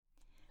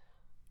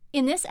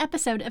In this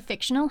episode of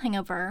Fictional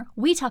Hangover,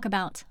 we talk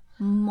about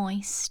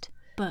moist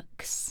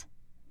books,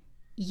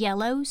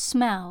 yellow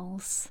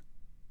smells,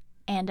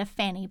 and a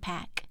fanny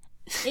pack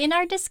in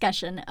our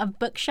discussion of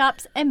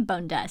Bookshops and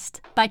Bonedust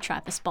by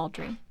Travis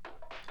Baldree.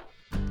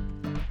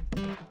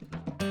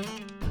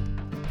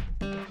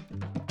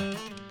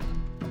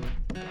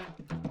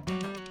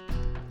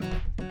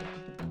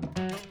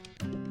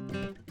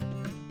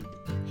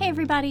 Hey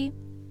everybody!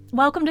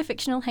 Welcome to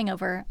Fictional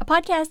Hangover, a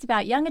podcast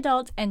about young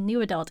adult and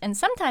new adult, and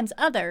sometimes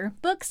other,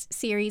 books,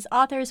 series,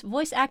 authors,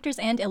 voice actors,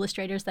 and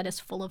illustrators that is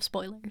full of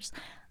spoilers.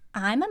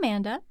 I'm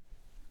Amanda.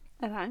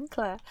 And I'm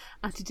Claire,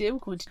 and today we're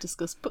going to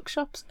discuss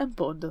Bookshops and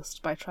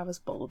Bonedust by Travis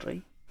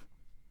Baldree.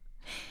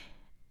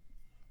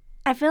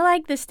 I feel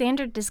like the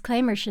standard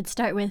disclaimer should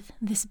start with,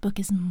 this book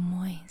is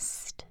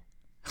moist.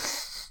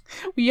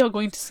 We are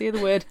going to say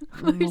the word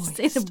moist.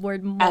 Say the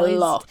word moist. A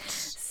lot.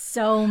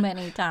 So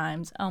many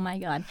times. Oh my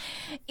God.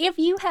 If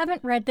you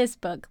haven't read this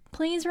book,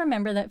 please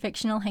remember that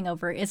Fictional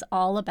Hangover is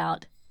all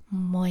about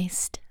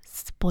moist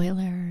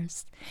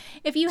spoilers.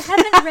 If you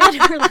haven't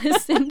read or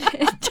listened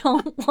and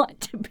don't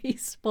want to be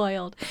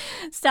spoiled,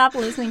 stop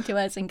listening to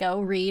us and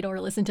go read or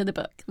listen to the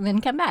book.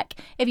 Then come back.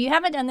 If you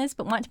haven't done this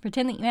but want to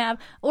pretend that you have,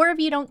 or if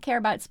you don't care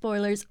about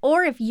spoilers,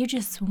 or if you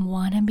just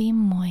want to be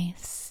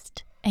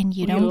moist and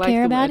you don't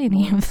care about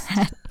any of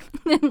that,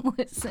 then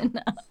listen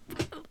up.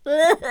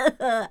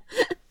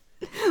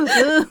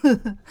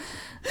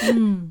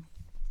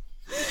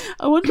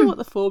 I wonder what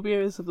the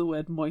phobia is of the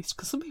word moist,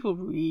 because some people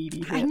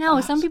really hate I know,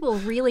 that. some people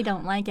really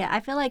don't like it. I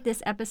feel like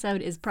this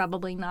episode is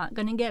probably not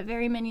going to get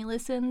very many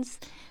listens.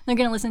 They're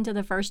going to listen to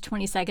the first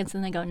 20 seconds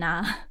and then go,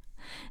 nah.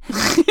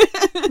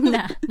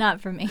 Nah,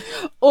 not for me.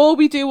 Or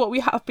we do what we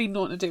have been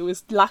known to do,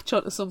 is latch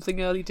onto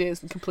something early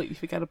days and completely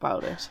forget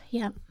about it.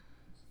 Yep.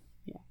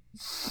 Yeah.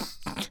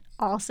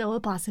 Also a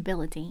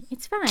possibility.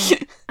 It's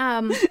fine.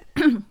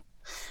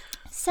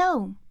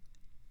 So,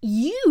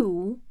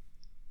 you,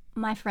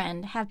 my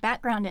friend, have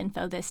background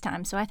info this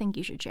time, so I think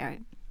you should share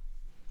it.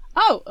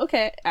 Oh,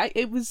 okay.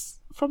 It was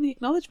from the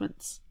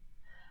acknowledgements.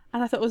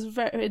 And I thought it was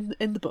very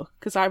in the book,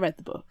 because I read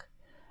the book.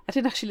 I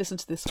didn't actually listen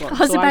to this one. I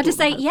was about to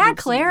say, yeah,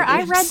 Claire,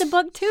 I read the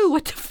book too.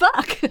 What the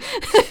fuck?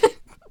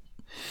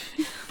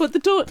 But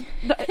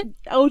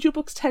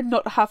audiobooks tend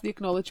not to have the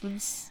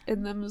acknowledgements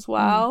in them as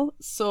well.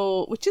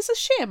 So, which is a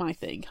shame, I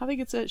think. I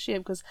think it's a shame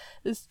because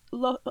there's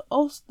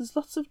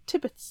lots of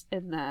tidbits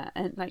in there,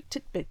 and like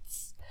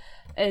tidbits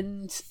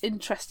and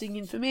interesting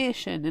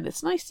information, and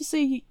it's nice to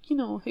see,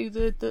 who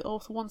the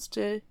author wants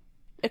to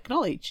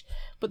acknowledge,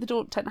 but they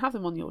don't tend to have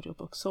them on the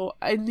audiobook. So,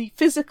 in the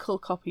physical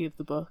copy of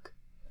the book,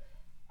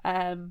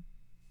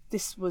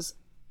 this was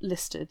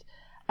listed.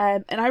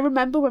 And I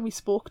remember when we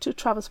spoke to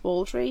Travis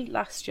Baldree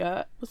last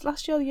year. Was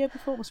last year or the year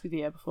before? It must be the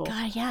year before.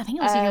 God, yeah, I think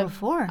it was the year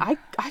before. I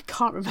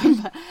can't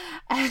remember.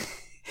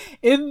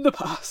 In the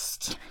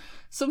past,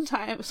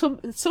 at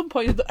some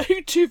point in the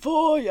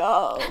 84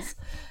 years,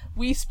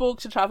 we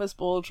spoke to Travis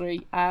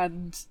Baldree,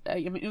 and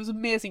it was an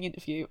amazing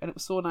interview, and it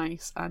was so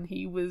nice. And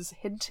he was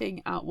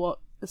hinting at what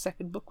the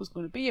second book was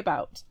going to be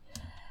about,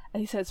 and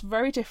he said it's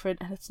very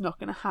different, and it's not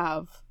going to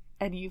have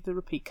any of the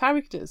repeat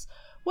characters.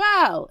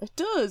 Well, it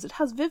does. It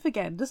has Viv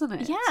again, doesn't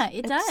it? Yeah,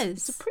 it does.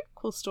 It's a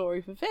prequel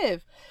story for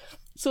Viv.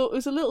 So it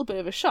was a little bit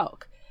of a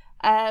shock.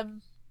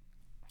 I'll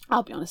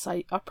be honest,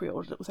 I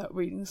pre-ordered it without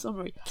reading the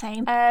summary.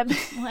 Same.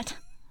 What?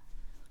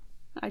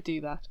 I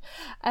do that.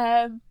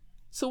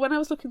 So when I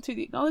was looking through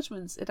the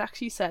acknowledgements, it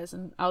actually says,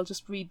 and I'll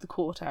just read the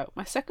quote out,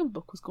 my second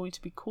book was going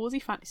to be cosy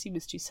fantasy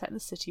mystery set in the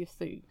city of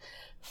Thune.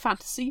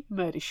 Fantasy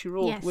murder she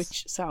wrote, Yes.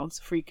 which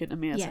sounds freaking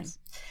amazing. Yes.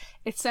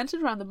 It's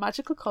centred around the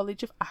magical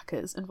college of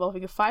Ackers,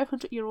 involving a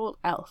 500-year-old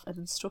elf and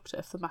instructor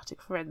of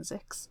thematic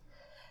forensics.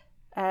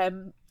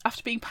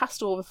 After being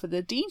passed over for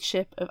the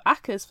deanship of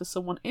Ackers for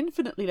someone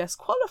infinitely less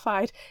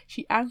qualified,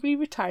 she angrily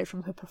retired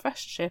from her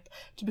professorship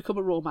to become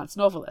a romance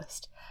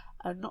novelist.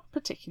 A not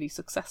particularly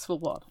successful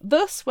one.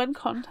 Thus, when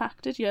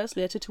contacted years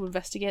later to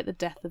investigate the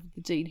death of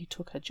the dean who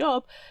took her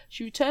job,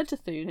 she returned to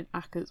Thune in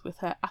Ackers with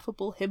her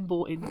affable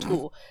himbo in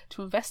tow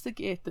to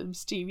investigate the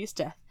mysterious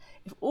death,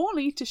 if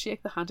only to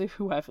shake the hand of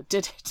whoever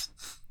did it.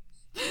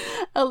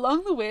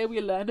 Along the way, we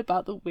learn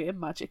about the way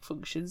magic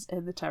functions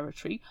in the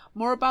territory,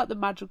 more about the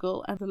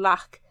madrigal and the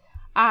lack,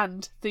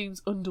 and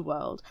Thune's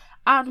underworld,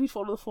 and we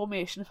follow the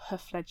formation of her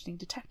fledgling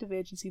detective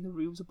agency in the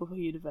rooms above her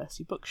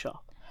university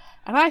bookshop.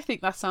 And I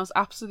think that sounds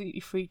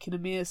absolutely freaking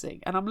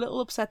amazing, and I'm a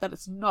little upset that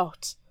it's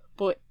not,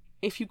 but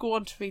if you go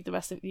on to read the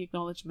rest of the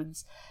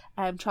acknowledgements,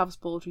 Travis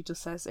Baldree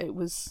just says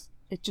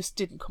it just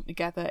didn't come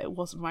together, it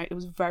wasn't right, it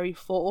was very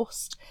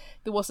forced,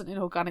 there wasn't an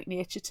organic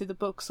nature to the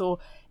book, so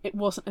he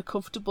wasn't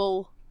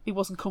comfortable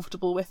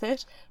with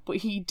it, but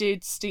he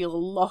did steal a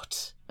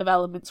lot of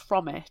elements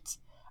from it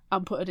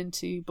and put it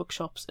into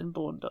Bookshops and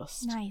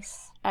Bonedust.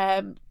 Nice.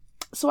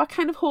 So I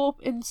kind of hope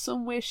in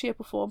some way, shape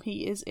or form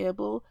he is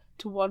able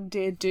to one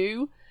day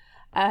do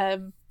a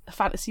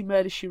fantasy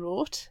murder she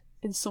wrote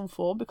in some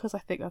form, because I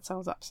think that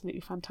sounds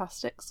absolutely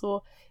fantastic.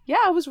 So yeah,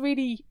 I was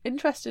really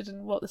interested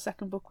in what the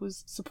second book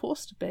was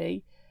supposed to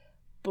be,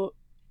 but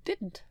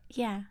didn't.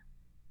 Yeah.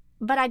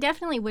 But I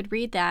definitely would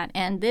read that.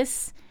 And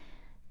this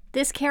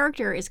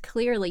character is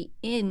clearly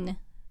in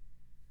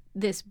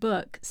this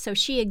book, so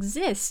she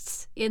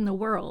exists in the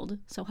world.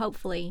 So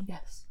hopefully,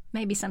 yes,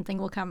 maybe something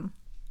will come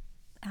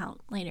out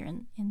later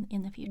in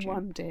the future.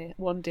 One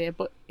day.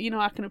 But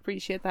I can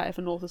appreciate that if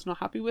an author's not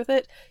happy with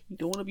it, you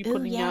don't want to be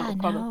putting out a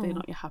product they're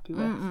not happy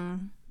with.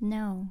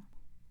 No,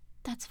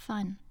 that's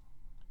fun.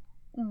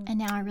 And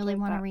now I really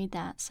want to read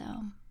that. So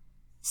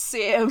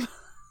same.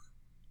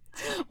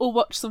 Or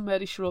watch some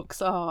Murder She Wrote,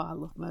 because I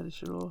love Murder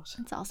She Wrote.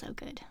 It's also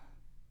good.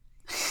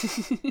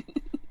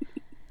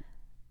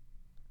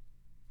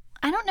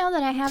 I don't know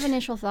that I have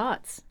initial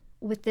thoughts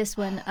with this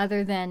one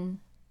other than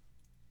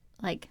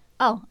like,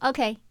 oh,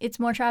 okay, it's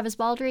more Travis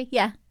Baldree?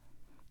 Yeah.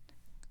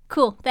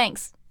 Cool,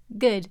 thanks.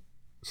 Good.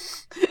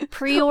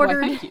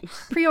 Pre-ordered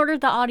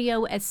the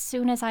audio as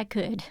soon as I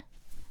could.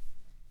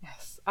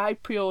 Yes, I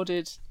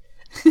pre-ordered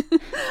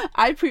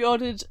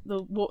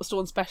the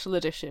Waterstone Special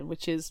Edition,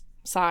 which is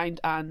signed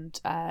and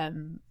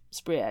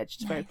spray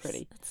edged. It's very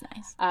pretty. That's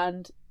nice.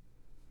 And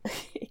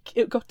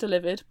it got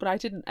delivered, but I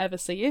didn't ever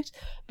see it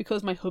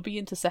because my hubby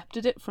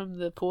intercepted it from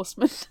the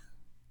postman.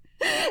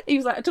 He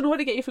was like, I don't know what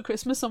to get you for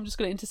Christmas, so I'm just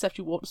going to intercept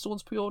your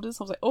Waterstones pre-orders.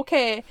 I was like,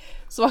 okay.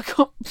 So I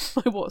got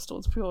my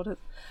Waterstones pre-orders.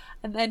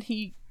 And then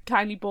he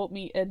kindly bought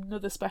me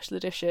another special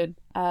edition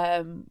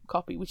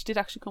copy, which did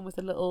actually come with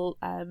a little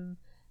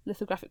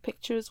lithographic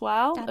picture as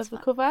well of the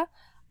cover.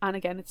 And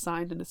again, it's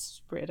signed and it's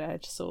sprayed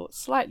edge, so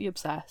slightly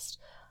obsessed.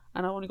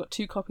 And I've only got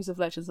 2 copies of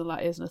Legends and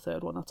Letters and a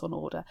third one that's on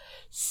order.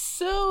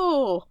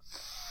 So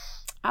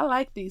I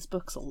like these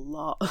books a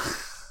lot.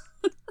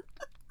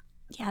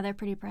 Yeah, they're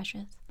pretty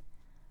precious.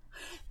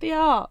 They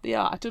are.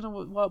 I don't know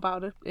what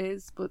about it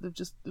is, but they've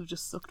just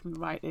sucked me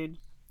right in.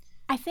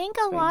 I think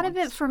a lot of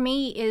it for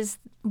me is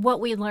what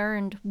we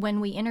learned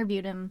when we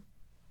interviewed him,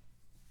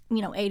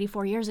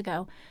 84 years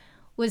ago,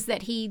 was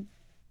that he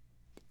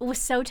was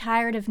so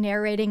tired of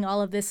narrating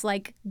all of this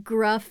like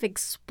gruff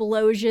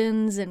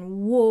explosions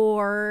and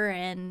war,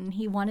 and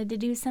he wanted to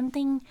do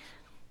something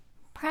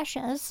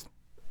precious.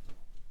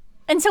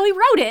 And so he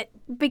wrote it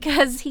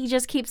because he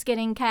just keeps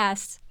getting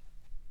cast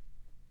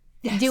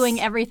doing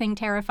everything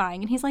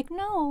terrifying. And he's like,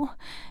 no,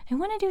 I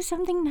want to do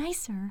something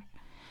nicer.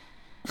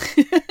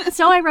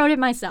 So I wrote it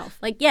myself.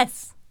 Like,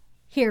 yes,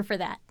 here for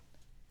that.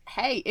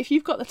 Hey, if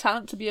you've got the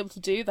talent to be able to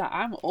do that,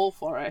 I'm all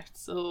for it.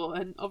 So,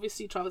 and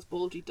obviously Travis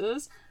Baldree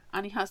does,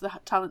 and he has the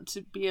talent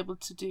to be able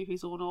to do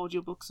his own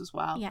audiobooks as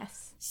well.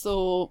 Yes.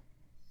 So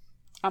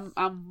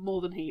I'm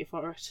more than here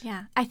for it.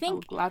 Yeah. I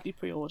would gladly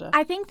pre-order.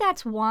 I think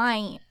that's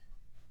why,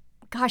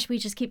 gosh, we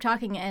just keep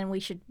talking and we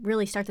should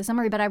really start the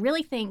summary, but I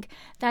really think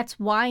that's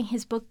why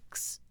his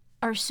books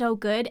are so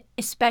good,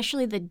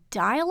 especially the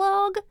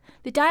dialogue.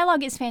 The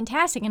dialogue is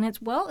fantastic, and it's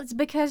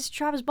because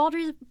Travis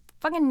Baldree is a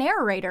fucking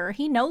narrator.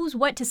 He knows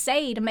what to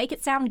say to make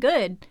it sound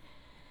good.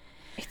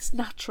 It's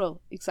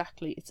natural,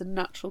 exactly. It's a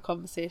natural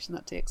conversation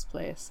that takes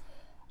place.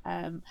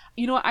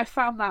 I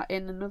found that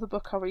in another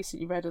book I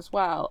recently read as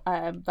well.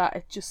 That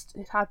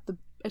it had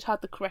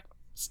the correct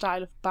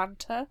style of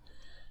banter,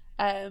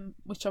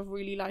 which I've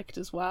really liked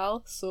as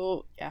well.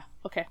 So yeah,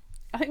 okay.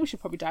 I think we should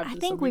probably dive into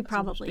the summary. I think we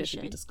probably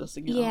should.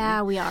 Discussing it,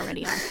 yeah, we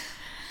already are.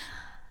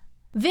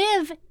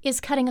 Viv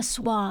is cutting a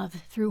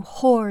swath through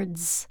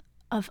hordes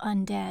of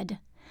undead.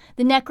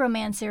 The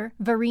necromancer,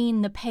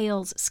 Vereen the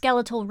Pale's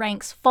skeletal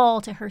ranks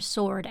fall to her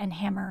sword and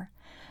hammer.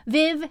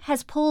 Viv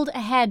has pulled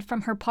ahead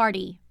from her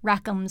party,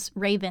 Rackham's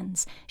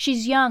ravens.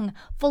 She's young,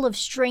 full of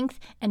strength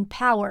and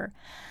power,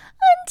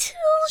 until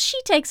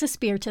she takes a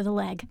spear to the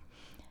leg.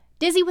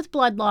 Dizzy with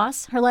blood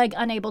loss, her leg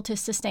unable to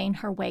sustain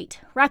her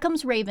weight,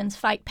 Rackham's ravens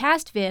fight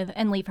past Viv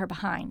and leave her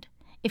behind.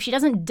 If she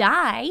doesn't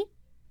die,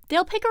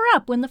 they'll pick her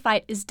up when the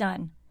fight is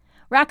done.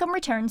 Rackham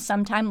returns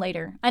sometime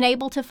later,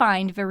 unable to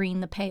find Vereen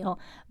the Pale,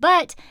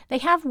 but they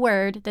have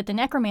word that the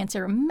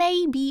necromancer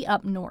may be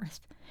up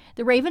north.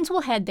 The ravens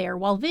will head there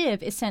while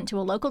Viv is sent to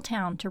a local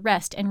town to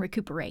rest and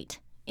recuperate.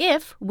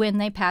 If, when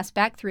they pass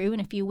back through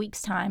in a few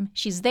weeks' time,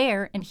 she's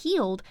there and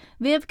healed,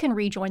 Viv can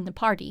rejoin the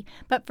party.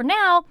 But for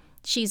now,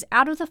 she's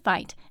out of the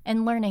fight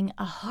and learning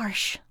a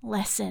harsh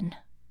lesson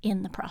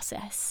in the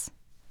process.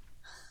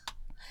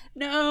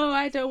 No,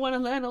 I don't want to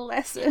learn a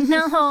lesson.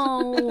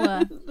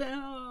 No.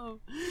 No.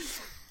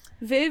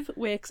 Viv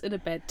wakes in a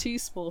bed too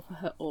small for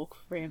her oak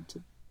frame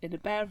in a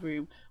bare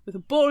room with a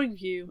boring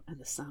view and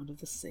the sound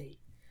of the sea.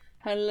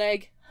 Her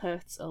leg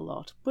hurts a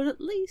lot, but at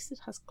least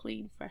it has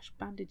clean, fresh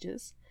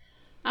bandages.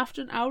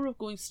 After an hour of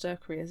going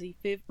stir-crazy,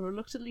 Viv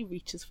reluctantly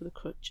reaches for the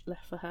crutch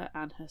left for her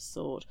and her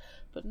sword,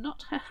 but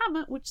not her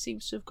hammer, which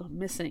seems to have gone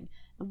missing,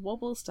 and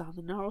wobbles down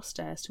the narrow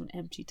stairs to an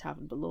empty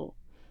tavern below.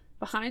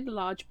 Behind the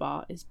large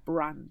bar is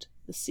Brand,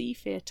 the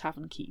Seafair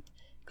tavern keep,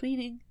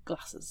 cleaning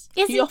glasses.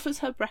 He offers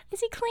her breakfast. Is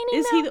he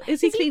cleaning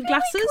Is he cleaning really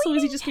glasses, cleaning? or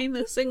is he just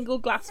cleaning the single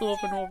glass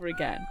over and over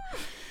again?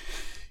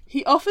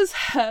 He offers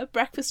her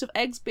breakfast of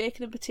eggs,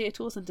 bacon and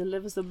potatoes and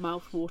delivers the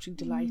mouth-watering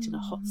delight in a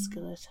hot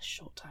skillet a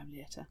short time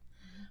later.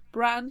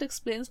 Brand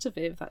explains to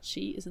Viv that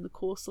she is in the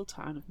coastal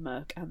town of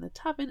Merk and the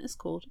tavern is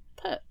called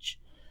Perch.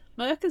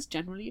 Merc is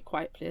generally a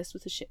quiet place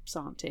with the ships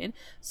aren't in,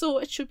 so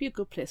it should be a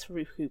good place for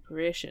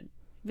recuperation.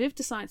 Viv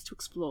decides to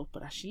explore,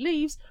 but as she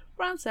leaves,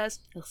 Bran says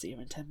he'll see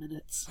her in 10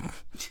 minutes.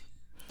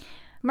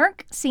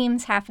 Merc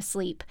seems half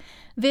asleep.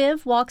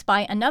 Viv walks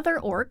by another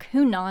orc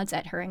who nods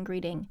at her in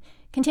greeting.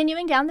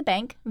 Continuing down the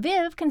bank,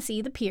 Viv can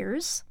see the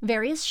piers,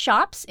 various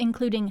shops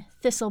including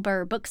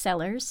Thistlebur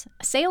booksellers,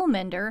 sail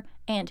mender,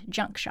 and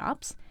junk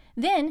shops.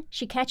 Then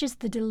she catches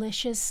the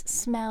delicious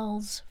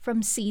smells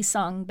from Sea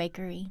Song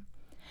Bakery.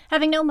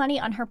 Having no money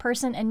on her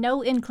person and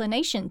no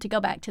inclination to go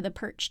back to the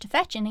perch to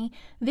fetch any,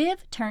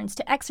 Viv turns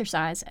to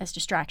exercise as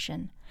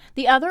distraction.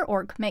 The other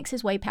orc makes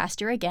his way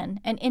past her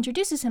again and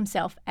introduces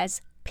himself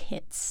as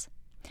Pitts.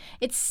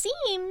 It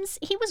seems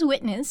he was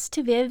witness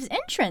to Viv's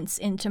entrance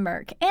into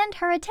Merc and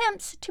her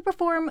attempts to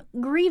perform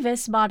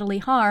grievous bodily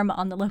harm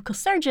on the local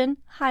surgeon,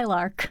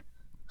 Hylark.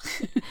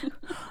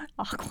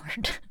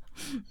 Awkward.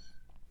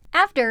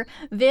 After,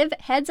 Viv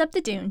heads up the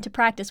dune to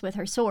practice with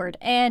her sword,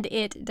 and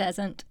it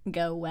doesn't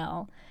go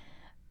well.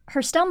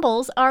 Her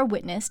stumbles are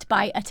witnessed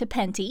by a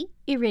Tepenti,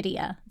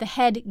 Iridia, the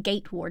head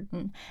gate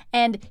warden,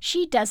 and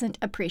she doesn't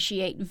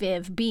appreciate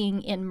Viv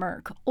being in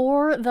Merc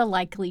or the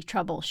likely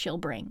trouble she'll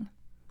bring.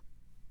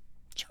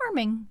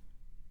 Charming.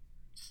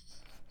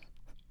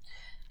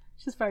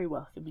 She's very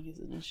welcoming,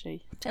 isn't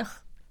she? Ugh.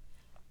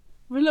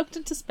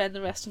 Reluctant to spend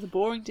the rest of the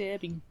boring day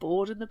being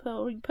bored in the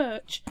boring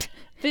perch,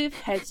 Viv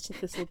heads to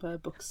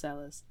Thistlebur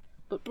booksellers,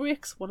 but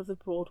breaks one of the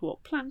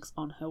boardwalk planks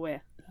on her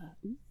way.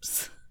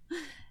 Oops.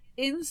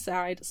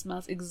 Inside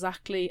smells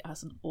exactly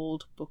as an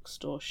old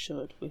bookstore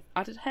should, with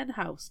added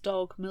henhouse,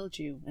 dog,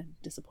 mildew,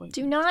 and disappointment.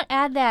 Do not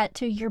add that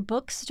to your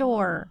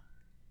bookstore.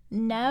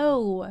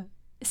 No.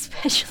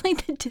 Especially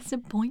the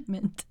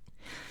disappointment.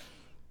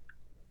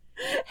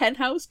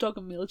 Henhouse, dog,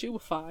 and mildew were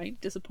fine.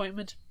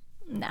 Disappointment?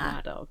 Nah.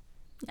 Dog.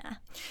 Nah.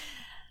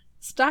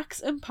 Stacks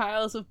and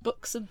piles of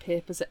books and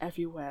papers are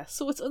everywhere,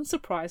 so it's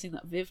unsurprising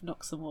that Viv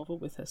knocks them over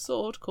with her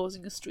sword,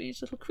 causing a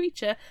strange little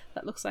creature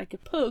that looks like a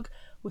pug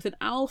with an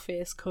owl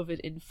face covered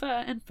in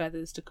fur and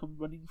feathers to come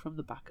running from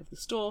the back of the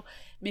store,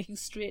 making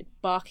straight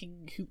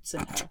barking hoots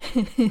at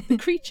her. The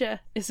creature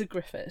is a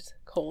griffith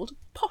called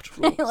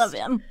Potrose. I love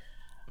him.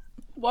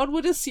 One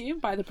would assume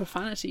by the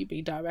profanity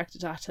being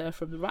directed at her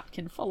from the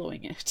ratkin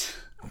following it.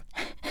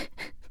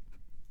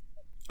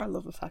 I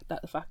love the fact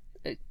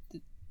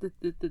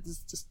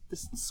there's just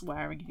this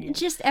swearing here.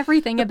 Just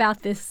everything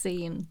about this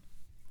scene.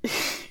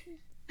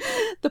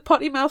 The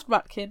potty-mouthed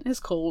ratkin is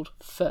called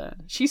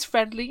Fern. She's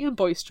friendly and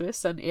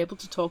boisterous and able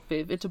to talk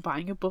Viv into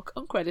buying a book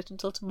on credit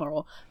until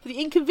tomorrow for the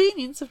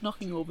inconvenience of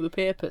knocking over the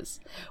papers.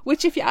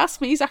 Which, if you ask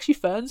me, is actually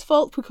Fern's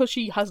fault because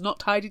she has not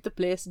tidied the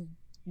place in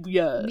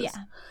years.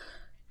 Yeah.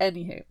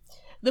 Anywho,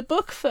 the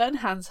book Fern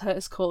hands her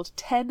is called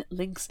 10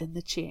 Links in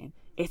the Chain.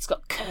 It's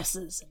got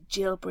curses and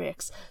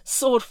jailbreaks,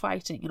 sword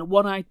fighting, and a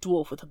one-eyed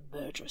dwarf with a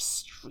murderous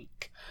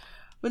streak.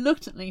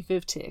 Reluctantly,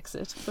 Viv takes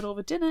it, but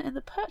over dinner in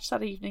the perch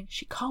that evening,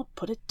 she can't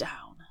put it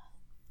down.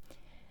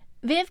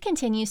 Viv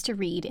continues to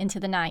read into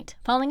the night,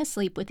 falling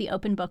asleep with the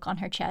open book on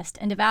her chest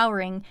and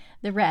devouring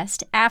the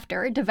rest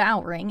after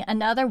devouring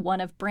another one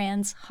of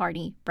Bran's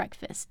hearty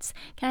breakfasts.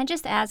 Can I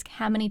just ask,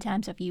 how many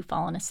times have you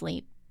fallen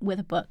asleep with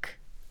a book?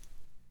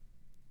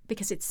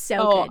 Because it's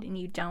so good and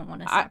you don't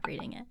want to stop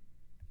reading it.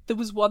 There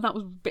was one that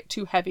was a bit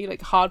too heavy,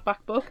 like a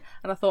hardback book,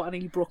 and I thought I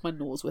nearly broke my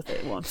nose with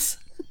it once.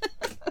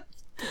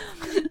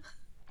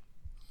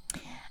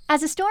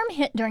 As a storm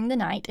hit during the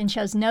night and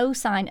shows no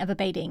sign of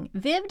abating,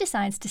 Viv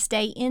decides to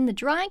stay in the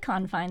dry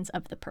confines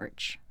of the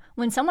perch.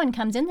 When someone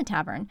comes in the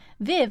tavern,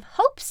 Viv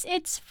hopes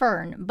it's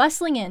Fern,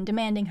 bustling in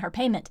demanding her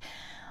payment.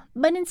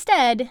 But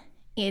instead,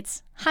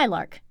 it's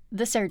Hylark,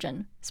 the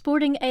surgeon,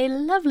 sporting a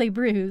lovely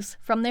bruise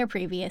from their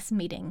previous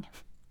meeting.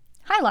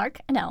 Hylark,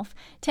 an elf,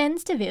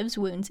 tends to Viv's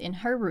wounds in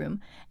her room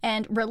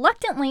and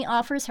reluctantly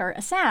offers her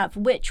a salve,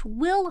 which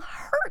will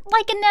hurt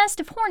like a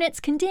nest of hornets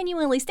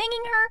continually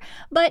stinging her,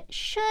 but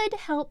should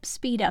help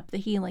speed up the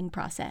healing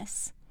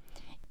process.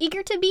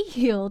 Eager to be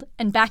healed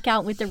and back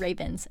out with the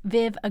ravens,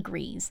 Viv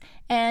agrees,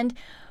 and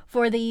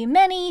for the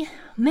many,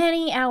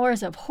 many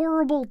hours of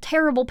horrible,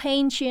 terrible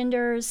pain she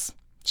endures,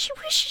 she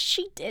wishes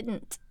she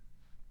didn't.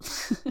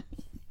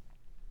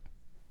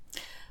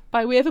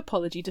 By way of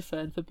apology to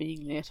Fern for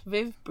being late,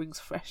 Viv brings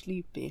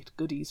freshly baked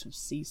goodies from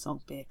Sea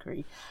Song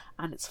Bakery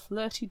and its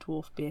flirty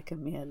dwarf baker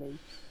Maylee.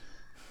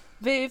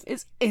 Viv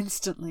is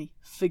instantly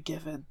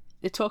forgiven.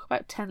 They talk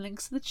about 10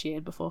 Links in the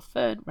Chain before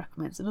Fern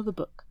recommends another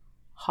book,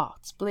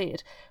 Heart's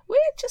Blade,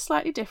 which is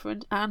slightly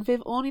different, and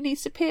Viv only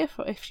needs to pay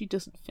for it if she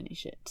doesn't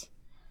finish it.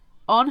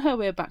 On her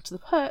way back to the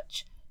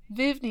perch,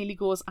 Viv nearly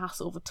goes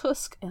ass over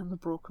tusk on the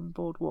broken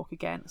boardwalk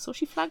again, so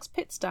she flags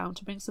Pitts down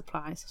to bring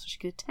supplies so she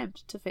can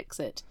attempt to fix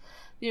it.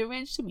 They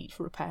arrange to meet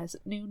for repairs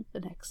at noon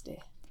the next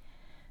day.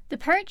 The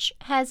perch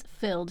has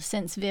filled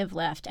since Viv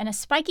left, and a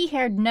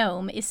spiky-haired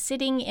gnome is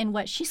sitting in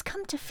what she's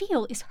come to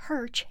feel is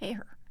her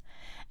chair.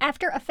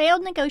 After a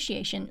failed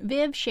negotiation,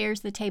 Viv shares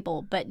the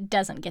table but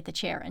doesn't get the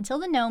chair until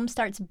the gnome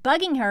starts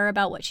bugging her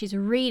about what she's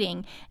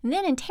reading and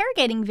then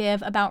interrogating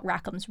Viv about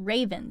Rackham's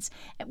ravens,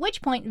 at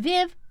which point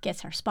Viv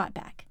gets her spot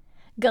back.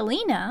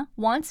 Galena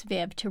wants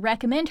Viv to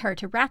recommend her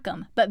to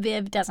Rackham, but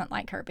Viv doesn't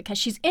like her because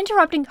she's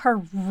interrupting her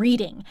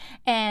reading.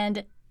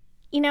 And,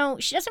 she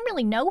doesn't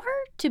really know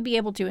her to be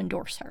able to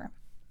endorse her.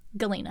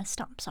 Galena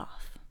stomps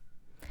off.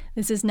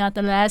 This is not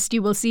the last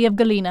you will see of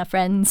Galena,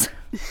 friends.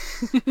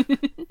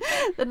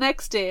 The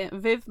next day,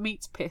 Viv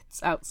meets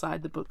Pitts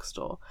outside the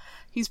bookstore.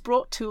 He's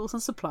brought tools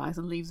and supplies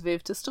and leaves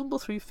Viv to stumble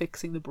through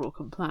fixing the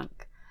broken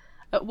plank.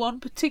 At one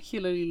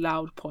particularly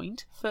loud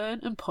point, Fern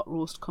and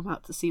Potroast come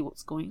out to see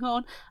what's going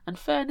on, and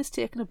Fern is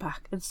taken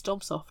aback and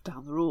stomps off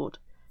down the road.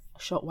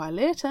 A short while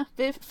later,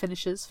 Viv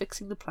finishes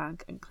fixing the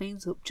plank and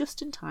cleans up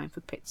just in time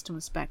for Pitts to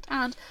inspect,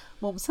 and,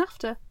 moments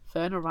after,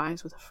 Fern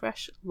arrives with a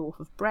fresh loaf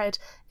of bread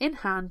in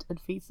hand and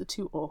feeds the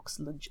two orcs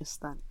lunch as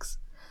thanks.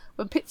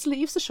 When Pitts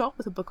leaves the shop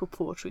with a book of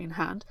poetry in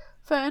hand,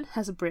 Fern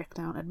has a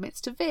breakdown and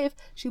admits to Viv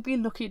she'll be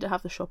lucky to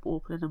have the shop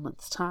open in a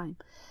month's time.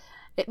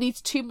 It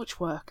needs too much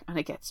work and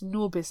it gets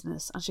no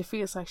business, and she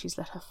feels like she's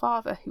let her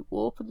father, who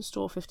opened the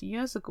store 50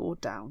 years ago,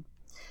 down.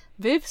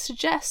 Viv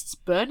suggests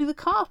burning the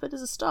carpet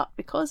as a start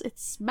because it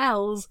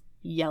smells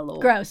yellow.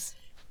 Gross.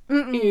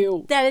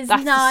 Ew. That's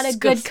not disgusting. A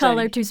good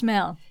colour to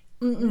smell.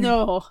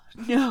 No.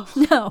 No.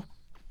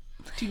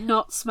 Do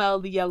not smell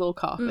the yellow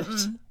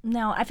carpet.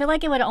 No, I feel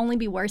like it would only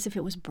be worse if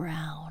it was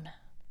brown.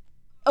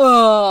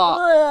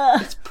 Oh,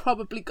 it's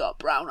probably got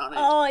brown on it.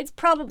 Oh, it's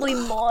probably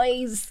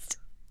moist.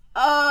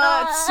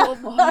 Oh, it's so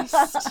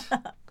moist.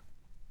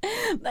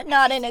 But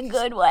not in a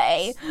good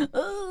way.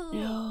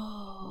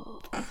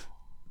 No.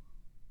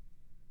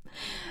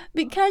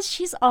 Because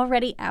she's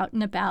already out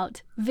and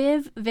about,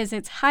 Viv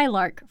visits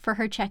Highlark for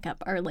her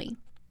checkup early.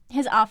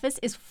 His office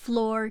is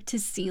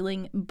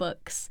floor-to-ceiling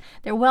books.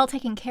 They're well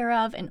taken care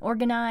of and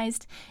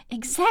organized,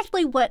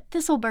 exactly what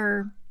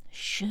Thistlebur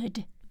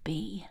should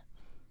be.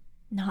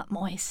 Not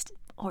moist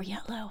or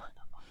yellow.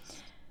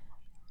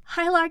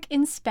 Highlark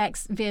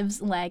inspects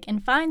Viv's leg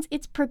and finds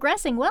it's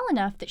progressing well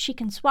enough that she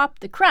can swap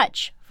the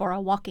crutch for a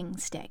walking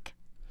stick.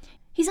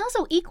 He's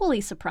also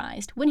equally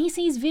surprised when he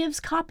sees Viv's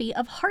copy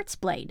of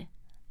Heartsblade.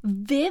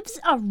 Viv's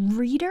a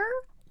reader?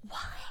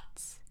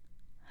 What?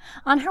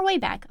 On her way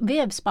back,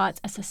 Viv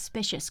spots a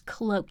suspicious,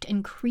 cloaked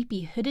and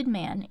creepy hooded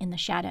man in the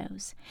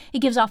shadows. He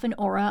gives off an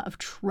aura of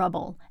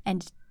trouble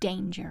and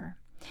danger.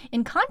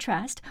 In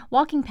contrast,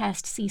 walking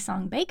past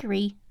Seasong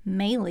Bakery,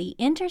 Maylee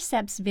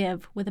intercepts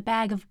Viv with a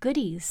bag of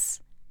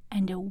goodies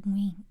and a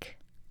wink.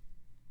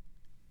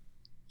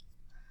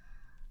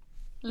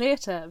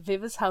 Later,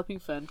 Viv is helping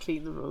Fern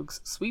clean the rugs,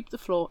 sweep the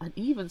floor, and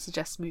even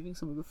suggests moving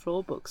some of the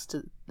floor books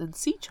and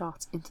sea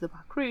charts into the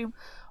back room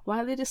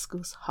while they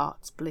discuss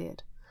Heartsblade.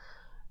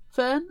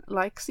 Fern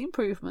likes the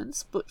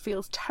improvements, but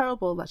feels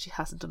terrible that she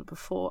hasn't done it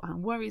before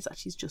and worries that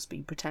she's just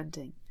been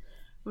pretending.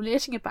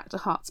 Relating it back to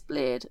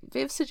Heartsblade,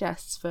 Viv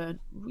suggests Fern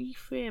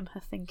reframe her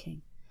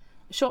thinking.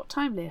 A short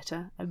time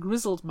later, a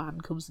grizzled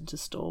man comes into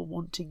store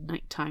wanting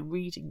nighttime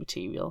reading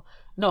material,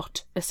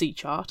 not a sea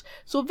chart,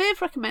 so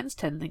Viv recommends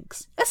 10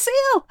 links. A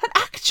sale! An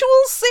actual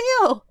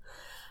sale!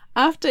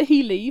 After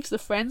he leaves, the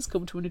friends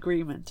come to an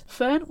agreement.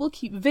 Fern will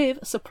keep Viv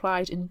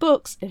supplied in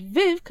books if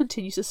Viv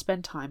continues to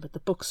spend time at the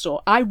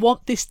bookstore. I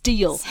want this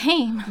deal.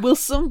 Same. Will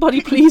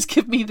somebody please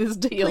give me this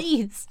deal?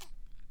 Please.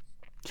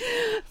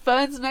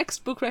 Fern's next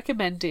book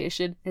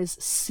recommendation is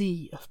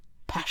Sea of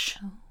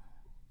Passion.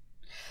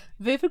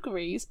 Viv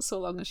agrees so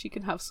long as she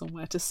can have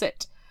somewhere to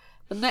sit.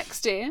 The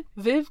next day,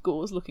 Viv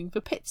goes looking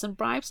for Pitts and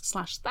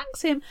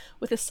bribes/thanks him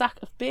with a sack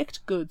of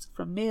baked goods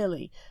from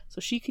Maylee,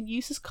 so she can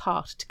use his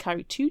cart to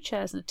carry 2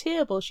 chairs and a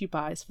table she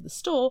buys for the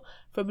store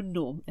from a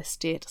gnome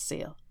estate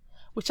sale.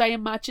 Which I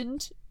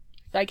imagined,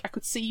 I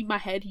could see in my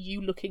head you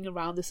looking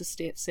around this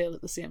estate sale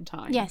at the same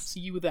time. Yes. So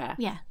you were there.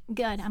 Yeah,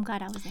 good. I'm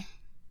glad I was there.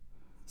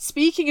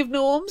 Speaking of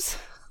gnomes,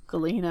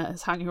 Galena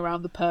is hanging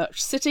around the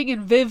perch, sitting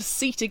in Viv's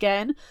seat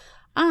again,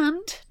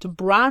 and, to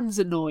Bran's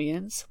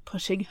annoyance,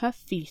 putting her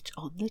feet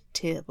on the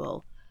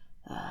table.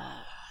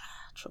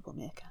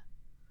 Troublemaker.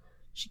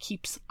 She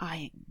keeps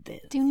eyeing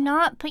Viv. Do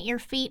not put your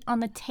feet on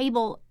the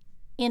table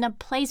in a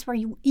place where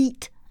you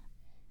eat.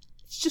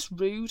 It's just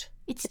rude.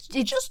 It's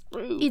just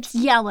rude. It's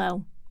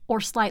yellow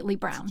or slightly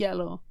brown. It's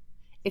yellow.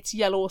 It's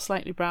yellow or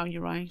slightly brown,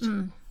 you're right.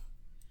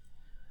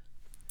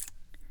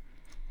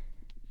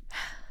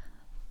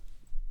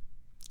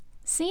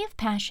 Sea of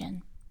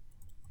Passion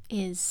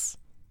is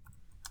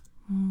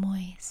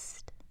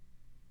moist.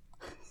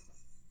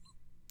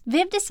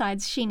 Viv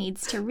decides she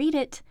needs to read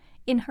it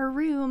in her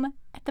room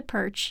at the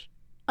perch,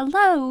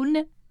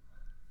 alone,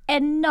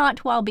 and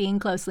not while being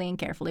closely and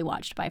carefully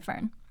watched by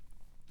Fern.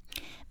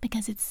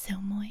 Because it's so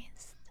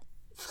moist.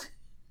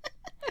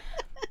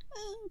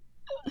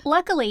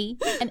 Luckily,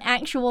 an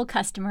actual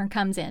customer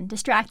comes in,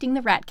 distracting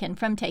the ratkin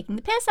from taking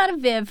the piss out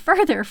of Viv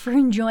further for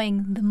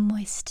enjoying the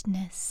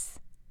moistness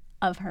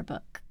of her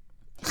book.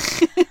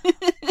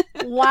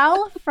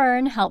 While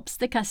Fern helps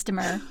the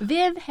customer,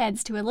 Viv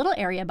heads to a little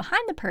area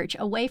behind the perch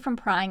away from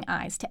prying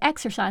eyes to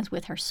exercise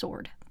with her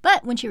sword.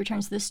 But when she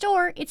returns to the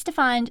store, it's to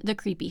find the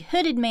creepy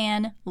hooded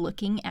man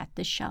looking at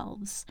the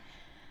shelves.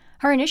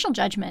 Her initial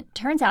judgment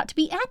turns out to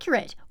be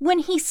accurate when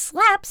he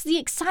slaps the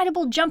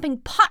excitable jumping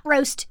pot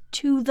roast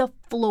to the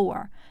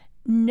floor.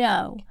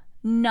 No,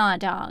 nah,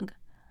 dog.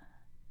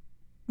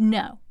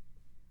 No.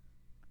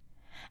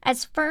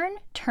 As Fern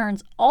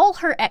turns all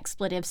her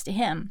expletives to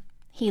him,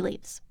 he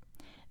leaves.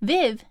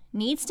 Viv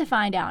needs to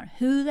find out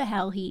who the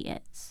hell he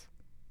is.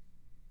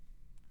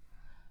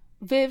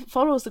 Viv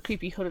follows the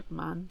creepy hooded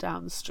man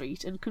down the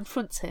street and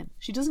confronts him.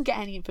 She doesn't get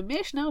any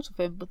information out of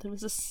him, but there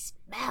is a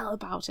smell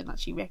about him that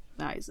she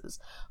recognises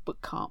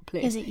but can't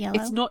place. Is it yellow?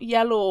 It's not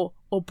yellow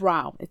or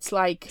brown. It's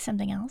like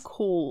something else?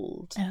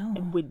 Cold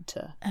and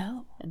winter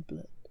and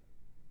blood.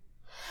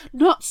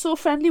 Not so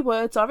friendly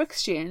words are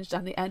exchanged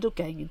and they end up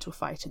getting into a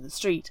fight in the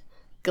street.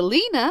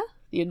 Galena,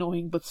 the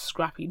annoying but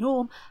scrappy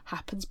gnome,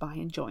 happens by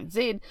and joins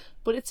in,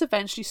 but it's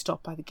eventually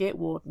stopped by the gate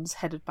wardens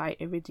headed by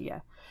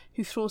Iridia,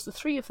 who throws the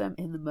three of them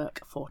in the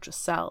Merc Fortress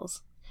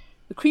cells.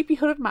 The creepy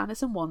hooded man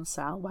is in one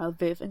cell, while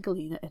Viv and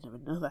Galena are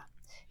in another.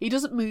 He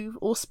doesn't move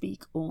or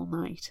speak all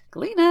night.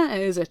 Galena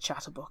is a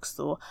chatterbox,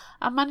 though,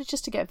 and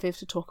manages to get Viv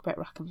to talk about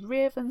Rackham's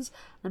Ravens,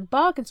 and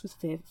bargains with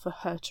Viv for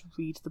her to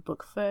read the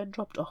book Fern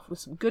dropped off with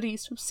some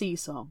goodies from Sea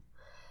Song.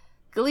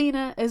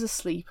 Galena is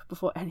asleep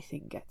before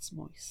anything gets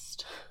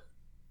moist.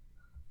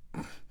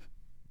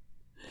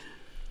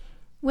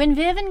 When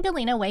Viv and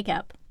Galena wake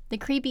up, the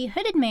creepy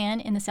hooded man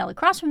in the cell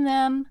across from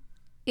them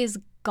is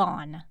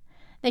gone.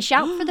 They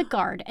shout for the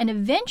guard, and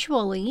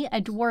eventually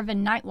a dwarven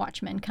night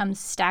watchman comes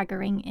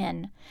staggering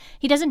in.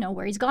 He doesn't know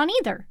where he's gone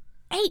either.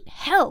 8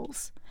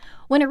 hells!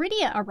 When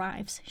Iridia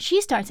arrives, she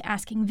starts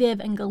asking Viv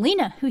and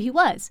Galena who he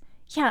was.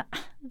 Yeah,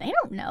 they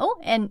don't know,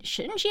 and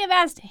shouldn't she have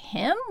asked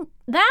him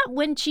that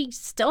when she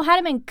still had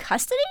him in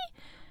custody?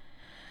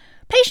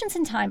 Patience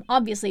and time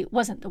obviously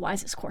wasn't the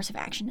wisest course of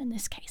action in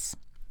this case.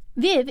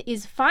 Viv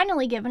is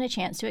finally given a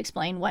chance to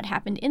explain what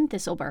happened in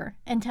Thistlebur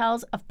and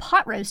tells of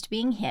pot roast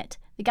being hit,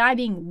 the guy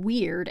being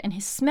weird and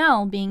his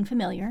smell being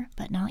familiar,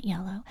 but not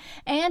yellow,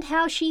 and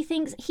how she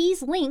thinks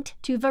he's linked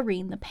to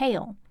Vareen the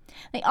Pale.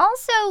 They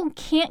also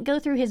can't go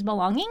through his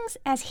belongings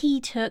as he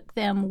took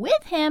them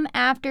with him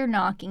after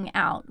knocking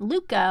out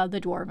Luca,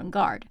 the dwarven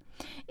guard.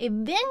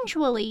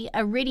 Eventually,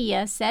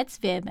 Iridia sets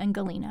Viv and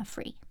Galena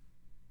free.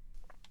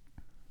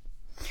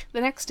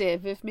 The next day,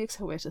 Viv makes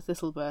her way to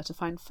Thistlebur to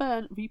find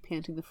Fern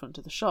repainting the front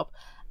of the shop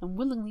and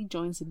willingly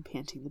joins in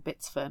painting the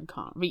bits Fern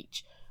can't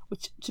reach,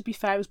 which, to be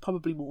fair, is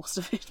probably most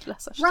of it.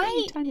 Bless her.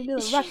 Right? Tiny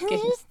little rat. She's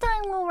a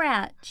tiny little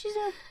rat.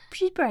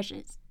 She's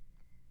precious.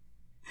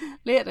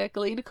 Later,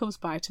 Galena comes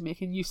by to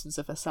make a nuisance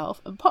of herself,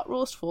 and Pot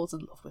Roast falls in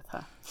love with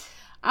her.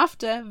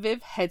 After,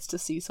 Viv heads to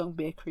Sea Song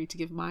Bakery to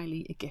give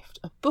Miley a gift,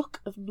 a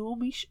book of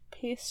gnomish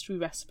pastry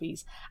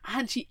recipes,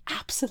 and she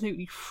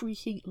absolutely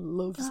freaking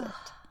loves it.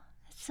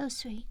 That's so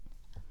sweet.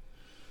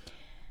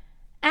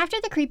 After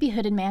the creepy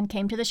hooded man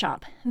came to the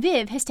shop,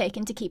 Viv has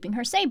taken to keeping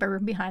her saber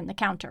behind the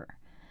counter.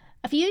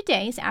 A few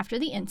days after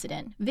the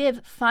incident,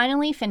 Viv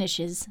finally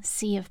finishes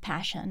Sea of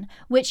Passion,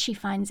 which she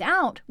finds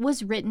out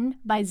was written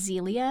by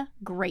Zelia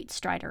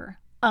Greatstrider,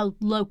 a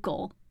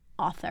local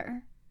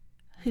author,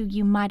 who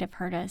you might have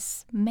heard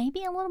us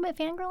maybe a little bit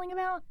fangirling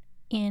about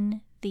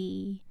in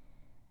the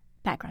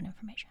background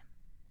information.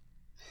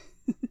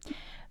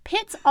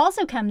 Pitts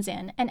also comes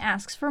in and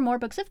asks for more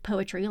books of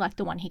poetry like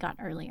the one he got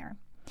earlier.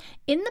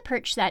 In the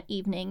perch that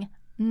evening,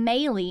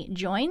 Maylee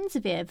joins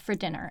Viv for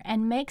dinner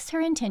and makes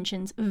her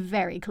intentions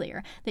very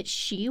clear that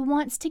she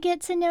wants to get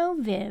to know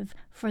Viv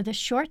for the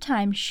short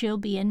time she'll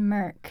be in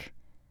Merc.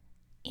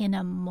 In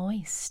a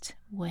moist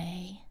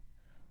way.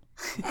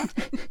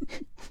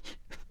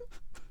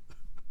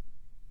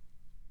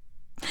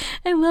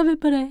 I love it,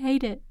 but I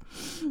hate it.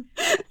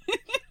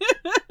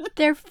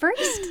 Their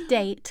first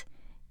date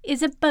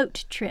is a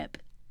boat trip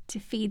to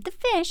feed the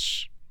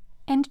fish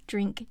and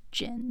drink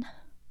gin.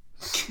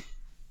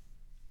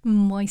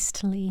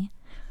 Moistly.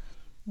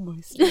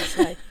 Moist. Yes,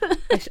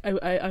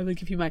 I will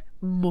give you my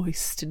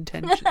moist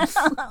intentions.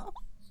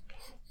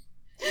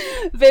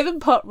 Viv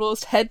and Pot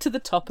Roast head to the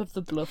top of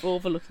the bluff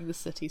overlooking the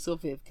city so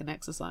Viv can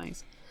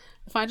exercise.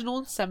 They find an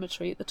old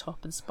cemetery at the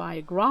top and spy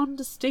a grand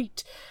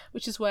estate,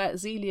 which is where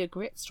Zelia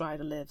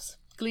Greatstrider lives.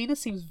 Galena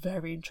seems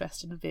very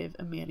interested in Viv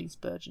and Maylee's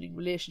burgeoning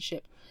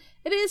relationship.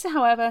 It is,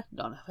 however,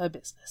 none of her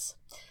business.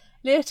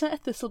 Later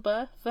at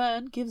Thistlebur,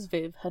 Fern gives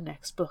Viv her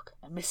next book,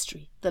 a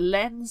mystery, The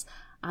Lens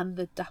and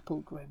the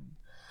Dapplegrim.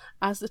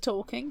 As they're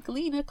talking,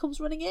 Galena comes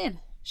running in.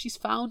 She's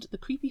found the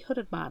creepy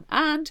hooded man,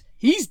 and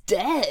he's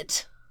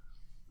dead!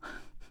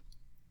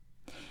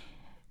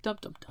 Dum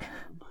dum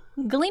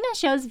dum. Galena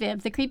shows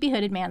Viv the creepy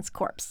hooded man's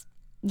corpse.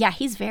 Yeah,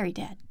 he's very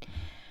dead.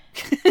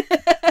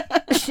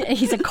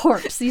 He's a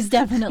corpse. He's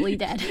definitely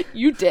dead.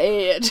 You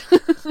dead.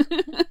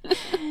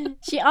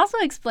 She also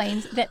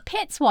explains that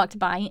Pitts walked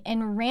by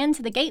and ran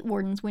to the gate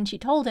wardens when she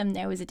told him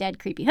there was a dead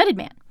creepy hooded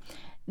man.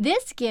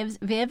 This gives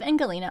Viv and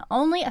Galena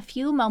only a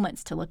few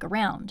moments to look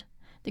around.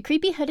 The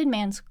creepy hooded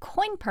man's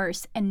coin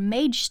purse and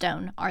mage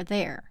stone are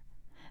there.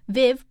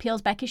 Viv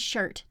peels back his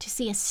shirt to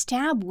see a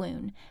stab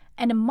wound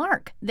and a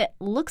mark that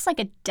looks like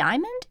a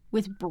diamond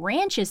with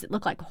branches that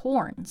look like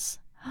horns.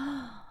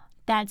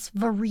 That's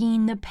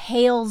Vereen the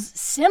Pale's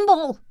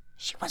symbol.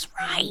 She was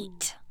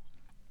right.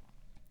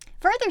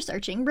 Further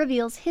searching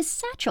reveals his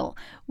satchel,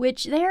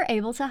 which they are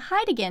able to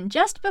hide again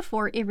just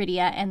before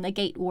Iridia and the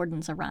gate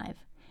wardens arrive.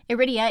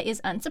 Iridia is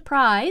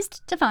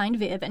unsurprised to find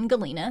Viv and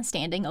Galena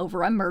standing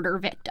over a murder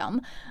victim,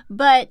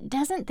 but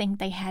doesn't think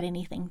they had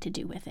anything to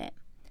do with it.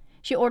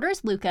 She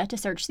orders Luca to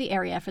search the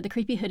area for the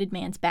creepy hooded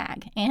man's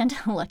bag, and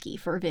lucky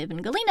for Viv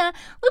and Galena,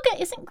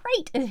 Luca isn't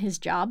great at his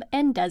job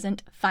and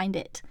doesn't find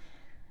it.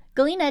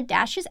 Galena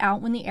dashes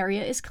out when the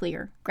area is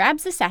clear,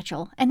 grabs the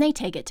satchel, and they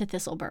take it to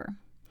Thistlebur.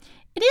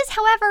 It is,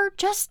 however,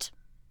 just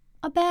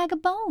a bag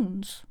of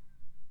bones.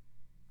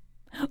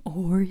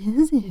 Or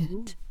is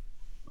it?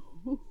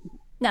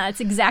 No,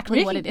 it's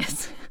exactly what it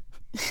is.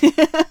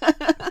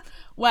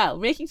 Well,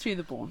 raking through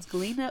the bones,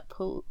 Galena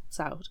pulls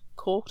out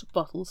corked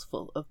bottles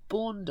full of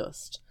bone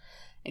dust.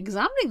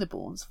 Examining the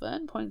bones,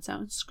 Fern points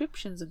out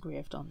inscriptions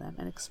engraved on them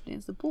and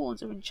explains the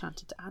bones are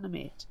enchanted to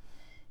animate.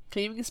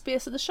 Clearing a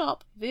space in the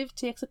shop, Viv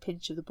takes a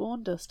pinch of the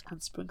bone dust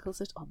and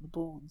sprinkles it on the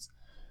bones.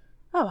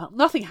 Oh well,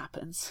 nothing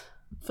happens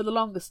for the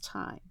longest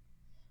time.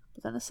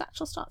 But then the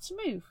satchel starts to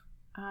move,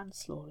 and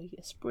slowly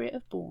a spray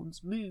of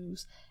bones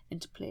moves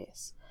into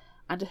place,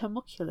 and a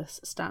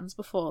homunculus stands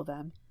before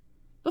them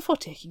before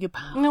taking a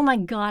bow. Oh my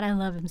god, I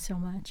love him so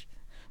much.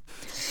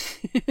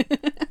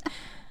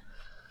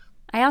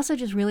 I also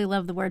just really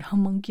love the word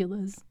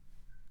homunculus.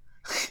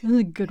 It's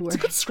a good word.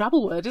 It's a good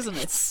Scrabble word, isn't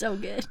it? It's so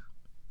good.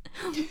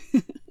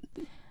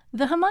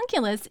 The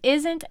homunculus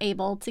isn't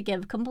able to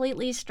give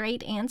completely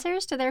straight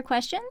answers to their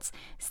questions,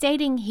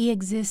 stating he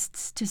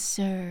exists to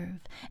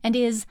serve and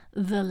is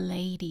the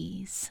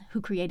ladies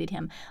who created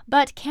him,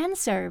 but can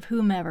serve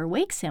whomever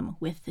wakes him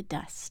with the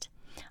dust.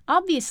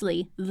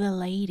 Obviously, the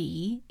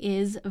lady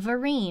is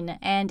Vereen,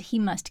 and he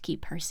must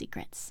keep her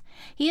secrets.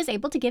 He is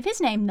able to give his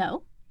name,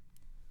 though.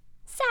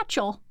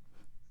 Satchel.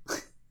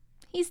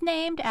 He's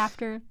named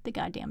after the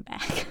goddamn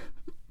bag.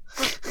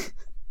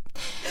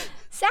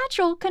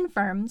 Satchel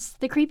confirms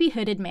the creepy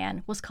hooded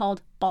man was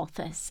called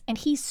Balthus, and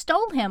he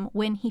stole him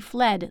when he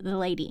fled the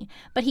lady,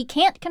 but he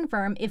can't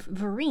confirm if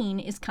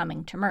Vereen is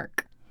coming to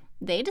Merc.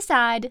 They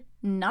decide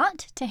not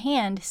to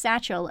hand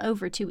Satchel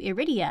over to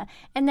Iridia,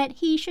 and that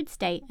he should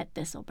stay at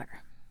Thistlebur.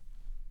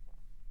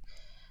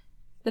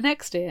 The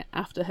next day,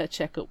 after her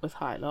checkup with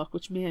Hylark,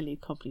 which merely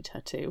accompanied her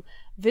too,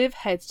 Viv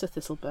heads to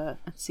Thistlebur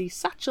and sees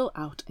Satchel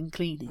out and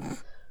cleaning.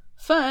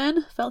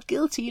 Fern felt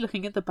guilty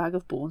looking at the bag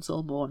of bones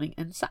all morning,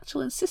 and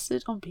Satchel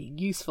insisted on being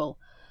useful.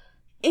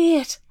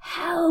 8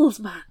 hells,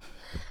 man!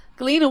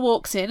 Galena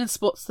walks in and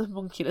spots the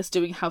homunculus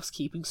doing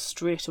housekeeping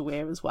straight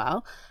away as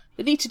well.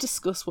 They need to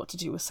discuss what to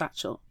do with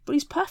Satchel, but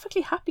he's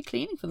perfectly happy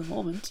cleaning for the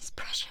moment. He's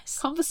precious.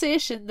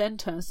 Conversation then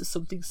turns to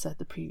something said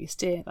the previous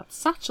day, that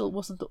Satchel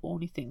wasn't the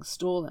only thing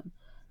stolen.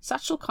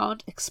 Satchel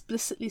can't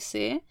explicitly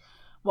say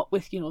what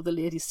with, the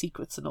lady's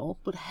secrets and all,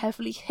 but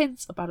heavily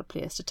hints about a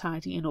place to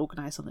tidy and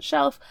organise on the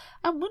shelf,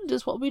 and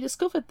wonders what we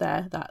discovered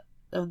there that,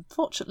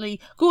 unfortunately,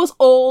 goes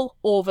all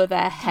over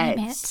their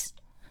heads.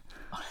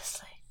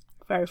 Honestly,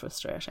 very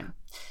frustrating.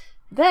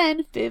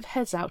 Then Viv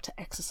heads out to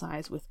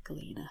exercise with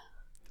Galena.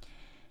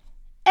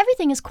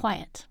 Everything is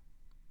quiet.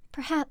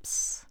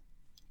 Perhaps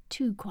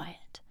too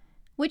quiet,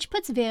 which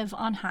puts Viv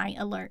on high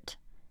alert.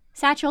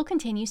 Satchel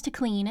continues to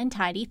clean and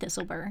tidy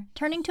Thistlebur,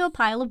 turning to a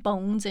pile of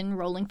bones and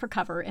rolling for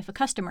cover if a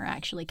customer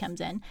actually comes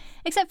in,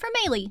 except for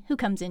Maylie, who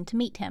comes in to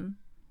meet him.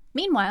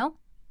 Meanwhile,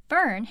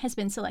 Fern has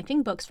been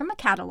selecting books from a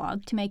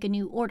catalog to make a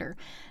new order,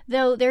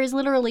 though there is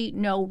literally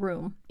no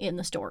room in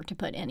the store to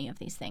put any of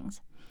these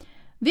things.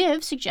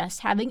 Viv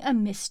suggests having a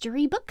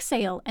mystery book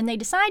sale, and they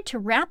decide to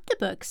wrap the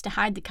books to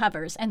hide the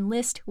covers and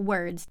list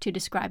words to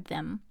describe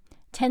them.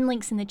 10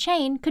 links in the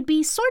chain could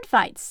be sword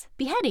fights,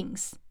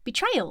 beheadings,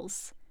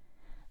 betrayals.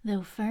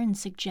 Though Fern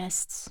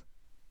suggests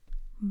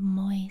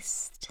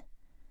moist.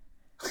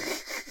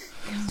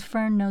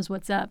 Fern knows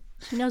what's up.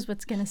 She knows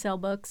what's going to sell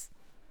books.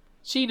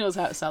 She knows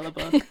how to sell a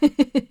book.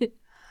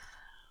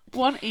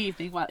 One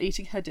evening, while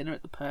eating her dinner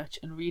at the Perch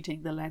and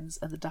reading The Lens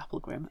and the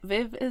Dapplegrim,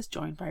 Viv is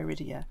joined by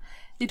Iridia.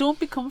 They don't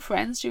become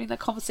friends during their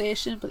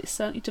conversation, but they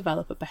certainly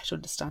develop a better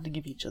understanding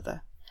of each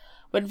other.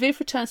 When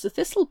Viv returns to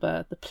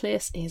Thistlebur, the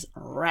place is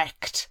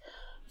wrecked.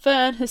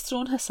 Fern has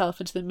thrown herself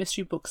into the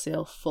mystery book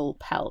sale full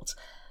pelt.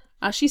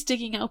 As she's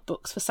digging out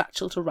books for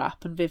Satchel to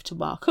wrap and Viv to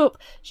mark up,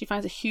 she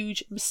finds a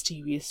huge,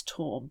 mysterious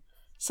tome.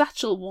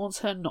 Satchel warns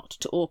her not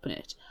to open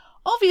it.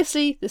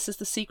 Obviously, this is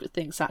the secret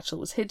thing Satchel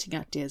was hinting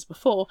at days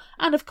before,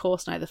 and of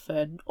course neither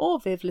Fern or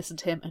Viv listen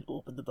to him and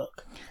open the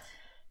book.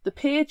 The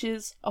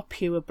pages are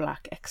pure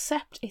black,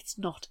 except it's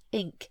not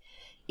ink.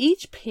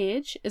 Each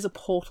page is a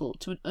portal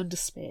to an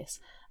underspace,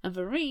 and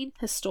Vereen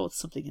has stored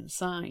something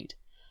inside.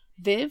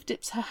 Viv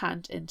dips her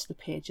hand into the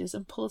pages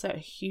and pulls out a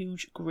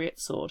huge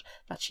greatsword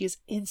that she is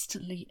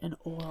instantly in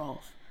awe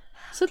of.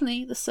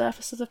 Suddenly, the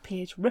surface of the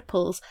page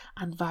ripples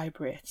and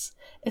vibrates.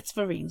 It's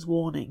Vereen's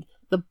warning.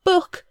 The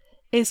book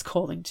is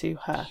calling to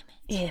her.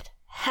 It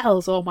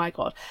hells, oh my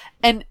god.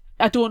 And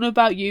I don't know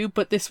about you,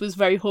 but this was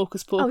very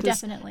hocus pocus. Oh,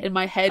 definitely. In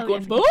my head,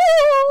 going, definitely.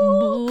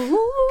 book!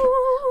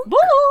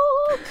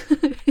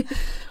 Book!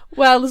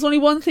 Well, there's only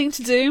one thing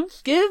to do.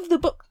 Give the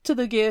book to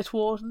the gate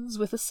wardens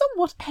with a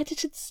somewhat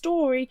edited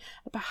story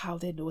about how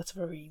they know it's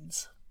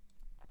Varine's.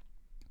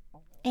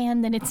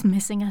 And then it's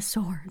missing a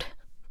sword.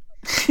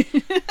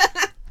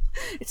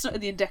 It's not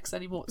in the index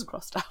anymore, it's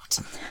crossed out.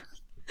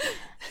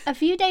 A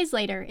few days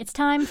later, it's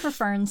time for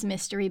Fern's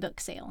mystery book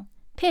sale.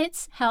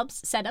 Pitts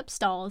helps set up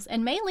stalls,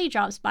 and Maylee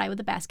drops by with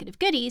a basket of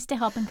goodies to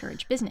help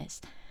encourage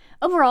business.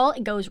 Overall,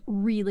 it goes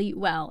really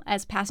well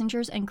as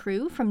passengers and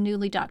crew from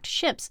newly docked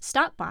ships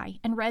stop by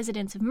and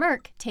residents of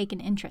Merc take an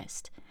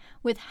interest.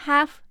 With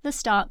half the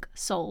stock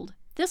sold,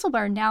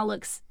 Thistleburn now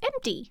looks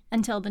empty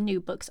until the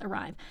new books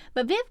arrive,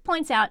 but Viv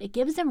points out it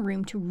gives them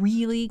room to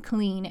really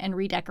clean and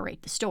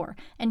redecorate the store,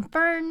 and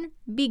Fern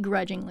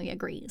begrudgingly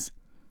agrees.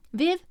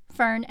 Viv,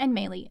 Fern, and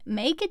Maylee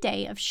make a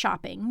day of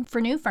shopping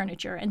for new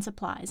furniture and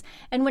supplies,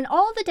 and when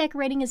all the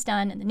decorating is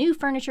done and the new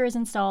furniture is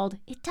installed,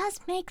 it does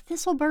make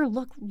Thistlebur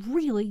look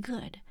really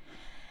good.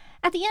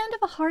 At the end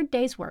of a hard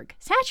day's work,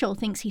 Satchel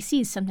thinks he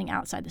sees something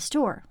outside the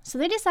store, so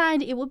they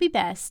decide it will be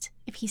best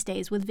if he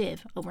stays with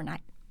Viv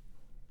overnight.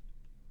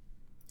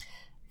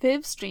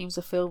 Viv's dreams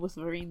are filled with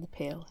Varine the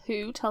Pale,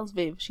 who tells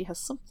Viv she has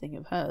something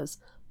of hers,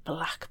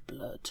 black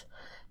blood,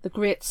 the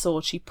great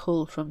sword she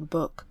pulled from the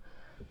book.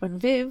 When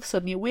Viv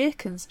suddenly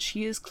awakens,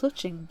 she is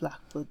clutching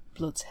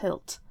Blood's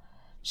hilt.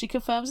 She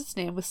confirms its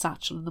name with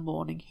Satchel in the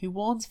morning, who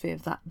warns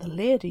Viv that the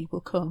lady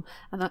will come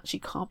and that she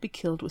can't be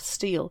killed with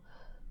steel.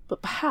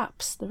 But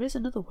perhaps there is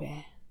another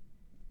way.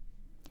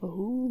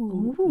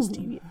 Ooh.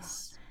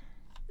 Mysterious.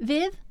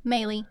 Viv,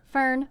 Maylee,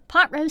 Fern,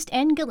 Potroast,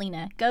 and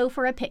Galena go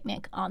for a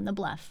picnic on the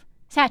bluff.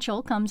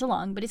 Satchel comes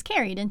along but is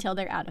carried until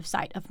they're out of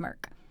sight of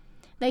Merc.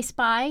 They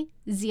spy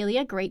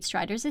Zelia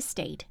Greatstrider's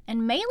estate,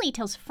 and Maylee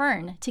tells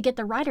Fern to get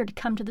the writer to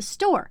come to the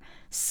store.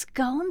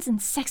 Scones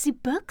and sexy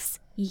books?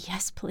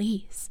 Yes,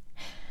 please.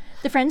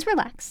 The friends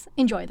relax,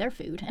 enjoy their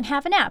food, and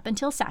have a nap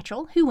until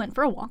Satchel, who went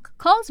for a walk,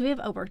 calls Viv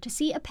over to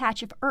see a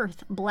patch of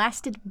earth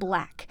blasted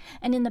black,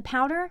 and in the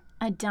powder,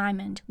 a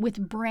diamond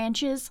with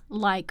branches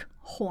like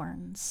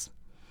horns.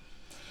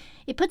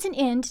 It puts an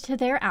end to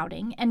their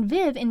outing, and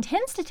Viv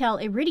intends to tell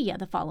Iridia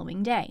the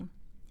following day.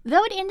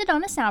 Though it ended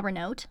on a sour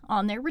note,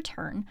 on their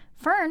return,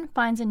 Fern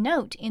finds a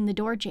note in the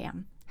door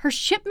jamb. Her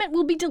shipment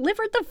will be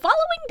delivered the following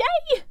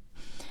day!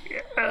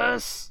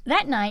 Yes!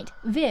 That night,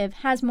 Viv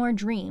has more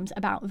dreams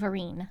about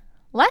Varine.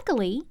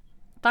 Luckily,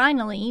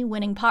 finally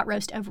winning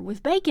Potroast over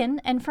with bacon,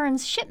 and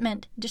Fern's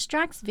shipment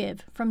distracts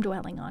Viv from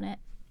dwelling on it.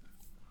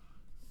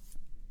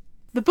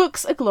 The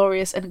books are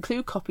glorious and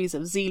include copies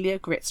of Zelia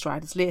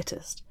Greatstrider's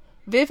latest.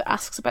 Viv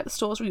asks about the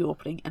store's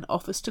reopening and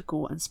offers to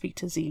go and speak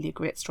to Zelia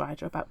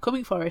Greatstrider about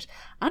coming for it,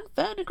 and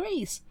Fern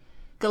agrees.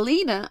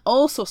 Galena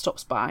also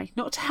stops by,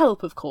 not to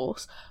help of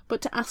course,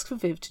 but to ask for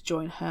Viv to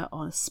join her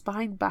on a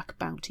spineback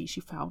bounty she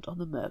found on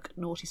the Merc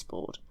notice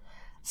board.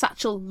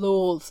 Satchel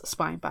loathes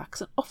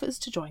spinebacks and offers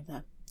to join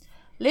them.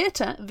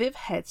 Later, Viv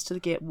heads to the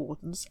gate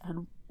wardens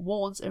and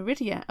warns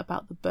Iridia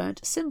about the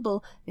burnt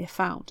symbol they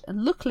found,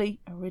 and luckily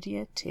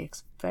Iridia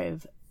takes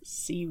Viv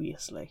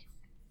seriously.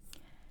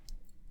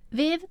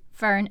 Viv,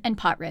 Fern, and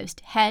Potroast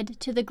head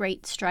to the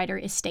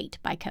Greatstrider estate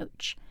by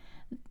coach.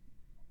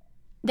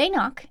 They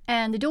knock,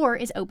 and the door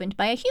is opened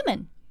by a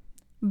human.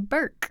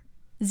 Burke,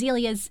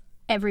 Zelia's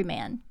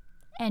everyman,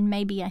 and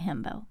maybe a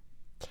himbo.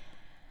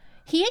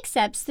 He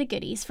accepts the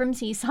goodies from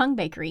Seasong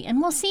Bakery and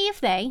will see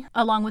if they,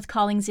 along with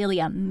calling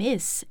Zelia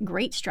Miss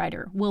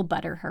Greatstrider, will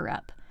butter her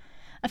up.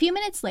 A few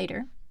minutes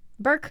later,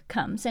 Burke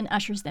comes and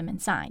ushers them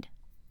inside.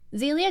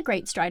 Zelia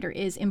Greatstrider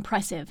is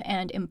impressive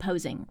and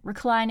imposing,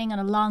 reclining on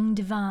a long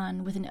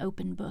divan with an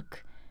open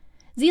book.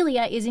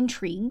 Zelia is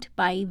intrigued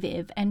by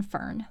Viv and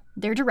Fern,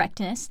 their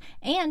directness,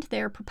 and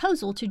their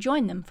proposal to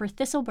join them for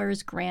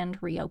Thistlebur's grand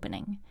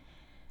reopening.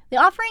 The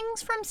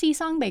offerings from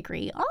Seasong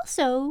Bakery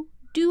also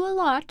do a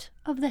lot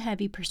of the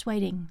heavy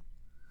persuading.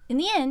 In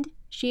the end,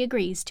 she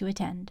agrees to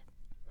attend.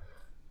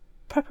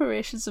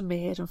 Preparations are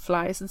made and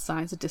flyers and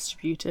signs are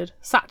distributed.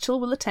 Satchel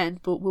will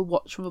attend but will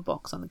watch from a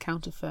box on the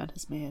counter Fern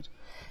has made.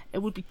 It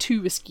would be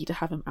too risky to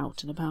have him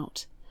out and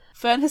about.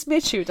 Fern has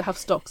made sure to have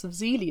stocks of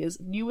Zelia's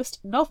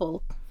newest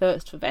novel,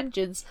 Thirst for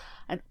Vengeance,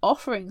 and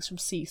offerings from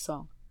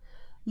Seasong.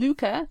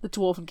 Luca, the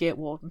Dwarven Gate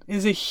Warden,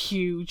 is a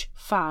huge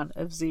fan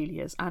of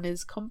Zelia's and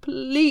is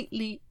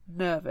completely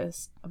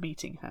nervous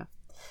meeting her.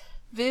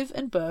 Viv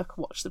and Burke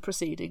watch the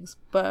proceedings,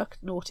 Burke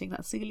noting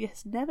that Zelia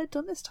has never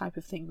done this type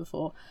of thing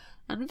before,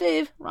 and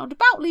Viv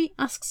roundaboutly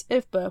asks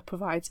if Burke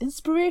provides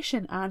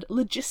inspiration and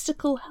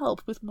logistical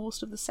help with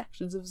most of the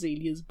sections of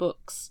Zelia's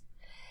books.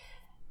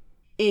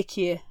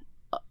 aka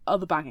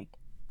other banging.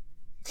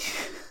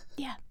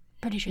 Yeah,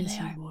 pretty sure they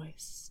are.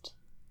 Moist.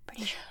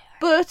 Pretty sure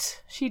they are.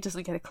 But she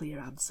doesn't get a clear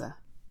answer.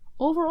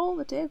 Overall,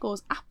 the day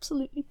goes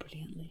absolutely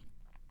brilliantly.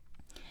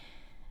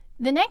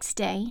 The next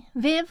day,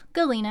 Viv,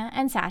 Galena,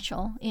 and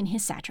Satchel, in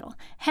his satchel,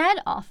 head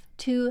off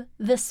to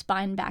the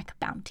Spineback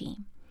bounty.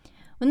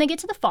 When they get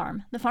to the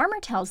farmer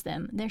tells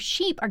them their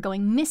sheep are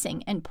going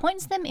missing and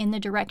points them in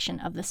the direction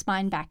of the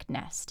Spineback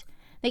nest.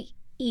 They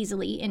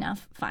easily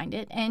enough find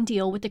it and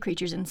deal with the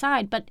creatures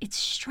inside, but it's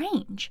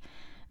strange.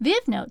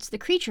 Viv notes the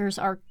creatures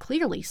are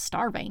clearly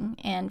starving,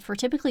 and for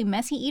typically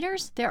messy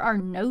eaters, there are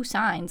no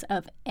signs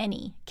of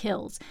any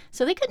kills,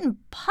 so they couldn't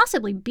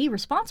possibly be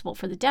responsible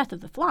for the death of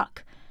the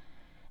flock.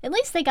 At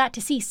least they got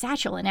to see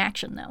Satchel in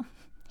action, though.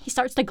 He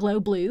starts to glow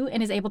blue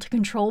and is able to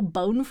control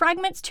bone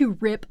fragments to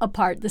rip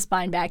apart the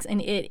spinebacks,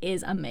 and it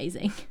is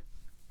amazing.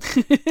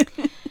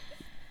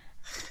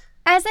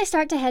 As they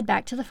start to head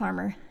back to the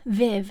farmer,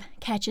 Viv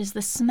catches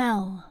the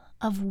smell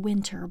of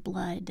winter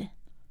blood.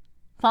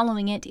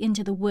 Following it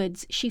into the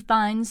woods, she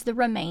finds the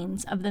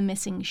remains of the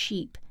missing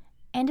sheep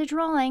and a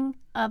drawing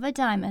of a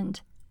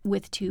diamond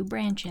with 2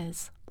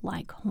 branches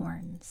like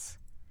horns.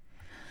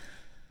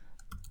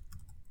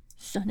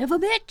 Son of a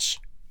bitch!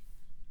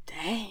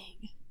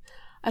 Dang.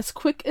 As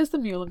quick as the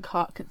mule and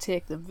cart can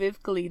take them,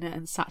 Viv, Galena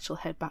and Satchel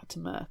head back to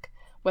Merc.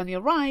 When they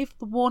arrive,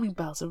 the warning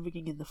bells are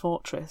ringing in the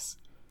fortress.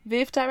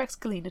 Viv directs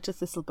Galena to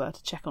Thistlebur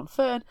to check on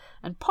Fern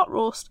and Pot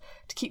Roast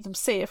to keep them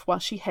safe while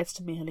she heads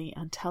to Mealy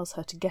and tells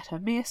her to get her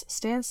mace,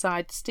 stay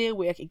inside, stay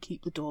awake and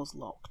keep the doors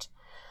locked.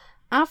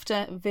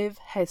 After, Viv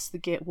heads to the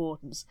Gate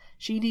Wardens.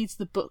 She needs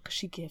the book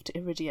she gave to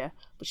Iridia,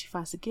 but she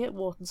finds the Gate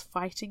Wardens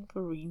fighting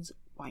Verine's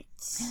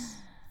whites.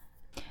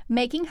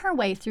 Making her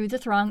way through the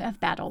throng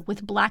of battle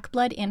with black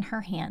blood in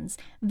her hands,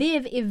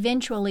 Viv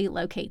eventually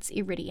locates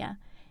Iridia.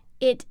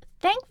 It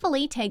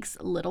thankfully takes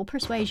little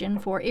persuasion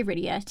for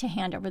Iridia to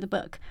hand over the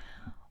book.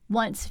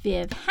 Once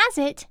Viv has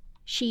it,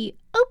 she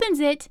opens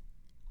it.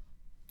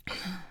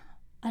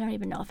 I don't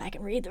even know if I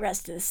can read the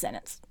rest of this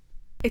sentence.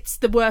 It's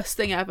the worst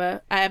thing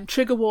ever.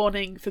 Trigger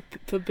warning for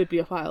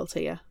bibliophiles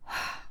here.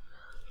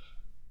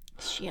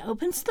 She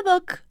opens the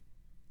book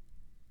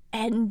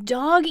and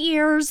dog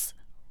ears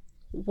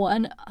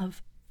one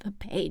of the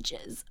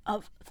pages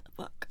of the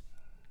book.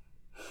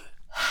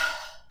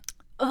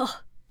 Ugh.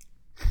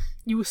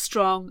 You were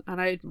strong, and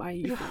I admire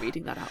you for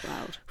reading that out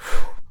loud.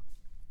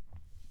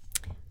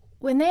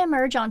 When they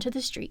emerge onto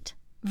the street,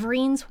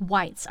 Verine's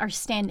whites are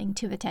standing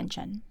to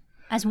attention.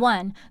 As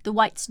one, the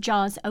white's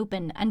jaws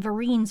open and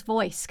Verine's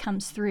voice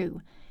comes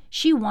through.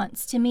 She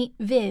wants to meet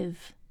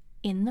Viv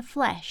in the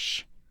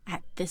flesh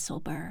at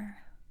Thistlebur.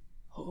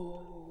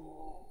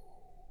 Oh.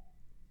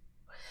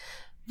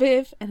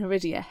 Viv and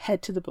Iridia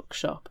head to the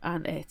bookshop,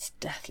 and it's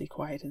deathly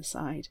quiet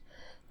inside.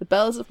 The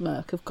bells of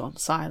Merc have gone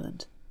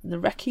silent. In the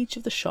wreckage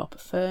of the shop,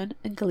 Fern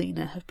and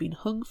Galena have been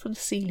hung from the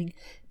ceiling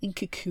in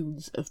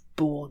cocoons of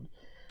bone,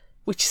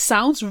 which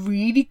sounds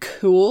really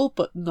cool,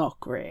 but not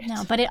great.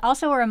 No, but it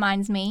also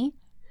reminds me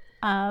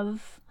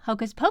of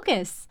Hocus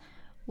Pocus,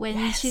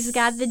 when she's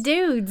got the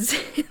dudes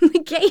in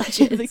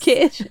the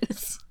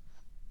cages.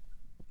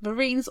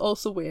 Verine's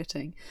also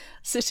waiting,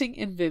 sitting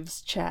in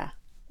Viv's chair.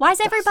 Why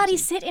does everybody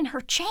sit in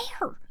her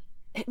chair?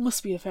 It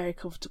must be a very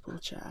comfortable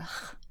chair.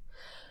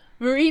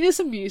 Verine is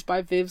amused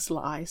by Viv's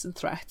lies and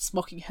threats,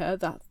 mocking her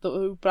that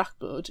through black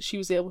blood she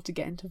was able to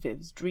get into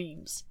Viv's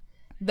dreams.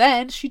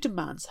 Then she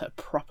demands her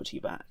property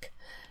back.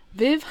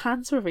 Viv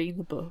hands Verine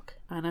the book,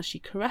 and as she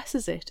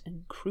caresses it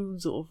and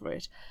croons over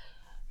it,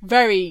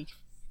 very,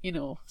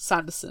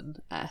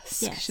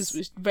 Sanderson-esque. Yes.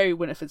 She's very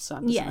Winifred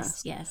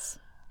Sanderson-esque. Yes.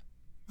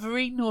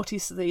 Verine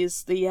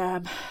notices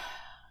the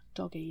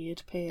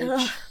dog-eared page.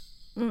 Ugh.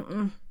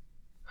 Mm-mm.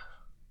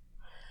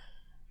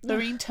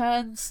 Verine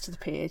turns to the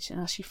page, and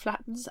as she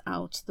flattens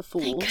out the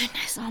fold... Thank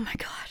goodness, oh my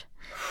god.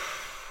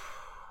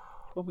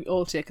 When we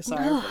all take a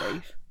sigh of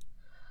relief.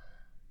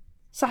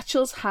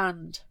 Satchel's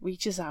hand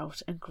reaches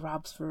out and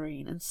grabs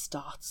Verine and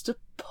starts to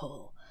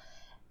pull.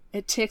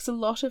 It takes a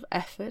lot of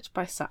effort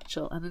by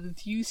Satchel and an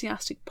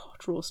enthusiastic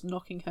Pot Roast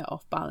knocking her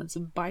off balance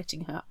and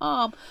biting her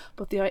arm,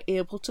 but they are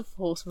able to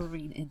force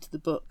Verine into the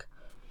book.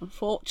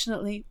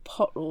 Unfortunately,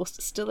 Pot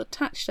Roast, still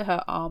attached to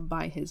her arm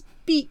by his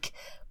beak,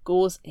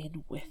 goes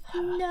in with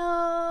her.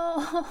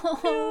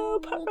 No,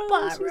 Pot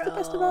Roast, who's the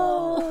best of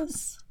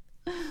us?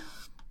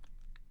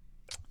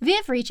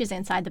 Viv reaches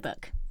inside the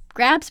book,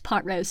 grabs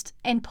Pot Roast,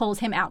 and pulls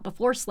him out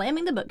before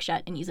slamming the book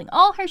shut and using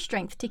all her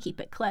strength to keep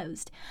it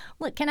closed.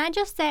 Look, can I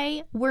just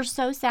say, we're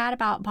so sad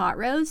about Pot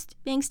Roast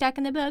being stuck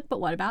in the book,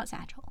 but what about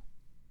Satchel?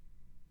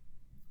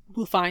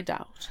 We'll find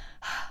out.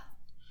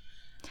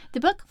 The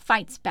book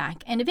fights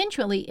back, and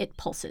eventually it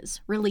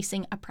pulses,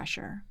 releasing a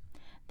pressure.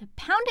 The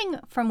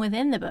pounding from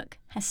within the book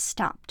has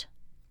stopped.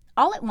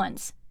 All at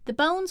once, the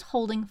bones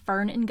holding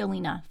Fern and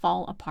Galena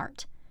fall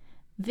apart.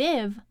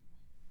 Viv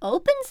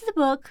opens the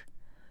book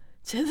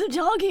to the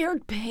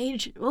dog-eared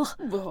page.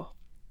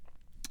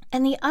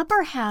 And the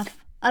upper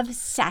half of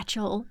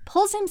Satchel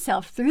pulls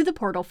himself through the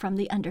portal from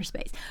the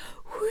underspace.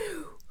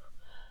 Whew.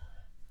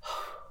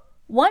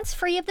 Once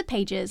free of the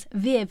pages,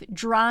 Viv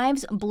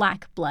drives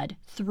black blood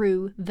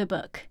through the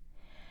book.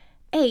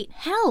 8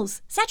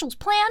 hells! Satchel's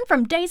plan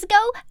from days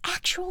ago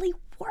actually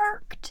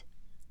worked.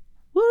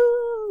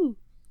 Woo!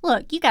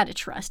 Look, you gotta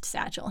trust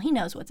Satchel. He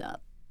knows what's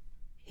up.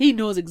 He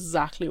knows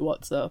exactly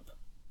what's up.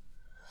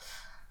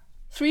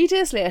 3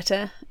 days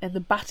later, in the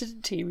battered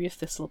interior of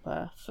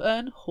Thistlebur,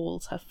 Fern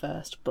holds her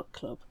first book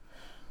club.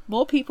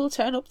 More people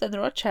turn up than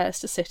there are chairs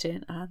to sit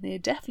in, and they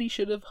definitely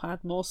should have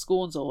had more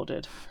scones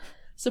ordered.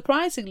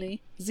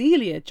 Surprisingly,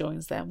 Zelia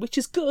joins them, which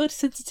is good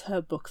since it's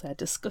her book they're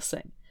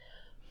discussing.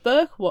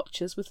 Burke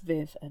watches with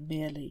Viv and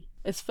Maylie.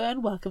 As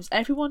Fern welcomes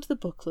everyone to the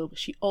book club,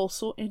 she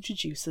also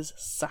introduces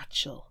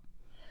Satchel.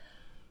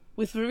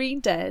 With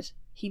Vereen dead,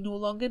 he no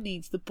longer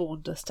needs the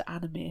bone dust to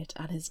animate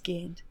and has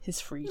gained his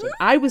freedom.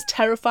 I was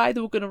terrified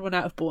they were going to run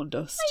out of bone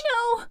dust.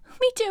 I know,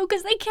 me too,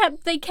 because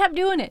they kept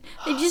doing it.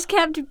 They just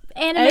kept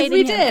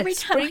animating him every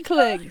time.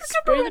 Sprinkling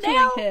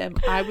him.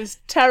 I was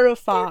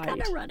terrified. They're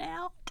gonna run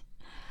out.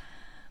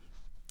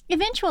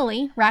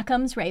 Eventually,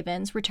 Rackham's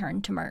ravens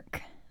return to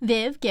Merc.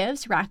 Viv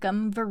gives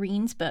Rackham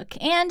Vereen's book,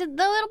 and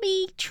though it'll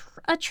be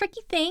a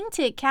tricky thing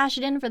to cash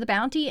it in for the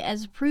bounty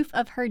as proof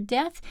of her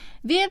death,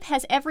 Viv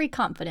has every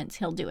confidence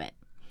he'll do it.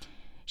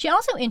 She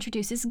also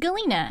introduces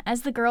Galena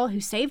as the girl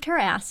who saved her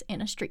ass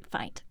in a street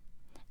fight.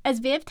 As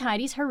Viv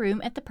tidies her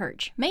room at the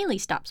Perch, Maylie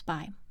stops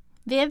by.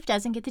 Viv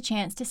doesn't get the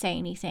chance to say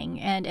anything,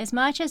 and as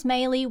much as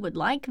Maylie would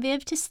like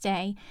Viv to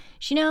stay,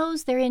 she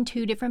knows they're in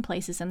two different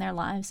places in their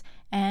lives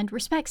and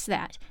respects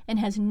that and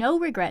has no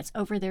regrets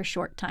over their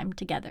short time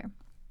together.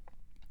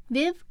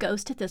 Viv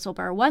goes to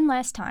Thistlebur one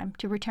last time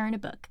to return a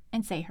book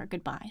and say her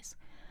goodbyes.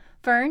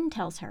 Fern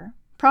tells her,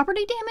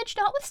 property damage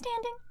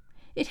notwithstanding,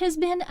 it has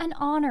been an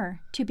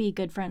honor to be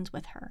good friends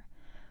with her.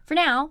 For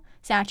now,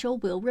 Satchel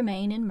will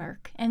remain in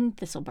Merc and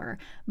Thistlebur,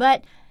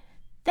 but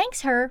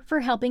thanks her for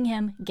helping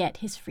him get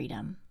his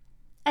freedom.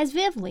 As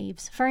Viv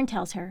leaves, Fern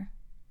tells her,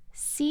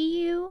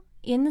 see you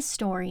in the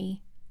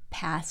story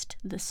past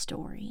the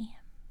story.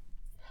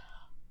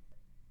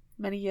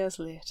 Many years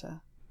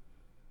later,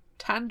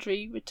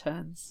 Tandri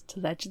returns to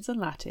Legends and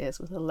Lattes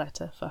with a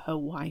letter for her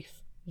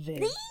wife,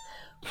 Viv,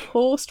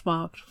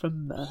 postmarked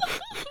from Merc.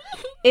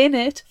 In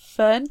it,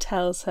 Fern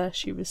tells her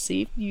she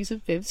received news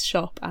of Viv's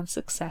shop and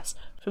success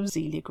from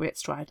Zelia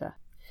Greatstrider.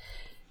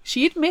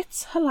 She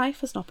admits her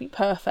life has not been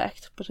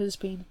perfect, but it has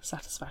been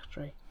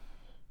satisfactory.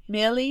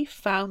 Maylie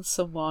found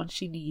someone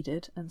she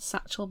needed, and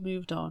Satchel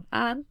moved on,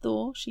 and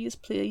though she is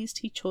pleased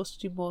he chose to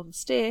do more than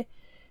stay,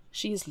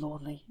 she is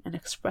lonely and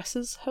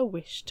expresses her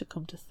wish to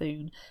come to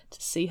Thune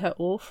to see her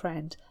old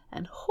friend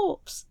and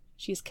hopes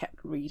she has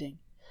kept reading.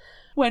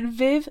 When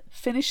Viv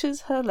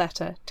finishes her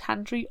letter,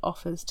 Tandri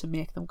offers to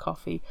make them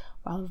coffee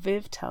while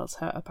Viv tells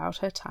her about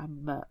her time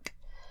in Merc.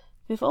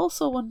 Viv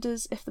also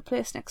wonders if the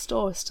place next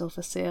door is still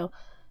for sale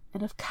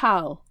and if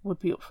Cal would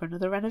be up for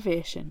another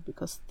renovation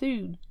because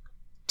Thune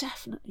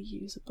definitely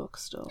use a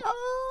bookstore.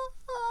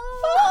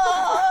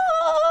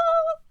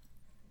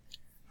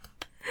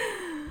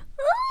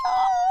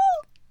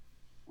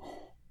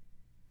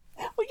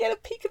 We get a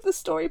peek of the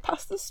story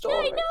past the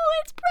story. I know,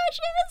 it's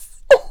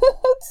precious.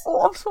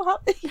 I'm so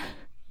happy.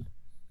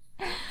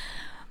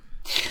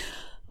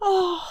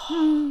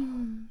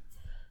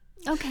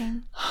 Okay.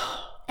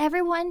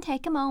 Everyone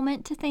take a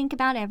moment to think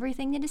about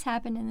everything that has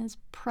happened in this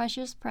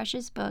precious,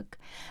 precious book,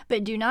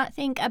 but do not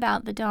think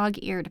about the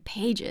dog-eared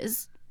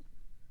pages.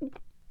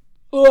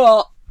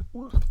 Oh,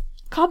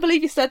 can't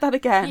believe you said that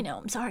again. I know,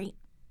 I'm sorry.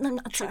 I'm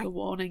not sorry.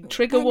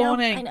 Trigger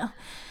warning. I know.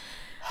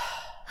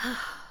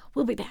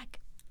 We'll be back.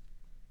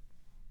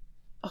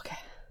 Okay.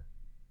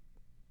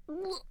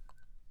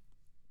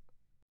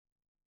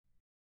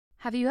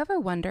 Have you ever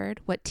wondered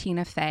what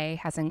Tina Fey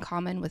has in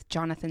common with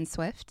Jonathan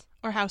Swift?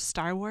 Or how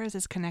Star Wars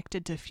is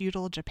connected to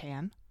feudal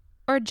Japan?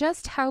 Or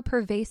just how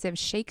pervasive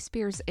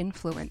Shakespeare's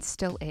influence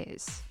still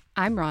is?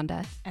 I'm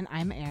Rhonda. And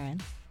I'm Erin.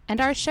 And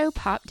our show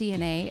Pop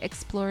DNA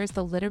explores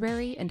the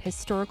literary and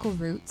historical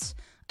roots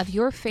of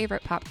your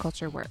favorite pop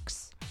culture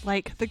works.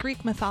 Like the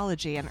Greek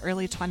mythology and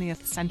early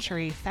 20th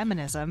century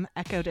feminism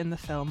echoed in the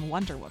film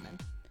Wonder Woman.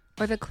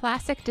 Or the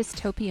classic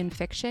dystopian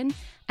fiction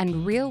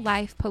and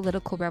real-life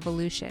political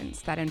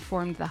revolutions that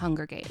informed the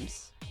Hunger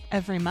Games.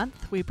 Every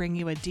month, we bring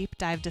you a deep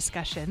dive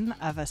discussion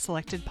of a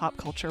selected pop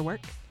culture work,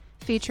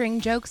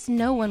 featuring jokes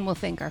no one will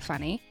think are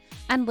funny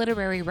and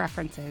literary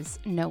references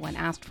no one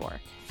asked for.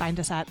 Find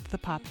us at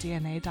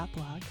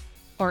thepopdna.blog.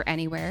 Or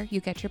anywhere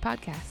you get your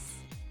podcasts.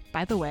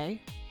 By the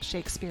way,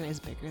 Shakespeare is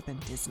bigger than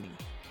Disney.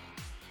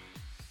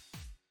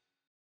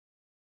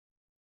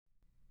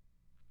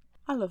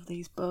 I love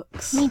these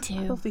books. Me too.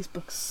 I love these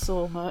books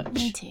so much.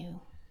 Me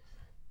too.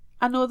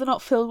 I know they're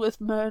not filled with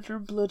murder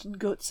and blood and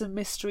guts and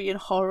mystery and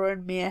horror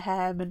and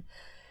mayhem and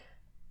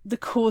the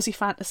cosy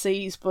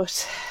fantasies,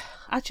 but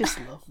I just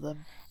love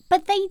them.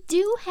 But they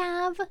do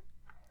have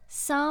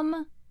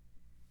some,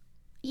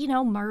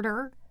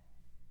 murder.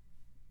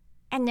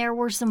 And there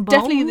were some bones.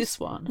 Definitely in this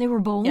one. There were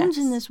bones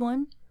in this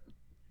one.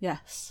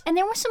 Yes. And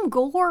there was some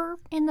gore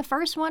in the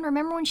first one.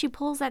 Remember when she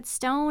pulls that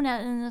stone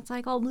out and it's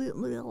like all blah,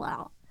 blah,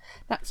 blah.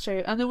 That's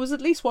true. And there was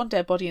at least one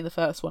dead body in the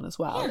first one as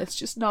well. Yeah. It's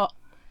just not...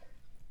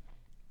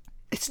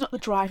 It's not the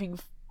driving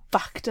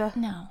factor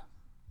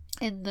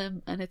in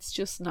them, and it's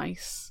just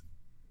nice,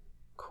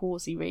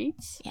 cosy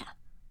reads. Yeah.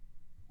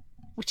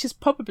 Which is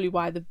probably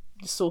why they're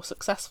so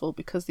successful,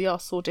 because they are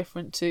so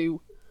different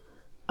to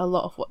a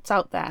lot of what's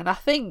out there. And I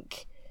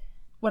think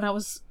when I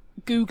was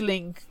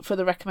Googling for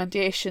the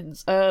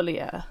recommendations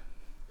earlier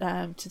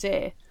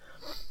today,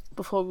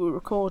 before we were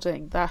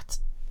recording, that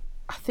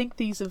I think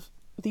these have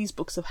these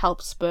books have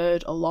helped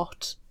spurred a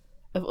lot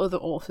of other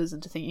authors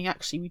into thinking,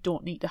 actually, we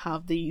don't need to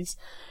have these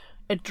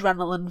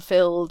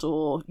adrenaline-filled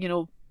or, you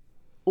know,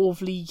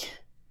 overly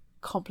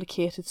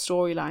complicated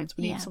storylines.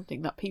 We need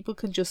something that people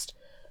can just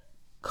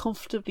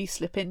comfortably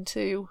slip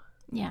into.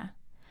 Yeah.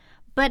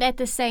 But at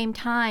the same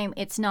time,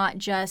 it's not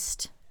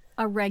just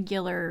a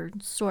regular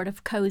sort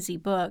of cozy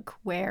book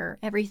where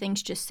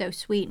everything's just so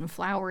sweet and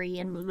flowery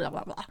and blah,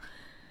 blah, blah.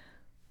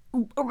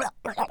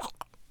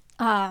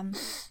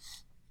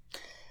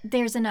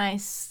 There's a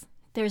nice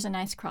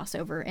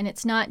crossover, and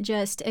it's not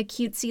just a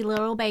cutesy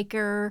little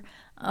baker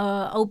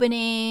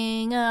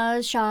opening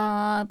a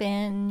shop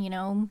and, you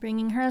know,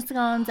 bringing her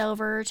scones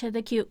over to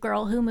the cute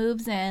girl who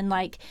moves in.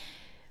 Like,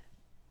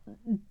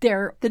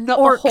 they're not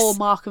orcs. The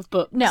hallmark of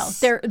books. No,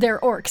 they're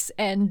orcs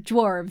and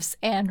dwarves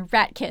and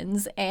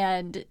ratkins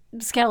and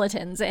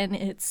skeletons, and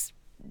it's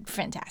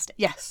fantastic.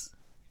 Yes.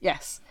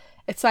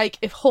 It's like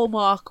if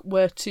Hallmark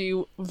were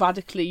to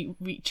radically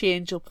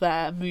change up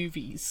their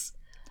movies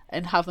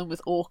and have them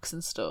with orcs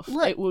and stuff,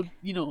 it would,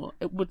 you know,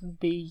 it wouldn't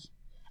be...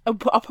 I'll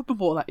probably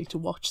more likely to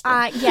watch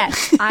them.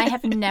 Yes, I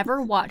have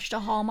never watched a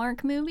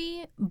Hallmark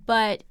movie,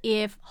 but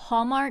if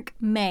Hallmark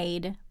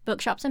made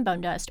Bookshops and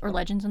Bonedust or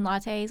Legends and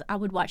Lattes, I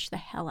would watch the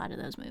hell out of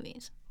those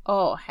movies.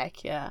 Oh,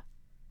 heck yeah.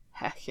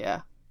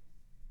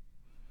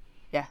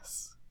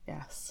 Yes.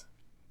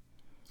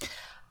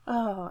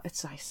 Oh,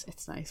 it's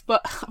nice.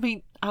 But, I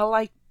mean, I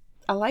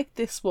like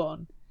this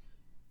one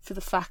for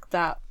the fact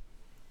that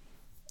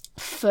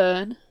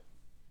Fern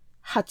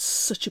had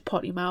such a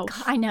potty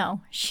mouth. I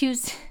know. She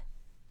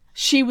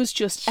was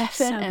just effing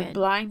so and good.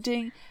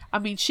 blinding. I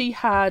mean, she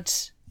had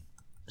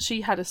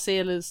a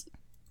sailor's...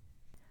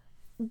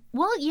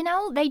 Well, you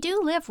know, they do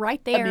live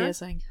right there.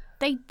 Amazing.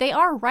 They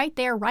are right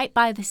there, right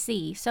by the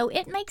sea. So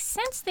it makes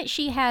sense that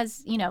she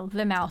has, you know,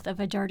 the mouth of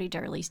a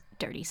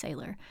dirty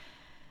sailor.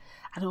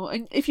 I know,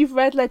 and if you've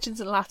read Legends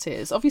and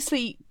Lattes,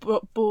 obviously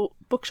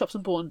Bookshops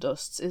and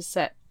Bonedusts is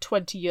set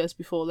 20 years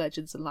before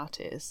Legends and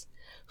Lattes.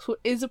 So it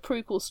is a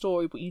prequel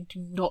story, but you do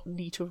not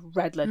need to have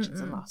read Legends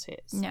and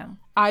Lattes. No.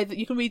 Either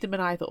you can read them in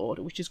either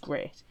order, which is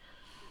great.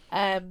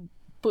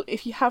 But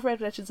if you have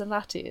read Legends and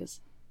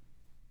Lattes,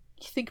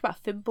 you think about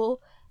Thimble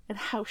and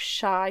how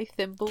shy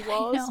Thimble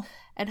was,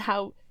 and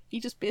how he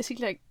just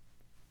basically like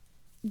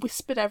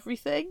whispered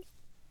everything.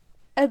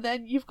 And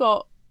then you've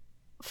got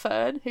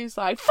Fern, who's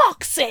like,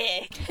 fuck's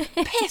sake,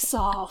 piss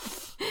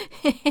off.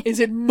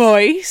 Is it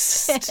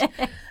moist? You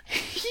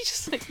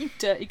just like, you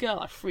dirty girl,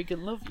 I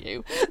freaking love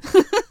you.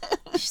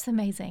 She's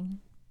amazing.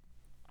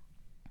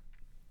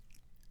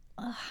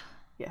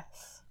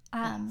 Yes.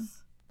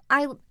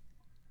 I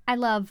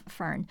love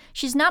Fern.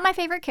 She's not my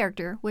favorite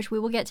character, which we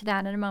will get to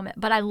that in a moment,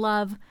 but I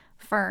love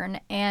Fern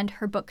and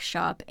her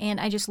bookshop, and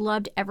I just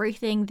loved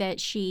everything that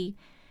she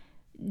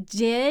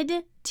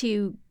did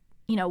to,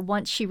 you know,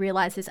 once she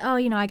realizes, oh,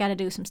 you know, I got to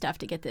do some stuff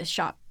to get this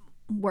shop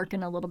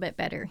working a little bit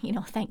better. You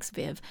know, thanks,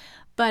 Viv.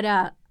 But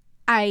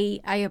I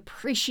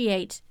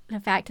appreciate the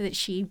fact that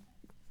she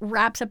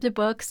wraps up the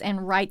books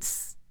and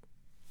writes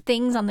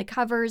things on the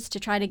covers to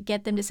try to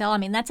get them to sell. I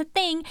mean, that's a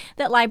thing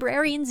that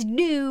librarians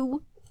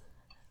do.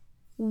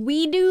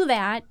 We do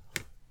that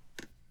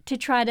to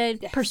try to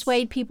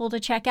persuade people to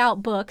check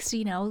out books,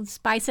 you know,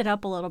 spice it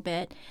up a little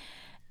bit.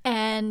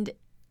 And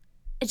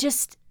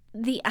just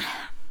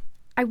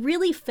I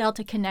really felt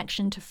a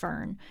connection to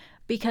Fern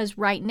because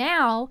right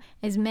now,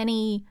 as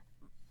many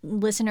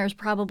listeners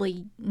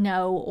probably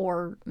know,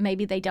 or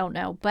maybe they don't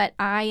know, but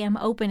I am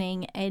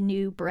opening a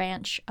new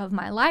branch of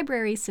my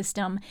library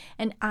system,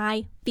 and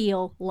I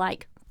feel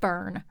like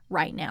Fern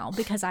right now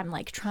because I'm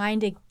like trying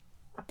to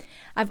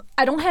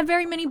I don't have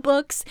very many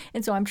books,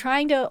 and so I'm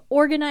trying to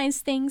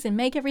organize things and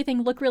make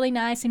everything look really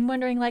nice and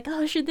wondering like,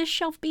 oh, should this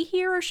shelf be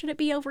here or should it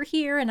be over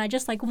here? And I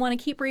just like want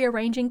to keep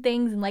rearranging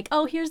things and like,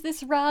 oh, here's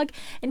this rug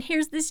and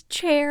here's this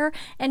chair,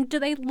 and do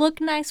they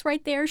look nice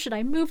right there? Should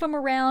I move them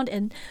around?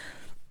 And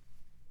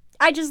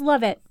I just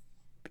love it.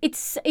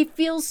 It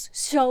feels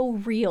so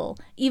real,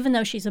 even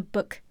though she's a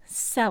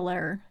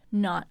bookseller,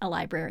 not a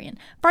librarian.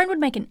 Fern would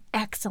make an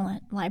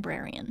excellent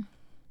librarian.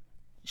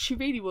 She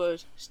really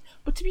would.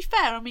 But to be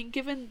fair, I mean,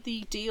 given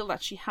the deal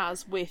that she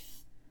has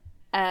with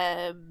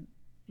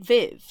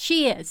Viv...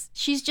 She is.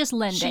 She's just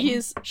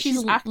lending.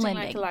 She's acting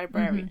lending. like a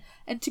librarian.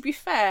 Mm-hmm. And to be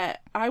fair,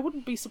 I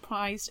wouldn't be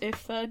surprised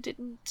if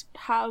didn't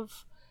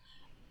have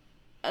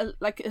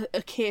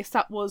a case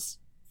that was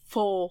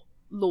for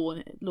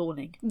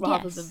loaning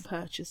rather than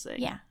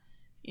purchasing. Yeah.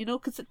 You know,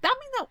 because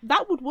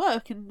that would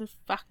work in the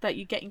fact that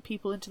you're getting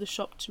people into the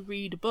shop to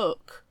read a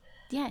book.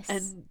 Yes.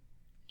 And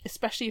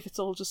especially if it's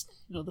all just,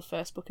 you know, the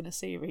first book in a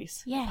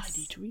series. Yes. I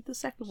need to read the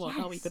second one.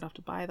 Yes. Oh, you're going to have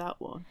to buy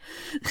that one.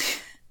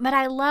 But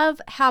I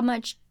love how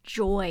much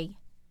joy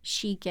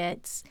she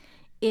gets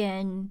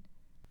in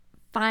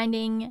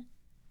finding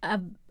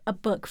a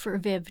book for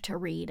Viv to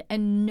read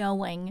and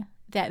knowing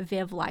that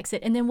Viv likes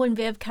it. And then when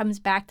Viv comes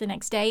back the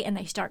next day and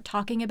they start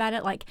talking about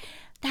it, like,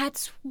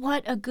 that's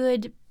what a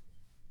good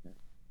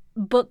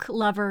book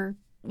lover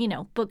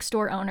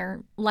bookstore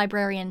owner,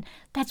 librarian,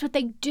 that's what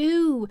they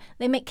do.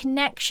 They make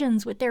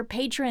connections with their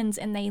patrons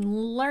and they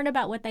learn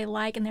about what they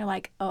like, and they're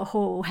like,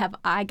 oh, have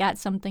I got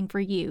something for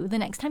you the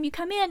next time you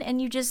come in,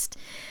 and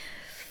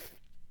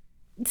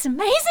it's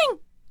amazing.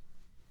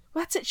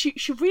 That's it.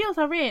 She reeled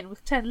her in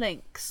with 10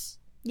 links.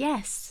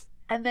 Yes.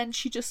 And then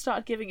she just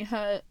started giving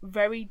her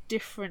very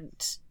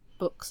different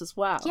books as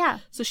well. Yeah.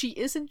 So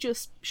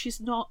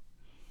she's not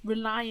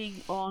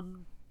relying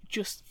on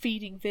just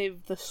feeding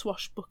Viv the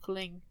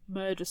swashbuckling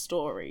murder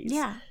stories.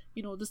 Yeah.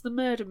 There's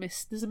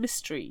the there's the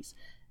mysteries,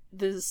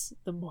 there's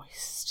the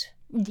moist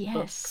Yes.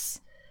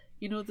 books.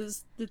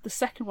 There's the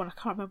second one, I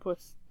can't remember,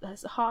 it's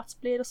a Heart's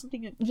Blade or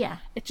something. Yeah.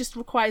 It just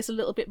requires a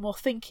little bit more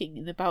thinking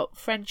and about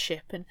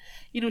friendship, and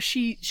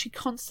she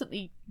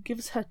constantly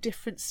gives her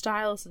different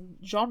styles and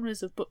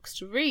genres of books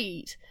to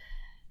read,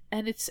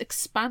 and it's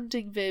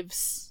expanding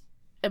Viv's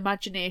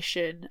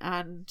imagination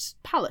and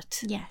palette.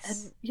 Yes.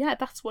 And yeah,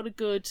 that's what a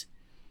good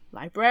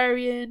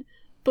librarian,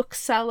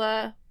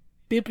 bookseller,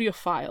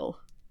 bibliophile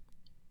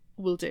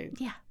will do.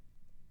 Yeah.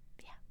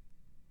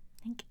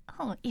 Think,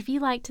 if you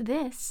liked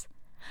this,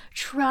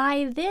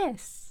 try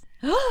this.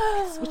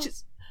 Which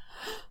is,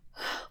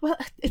 well,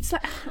 it's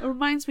like, it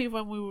reminds me of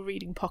when we were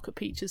reading Pocket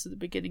Peaches at the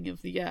beginning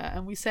of the year,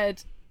 and we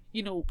said,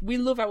 we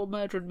love our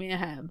murder and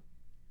mayhem,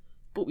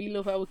 but we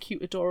love our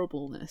cute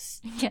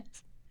adorableness.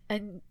 Yes.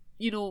 And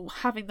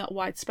having that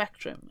wide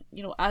spectrum,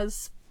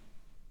 as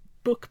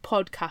book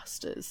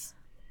podcasters,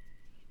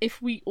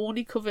 if we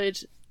only covered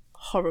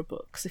horror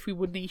books, if we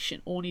were niche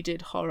and only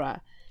did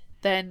horror,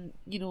 then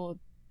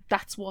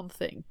that's one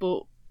thing,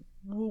 but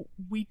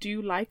we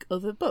do like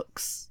other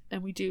books,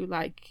 and we do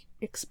like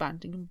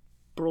expanding and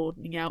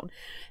broadening out and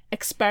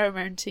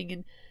experimenting,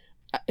 and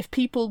if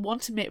people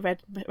want to make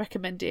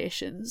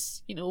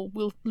recommendations,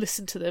 we'll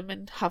listen to them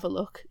and have a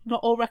look.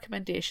 Not all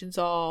recommendations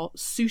are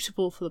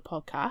suitable for the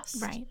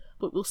podcast, right,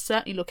 but we'll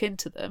certainly look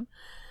into them,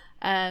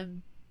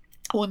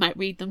 or we might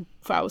read them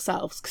for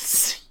ourselves,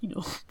 because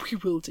we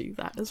will do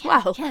that as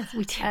well. Yes,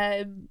 we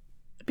do.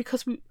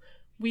 Because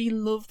we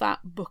love that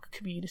book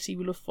community.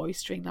 We love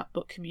fostering that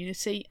book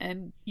community,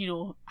 and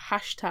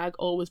hashtag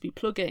always be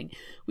plugging.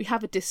 We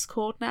have a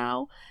Discord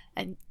now,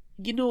 and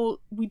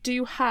we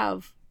do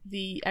have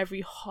the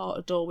Every Heart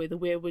a Doorway, the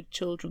Wayward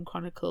Children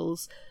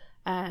Chronicles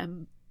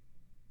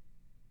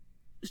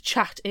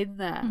chat in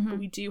there, but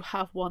we do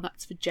have one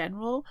that's for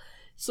general.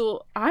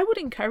 So I would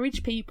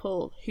encourage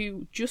people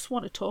who just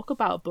want to talk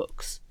about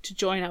books to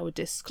join our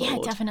Discord. Yeah,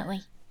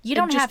 definitely. You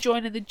don't have to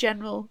join in the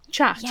general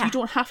chat. Yeah. You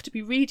don't have to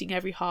be reading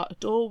Every Heart a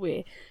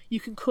Doorway.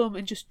 You can come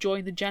and just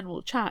join the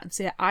general chat and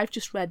say, I've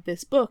just read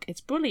this book. It's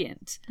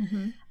brilliant.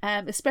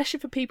 Especially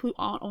for people who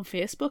aren't on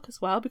Facebook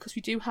as well, because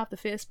we do have the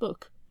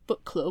Facebook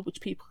book club,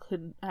 which people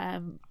can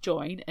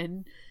join.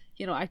 And,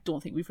 I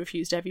don't think we've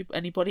refused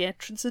anybody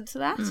entrance into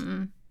that.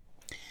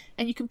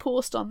 And you can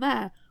post on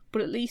there.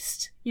 But at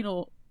least,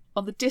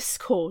 on the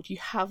Discord, you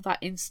have that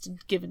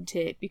instant give and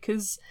take,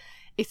 because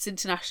it's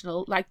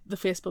international, like the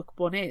Facebook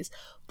one is,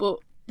 but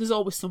there's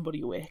always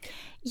somebody awake.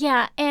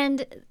 Yeah,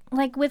 and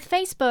like with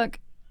Facebook,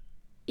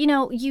 you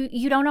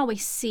don't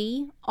always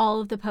see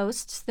all of the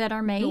posts that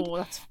are made. No,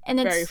 that's and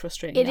very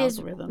frustrating. It is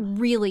algorithm.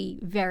 Really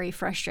very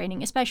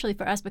frustrating, especially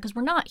for us, because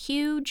we're not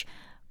huge.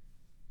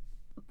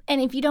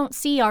 And if you don't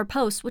see our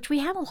posts, which we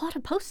have a lot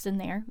of posts in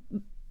there,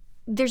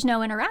 there's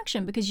no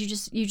interaction, because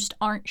you just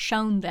aren't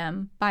shown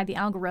them by the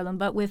algorithm.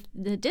 But with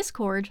the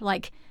Discord,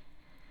 like,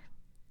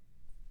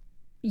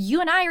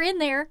 you and I are in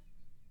there.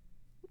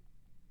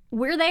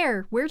 We're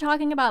there. We're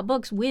talking about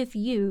books with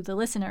you, the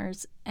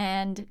listeners,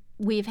 and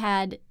we've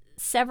had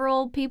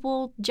several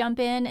people jump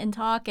in and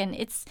talk, and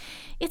it's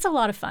a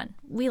lot of fun.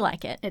 We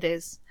like it. It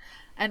is.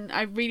 And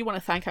I really want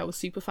to thank our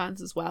super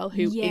fans as well,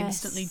 who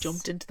instantly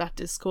jumped into that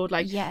Discord.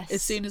 Like,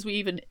 as soon as we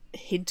even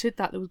hinted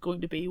that there was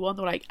going to be one,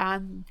 they were like,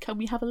 "And can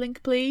we have a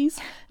link, please?"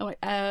 I'm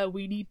like,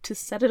 we need to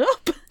set it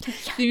up.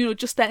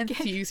 Just that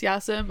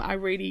enthusiasm. I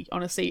really,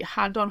 honestly,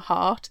 hand on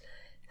heart,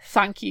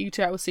 thank you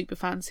to our super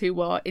fans who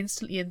are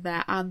instantly in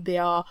there, and they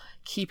are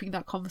keeping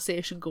that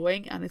conversation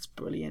going, and it's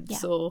brilliant. Yeah.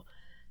 So,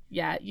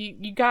 yeah,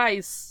 you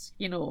guys,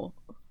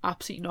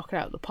 absolutely knock it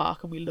out of the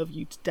park, and we love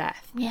you to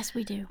death. Yes,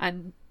 we do.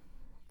 And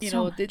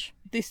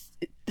this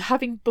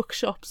having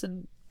bookshops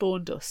and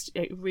Bonedust,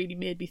 it really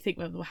made me think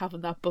when we were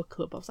having that book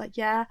club. I was like,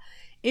 yeah,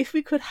 if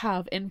we could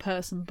have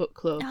in-person book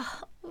club,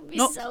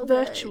 not so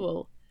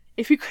virtual.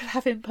 If we could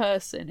have in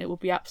person, it would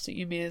be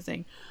absolutely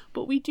amazing.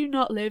 But we do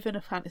not live in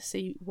a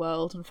fantasy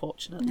world,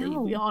 unfortunately.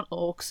 No. We aren't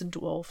orcs and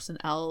dwarfs and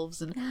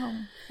elves,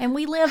 and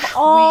we live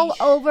all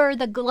over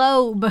the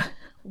globe.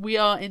 We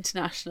are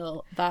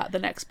international. That the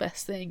next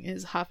best thing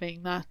is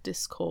having that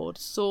Discord.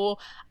 So,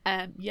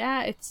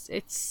 yeah,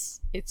 it's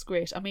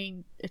great. I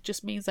mean, it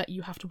just means that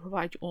you have to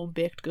provide your own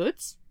baked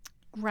goods,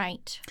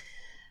 right?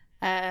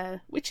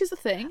 Which is a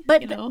thing.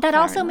 But that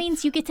also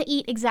means you get to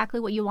eat exactly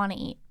what you want to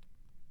eat.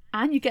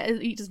 And you get to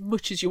eat as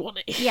much as you want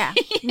to eat. Yeah.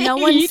 No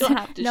one's you don't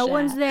have to no share.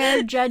 one's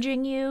there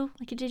judging you.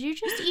 Like, did you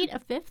just eat a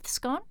fifth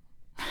scone?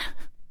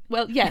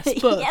 Well, yes,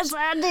 but yes,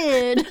 I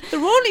did. they're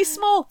only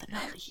small. They're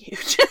not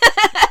huge.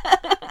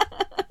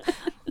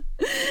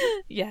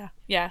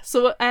 Yeah.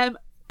 So,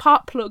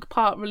 part plug,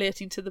 part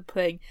relating to the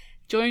thing.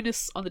 Join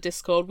us on the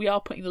Discord. We are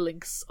putting the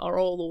links are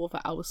all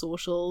over our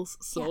socials.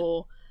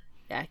 So,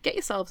 yeah, get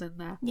yourselves in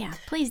there. Yeah,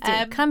 please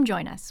do. Come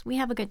join us. We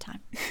have a good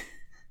time.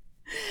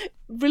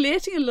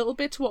 Relating a little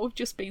bit to what we've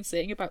just been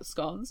saying about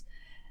scones,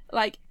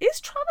 like, is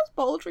Travis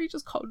Baldree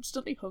just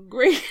constantly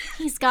hungry?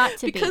 He's got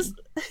to because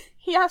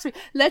he has to be.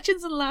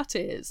 Legends and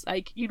lattes,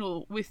 like, you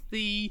know, with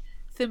the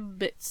thin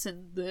bits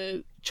and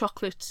the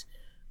chocolate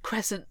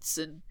crescents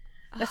and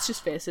let's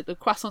just face it, the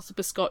croissants, the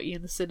biscotti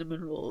and the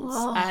cinnamon rolls.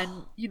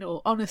 And, you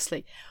know,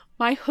 honestly,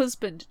 my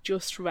husband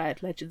just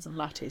read Legends and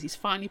Lattes. He's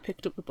finally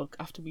picked up the book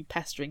after me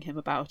pestering him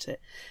about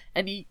it.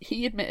 And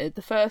he admitted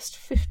the first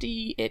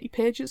 50, 80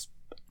 pages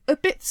a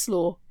bit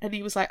slow, and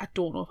he was like, I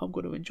don't know if I'm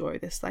going to enjoy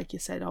this like you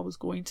said I was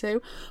going to.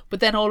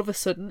 But then all of a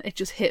sudden it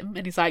just hit him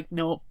and he's like,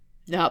 no,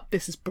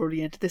 this is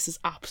brilliant, this is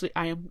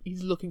absolutely,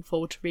 he's looking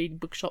forward to reading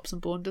Bookshops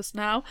and Bonedust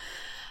now.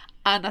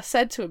 And I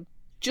said to him,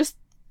 just,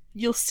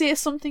 you'll say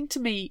something to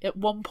me at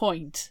one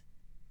point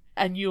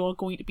and you're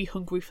going to be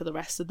hungry for the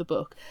rest of the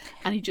book.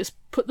 And he just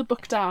put the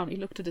book down, he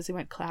looked at us, he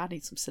went, Claire, I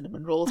need some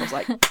cinnamon rolls. I was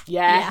like,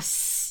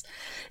 yes.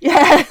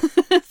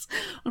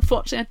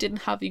 Unfortunately, I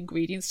didn't have the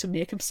ingredients to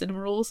make him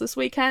cinnamon rolls this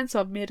weekend, so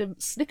I've made him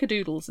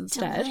snickerdoodles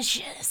instead.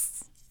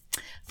 Delicious.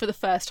 For the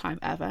first time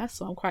ever,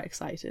 so I'm quite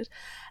excited.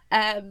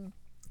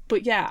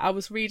 But yeah, I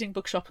was reading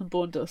Bookshop and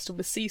Bonedust, and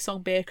with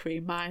Seasong Bakery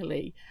in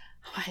Miley,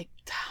 I'm like,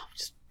 damn,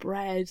 just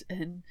bread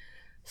and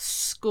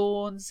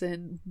scones,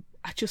 and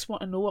I just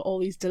want to know what all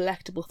these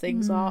delectable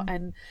things are.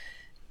 And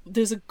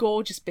there's a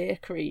gorgeous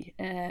bakery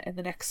in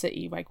the next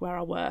city, like where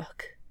I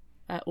work,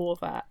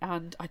 over,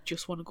 and I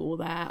just want to go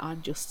there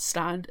and just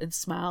stand and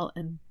smell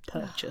and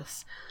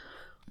purchase.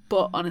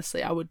 But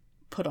honestly, I would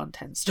put on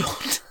 10 stone.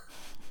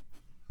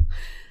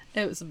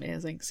 It was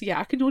amazing. So yeah,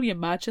 I can only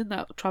imagine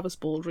that Travis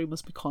Baldree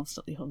must be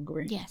constantly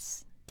hungry.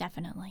 Yes,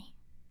 definitely.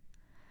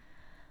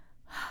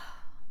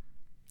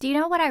 Do you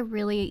know what I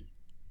really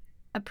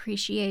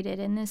appreciated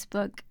in this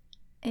book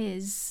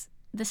is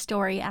the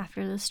story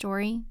after the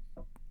story,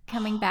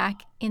 coming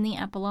back in the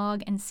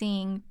epilogue and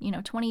seeing,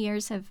 20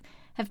 years have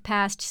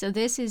passed. So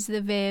this is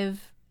the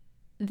Viv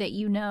that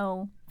you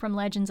know from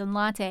Legends and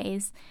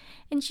Lattes,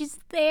 and she's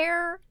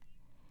there,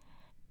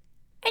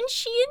 and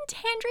she and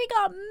Tandre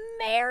got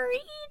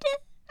married.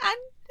 And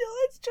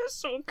it's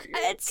just so cute.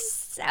 It's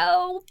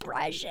so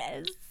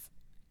precious.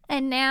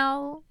 And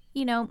now,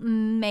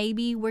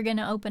 maybe we're going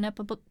to open up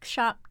a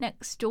bookshop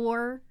next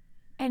door.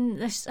 And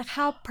this,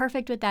 how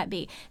perfect would that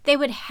be? They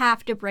would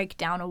have to break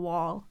down a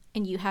wall,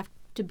 and you have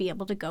to be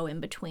able to go in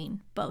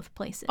between both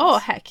places. Oh,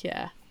 heck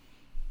yeah.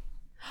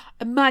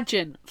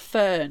 Imagine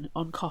Fern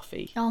on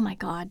coffee. Oh my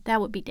God, that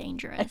would be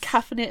dangerous. A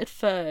caffeinated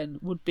Fern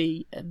would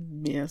be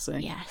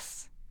amazing.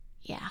 Yes.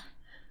 Yeah.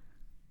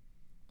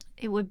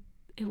 It would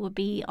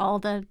be all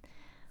the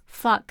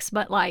fucks,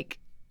 but like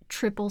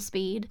triple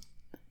speed.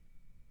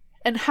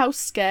 And how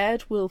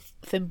scared will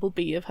Thimble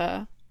be of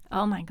her?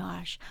 Oh my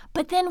gosh.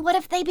 But then what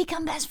if they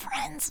become best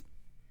friends?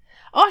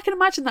 Oh, I can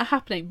imagine that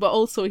happening, but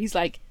also he's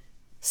like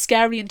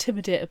scary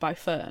intimidated by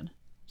Fern.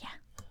 Yeah.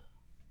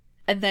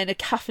 And then a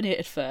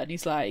caffeinated Fern,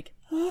 he's like,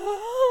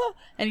 ah!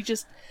 And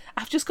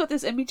I've just got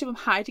this image of him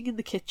hiding in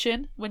the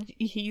kitchen when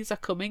he hears her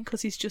coming,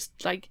 because he's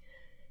just like,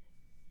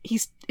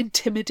 he's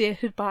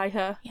intimidated by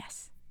her.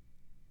 Yes.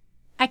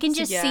 I can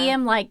just see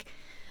him like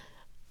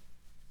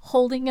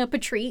holding up a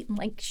treat and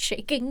like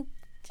shaking.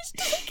 Just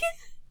take it.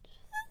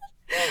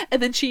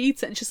 And then she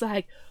eats it and she's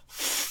like,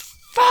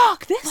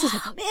 fuck, this is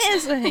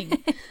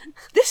amazing.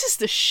 This is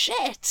the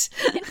shit.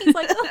 And he's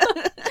like,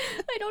 oh,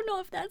 I don't know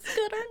if that's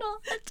good or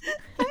not.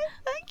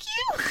 Thank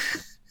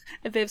you.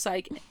 And Viv's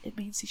like, it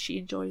means she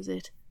enjoys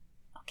it.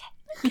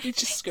 Okay. He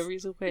just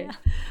scurries away. Yeah.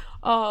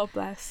 Oh,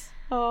 bless.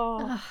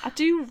 Oh, I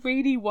do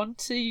really want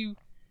to,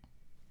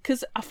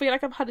 because I feel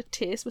like I've had a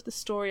taste with the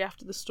story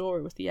after the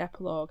story, with the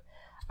epilogue.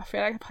 I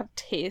feel like I've had a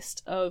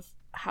taste of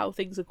how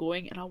things are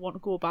going, and I want to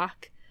go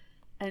back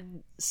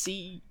and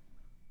see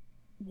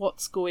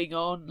what's going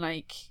on.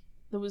 Like,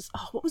 there was,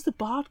 what was the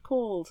bard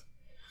called?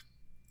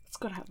 It's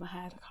gone out of my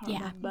head. I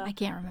can't remember. I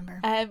can't remember.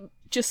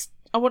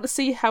 I want to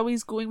see how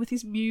he's going with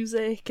his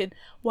music and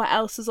what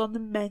else is on the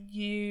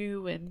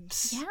menu, and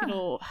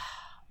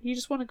you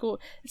just want to go.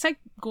 It's like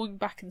going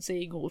back and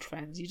seeing old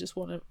friends. You just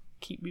want to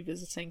keep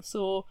revisiting.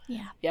 So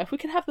yeah, if we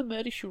can have the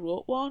Murder She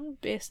Wrote one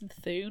based in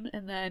Thune,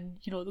 and then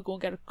they'll go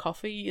and get a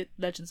coffee at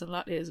Legends and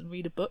Lattes and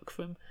read a book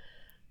from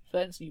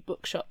Fern's new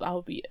bookshop, that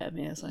would be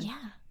amazing.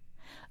 Yeah.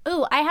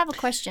 Oh, I have a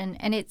question,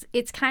 and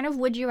it's kind of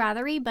would you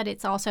rather-y, but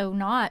it's also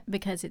not,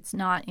 because it's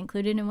not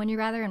included in Would You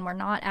Rather, and we're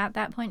not at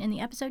that point in the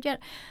episode yet.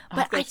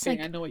 But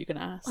I know what you're gonna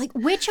ask. Like,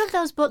 which of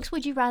those books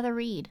would you rather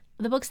read?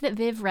 The books that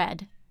Viv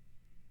read,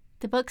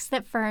 the books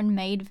that Fern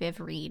made Viv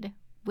read.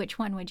 Which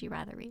one would you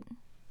rather read?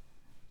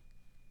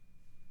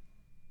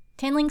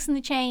 10 Links in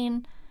the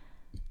Chain,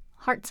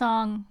 Heart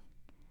Song,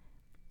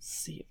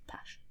 Sea of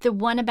Passion. the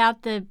one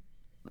about the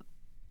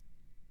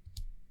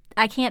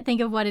I can't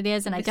think of what it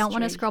is, and I don't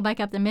want to Mystery. scroll back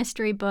up the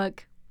mystery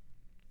book.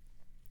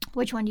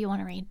 Which one do you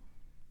want to read?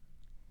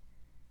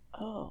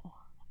 Oh.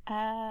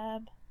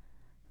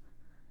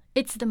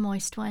 It's the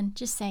moist one.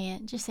 Just say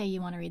it. Just say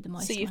you want to read the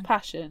moist Sea of one.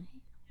 Passion.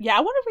 Yeah,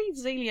 I want to read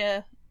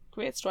Zelia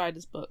Great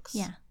Strider's books.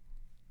 Yeah.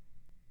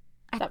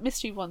 That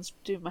mystery one's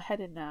doing my head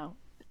in now.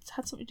 It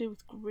had something to do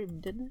with Grimm,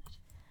 didn't it?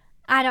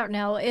 I don't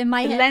know. In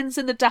my The head, Lens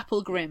and the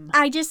Dapple Grimm.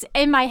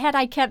 in my head,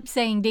 I kept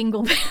saying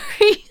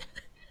Dingleberry.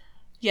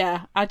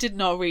 Yeah, I did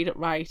not read it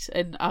right,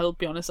 and I'll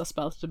be honest, I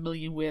spelled it a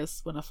million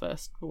ways when I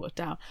first wrote it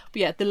down.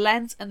 But yeah, the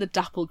Lens and the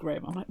Dapple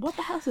Grimm. I'm like, what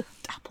the hell is a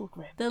Dapple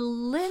Grimm? The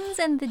Lens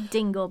and the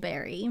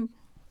Dingleberry.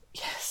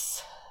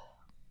 Yes.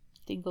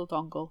 Dingle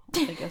Dongle,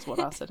 I think that's what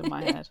I said in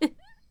my head.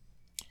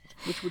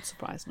 Which would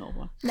surprise no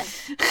one. No.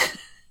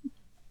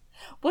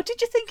 What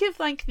did you think of,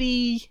 like,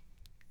 the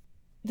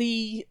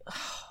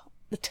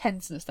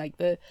tenseness, like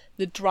the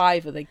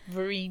driver, like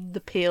Vereen the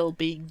Pale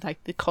being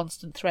like the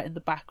constant threat in the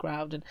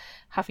background, and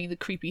having the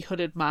creepy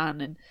hooded man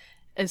and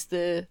as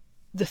the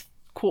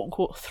quote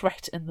unquote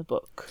threat in the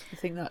book, the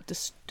thing that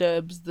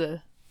disturbs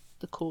the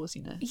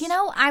coziness. You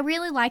know, I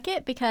really like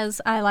it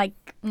because I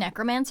like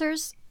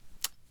necromancers.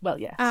 Well,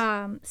 yes.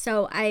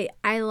 So I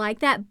like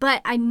that,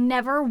 but I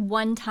never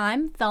one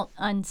time felt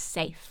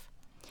unsafe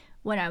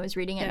when I was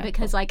reading it, Yeah.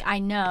 because like I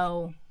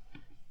know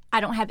I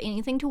don't have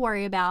anything to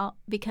worry about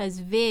because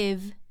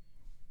Viv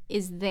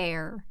is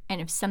there, and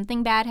if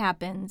something bad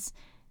happens,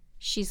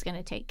 she's going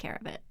to take care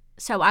of it.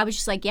 So I was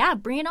just like, yeah,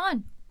 bring it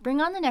on. Bring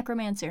on the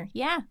necromancer.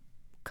 Yeah,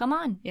 come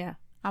on. Yeah.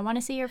 I want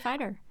to see your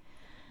fighter.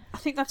 I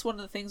think that's one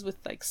of the things with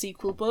like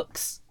sequel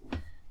books.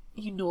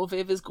 You know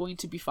Viv is going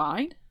to be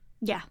fine.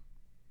 Yeah.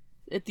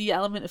 The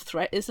element of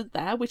threat isn't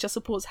there, which I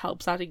suppose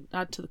helps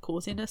add to the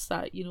coziness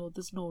that, you know,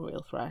 there's no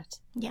real threat.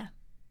 Yeah.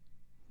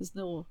 There's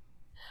no...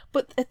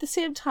 But at the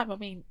same time, I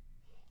mean,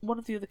 one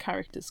of the other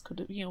characters could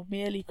have, you know,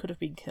 Mealy could have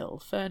been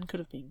killed, Fern could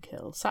have been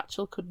killed,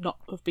 Satchel could not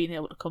have been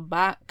able to come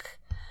back.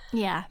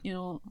 Yeah. You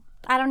know,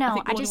 I don't know.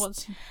 I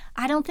think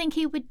I don't think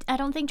he would. I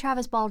don't think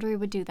Travis Baldree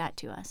would do that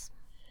to us.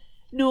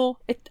 No,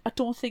 I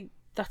don't think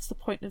that's the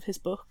point of his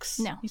books.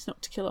 No. He's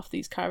not to kill off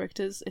these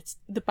characters. It's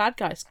the bad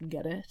guys can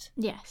get it.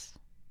 Yes.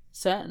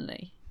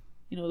 Certainly.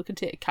 You know, they can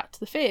take a cat to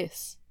the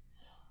face.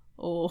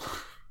 Or,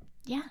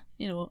 Yeah.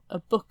 you know, a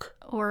book.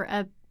 Or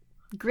a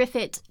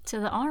Griffith to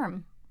the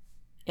arm.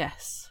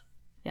 Yes.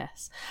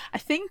 Yes. I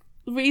think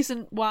the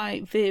reason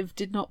why Viv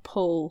did not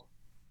pull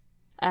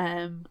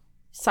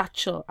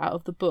Satchel out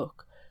of the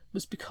book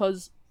was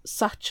because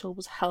Satchel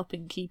was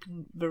helping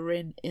keeping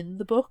Varin in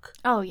the book.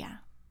 Oh yeah.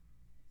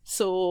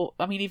 So,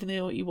 I mean, even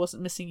though he was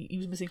missing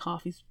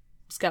half his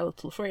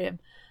skeletal frame,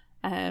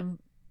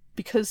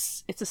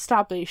 because it's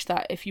established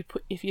that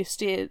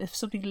if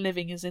something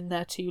living is in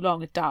there too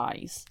long, it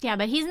dies. Yeah,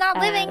 but he's not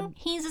living.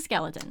 He's a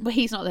skeleton. But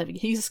he's not living.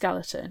 He's a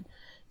skeleton.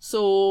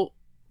 So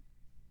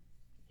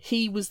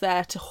he was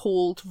there to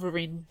hold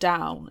Varin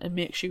down and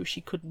make sure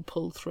she couldn't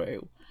pull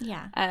through.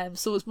 Yeah.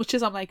 So as much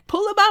as I'm like,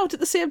 pull him out at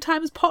the same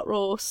time as pot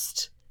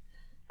roast,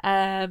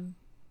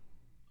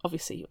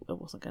 obviously it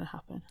wasn't going to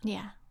happen.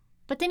 Yeah.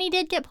 But then he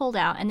did get pulled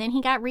out, and then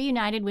he got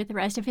reunited with the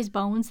rest of his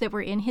bones that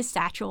were in his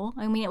satchel.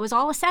 I mean, it was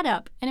all a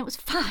setup, and it was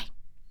fine.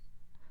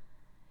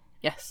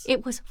 Yes.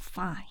 It was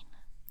fine.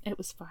 It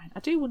was fine. I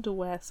do wonder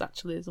where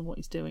Satchel is and what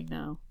he's doing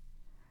now.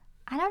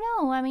 I don't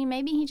know. I mean,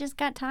 maybe he just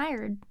got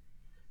tired.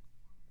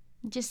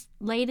 Just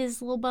laid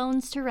his little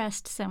bones to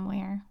rest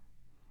somewhere.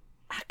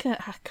 I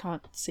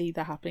can't see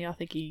that happening. I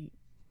think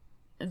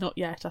not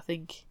yet. I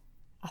think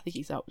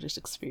he's out just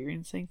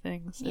experiencing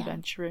things, Yeah.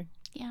 adventuring.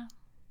 Yeah.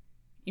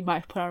 He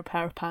might put on a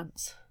pair of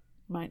pants.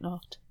 Might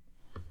not.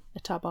 A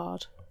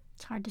tabard.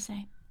 It's hard to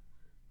say.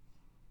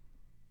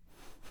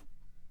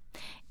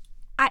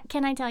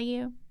 Can I tell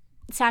you?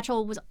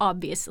 Satchel was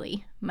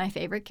obviously my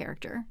favorite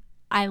character.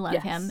 I love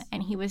Yes. him,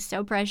 and he was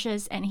so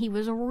precious, and he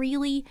was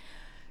really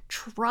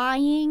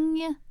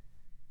trying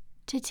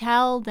to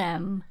tell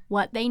them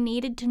what they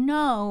needed to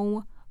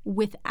know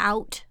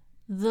without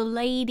the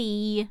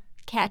lady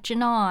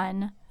catching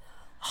on.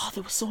 Oh,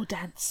 they were so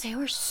dense. They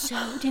were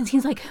so dense.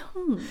 He's like,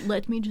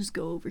 let me just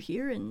go over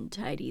here and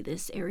tidy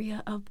this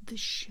area of the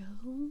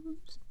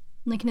shelves.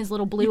 Like in his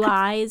little blue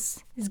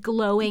eyes, his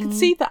glowing. You can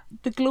see that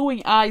the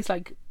glowing eyes,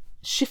 like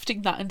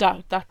shifting that in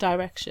that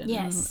direction.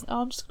 Yes.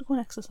 I'm just gonna go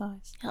and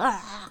exercise.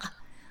 Ah.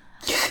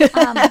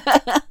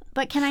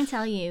 But can I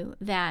tell you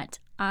that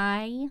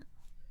I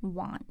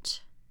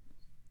want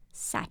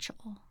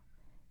Satchel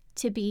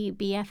to be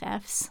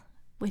BFFs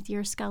with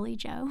your Scully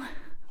Joe?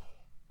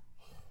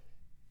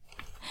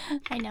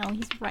 I know,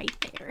 he's right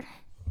there.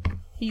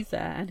 He's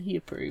there and he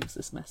approves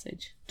this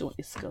message. Don't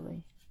you,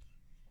 Scully?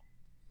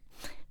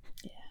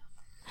 Yeah.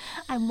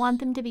 I want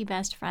them to be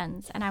best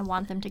friends, and I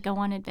want them to go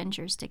on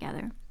adventures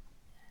together.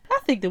 I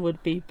think they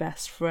would be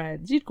best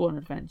friends. You'd go on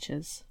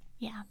adventures.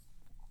 Yeah.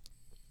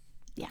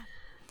 Yeah.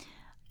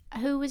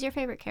 Who was your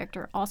favorite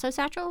character? Also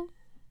Satchel?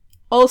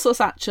 Also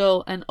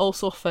Satchel, and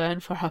also Fern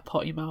for her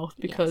potty mouth,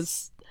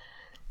 because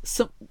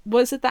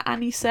was it that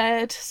Annie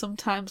said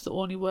sometimes the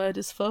only word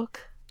is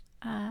fuck?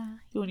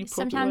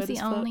 Sometimes the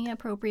only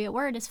appropriate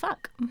word is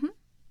fuck. Mm-hmm.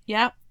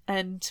 Yeah,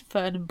 and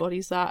Fern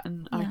embodies that,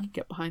 and I can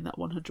get behind that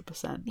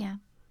 100%. Yeah.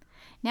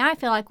 Now I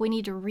feel like we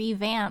need to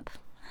revamp.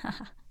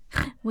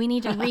 We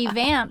need to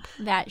revamp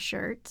that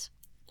shirt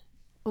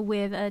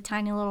with a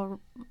tiny little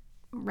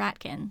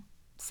ratkin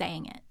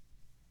saying it.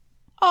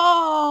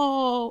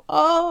 Oh,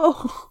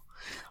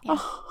 Yeah.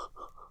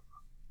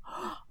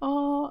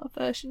 oh, a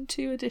version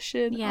 2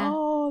 edition. Yeah.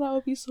 Oh, that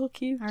would be so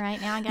cute. All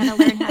right, now I gotta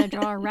learn how to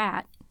draw a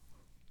rat.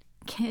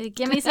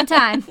 Give me some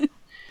time.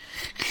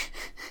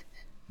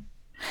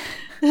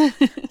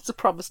 It's a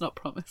promise, not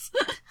promise.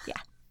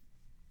 Yeah.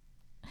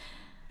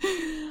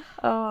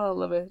 Oh, I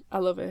love it. I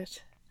love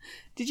it.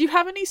 Did you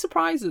have any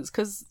surprises?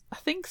 Because I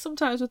think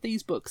sometimes with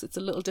these books, it's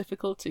a little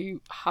difficult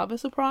to have a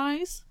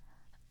surprise.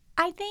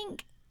 I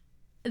think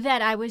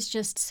that I was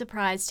just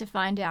surprised to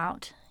find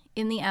out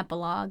in the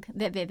epilogue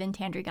that Viv and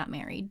Tandry got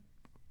married.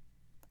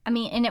 I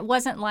mean, and it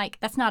wasn't like,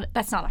 that's not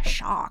a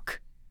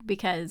shock,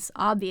 because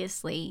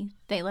obviously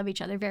they love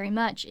each other very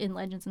much in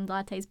Legends and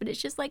Lattes, but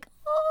it's just like,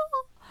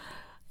 oh,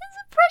 it's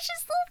a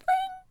precious little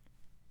thing.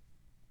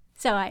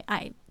 So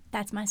I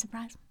that's my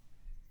surprise.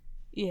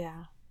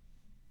 Yeah.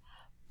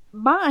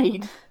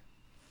 Mine.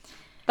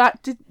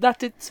 That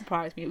did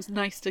surprise me. It was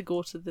nice to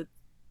go to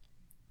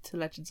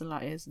Legends and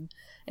Lattes, and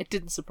it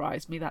didn't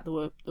surprise me that they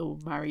were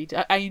married.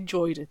 I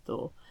enjoyed it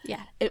though.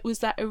 Yeah. It was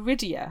that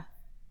Iridia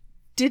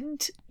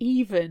didn't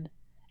even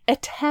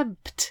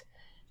attempt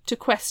to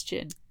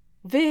question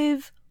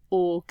Viv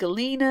or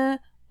Galena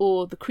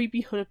or the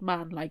creepy hooded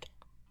man, like,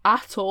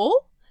 at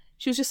all.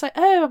 She was just like,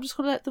 oh, I'm just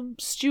going to let them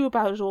stew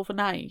about it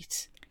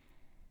overnight,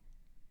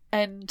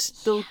 and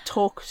they'll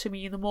talk to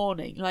me in the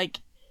morning.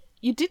 Like,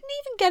 you didn't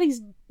even get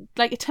his,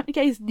 like, attempt to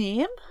get his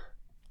name.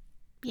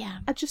 Yeah.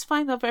 I just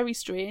find that very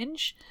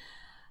strange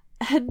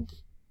and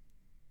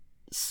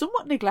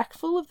somewhat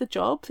neglectful of the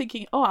job,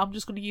 thinking, oh, I'm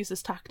just going to use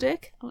this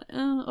tactic. I'm like,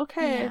 oh,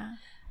 okay. Yeah.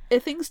 Are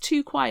things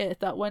too quiet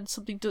that when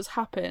something does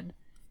happen,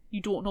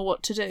 you don't know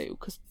what to do?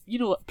 Because, you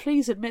know what,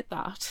 please admit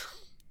that.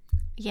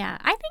 Yeah,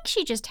 I think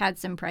she just had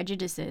some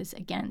prejudices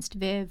against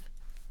Viv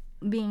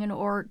being an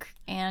orc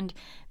and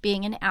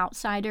being an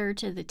outsider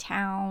to the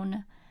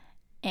town.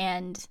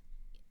 And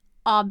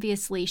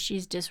obviously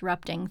she's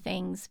disrupting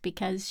things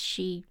because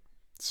she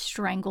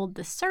strangled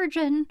the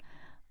surgeon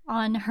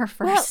on her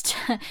first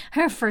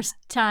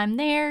time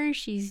there.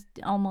 She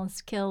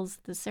almost kills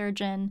the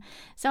surgeon.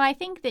 So I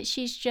think that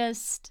she's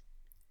just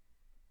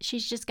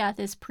got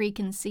this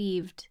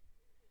preconceived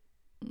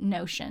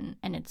notion,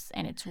 and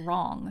it's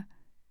wrong.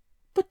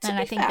 But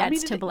I think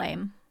that's to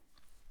blame.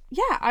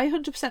 Yeah, I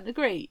 100%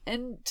 agree.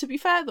 And to be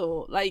fair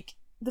though, like,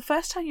 the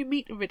first time you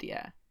meet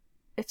Iridia,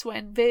 it's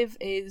when Viv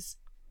is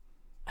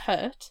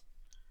hurt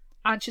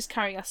and she's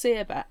carrying a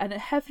saber, and it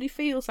heavily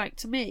feels like,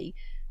 to me,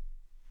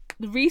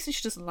 the reason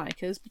she doesn't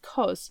like her is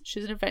because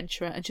she's an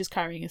adventurer and she's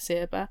carrying a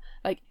saber.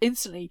 Like,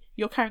 instantly,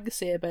 you're carrying a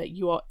saber,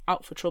 you are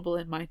out for trouble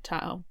in my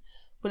town.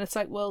 When it's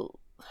like, well,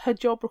 her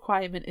job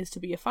requirement is to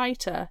be a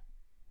fighter,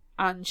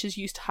 and she's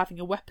used to having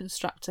a weapon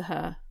strapped to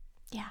her.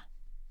 Yeah.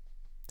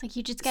 It's like,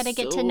 you just gotta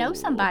get to know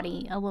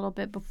somebody a little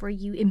bit before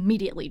you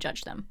immediately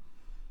judge them.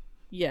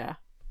 Yeah.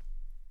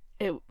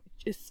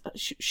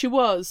 She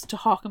was, to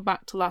harken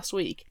back to last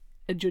week,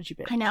 a judgy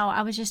bitch. I know,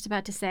 I was just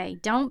about to say,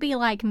 don't be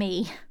like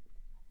me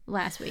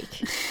last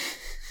week.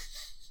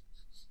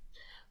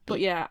 But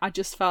yeah, I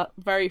just felt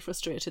very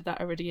frustrated that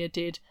Iridia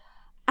did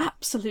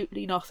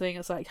absolutely nothing.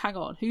 It's like, hang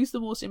on, who's the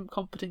most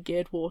incompetent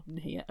Gate Warden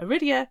here?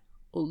 Iridia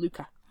or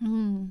Luca?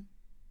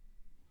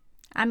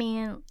 I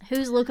mean,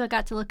 who's Luca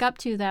got to look up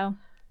to, though?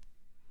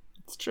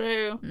 It's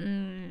true.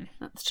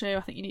 That's true.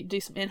 I think you need to do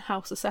some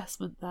in-house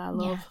assessment there,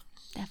 love.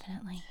 Yeah,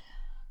 definitely.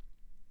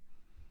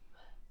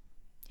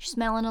 You're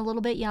smelling a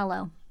little bit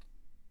yellow.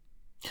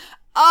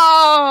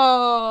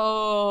 Oh,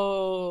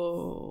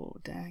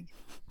 dang.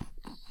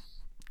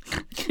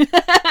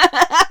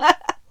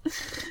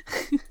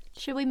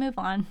 Should we move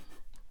on?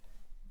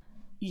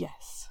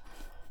 Yes.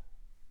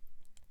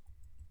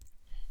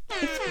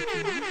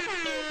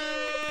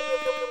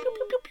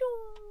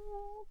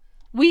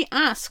 We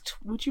asked,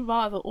 would you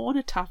rather own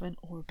a tavern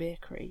or a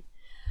bakery?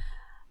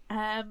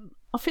 On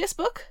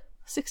Facebook,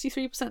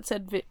 63%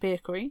 said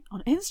bakery.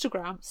 On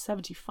Instagram,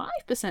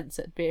 75%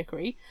 said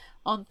bakery.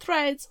 On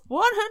Threads,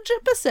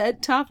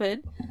 100%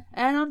 tavern.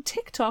 And on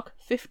TikTok,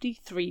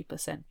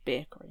 53%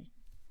 bakery.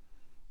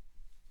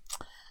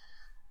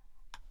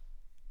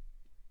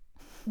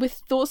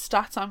 With those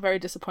stats, I'm very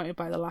disappointed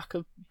by the lack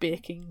of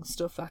baking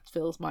stuff that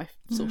fills my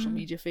social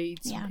media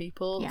feeds from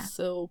people. Yeah.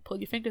 So pull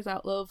your fingers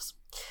out, loves.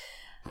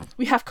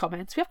 We have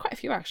comments. We have quite a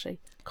few, actually.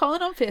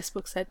 Colin on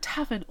Facebook said,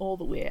 tavern all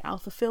the way. I'll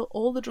fulfill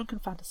all the drunken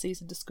fantasies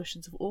and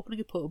discussions of opening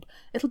a pub.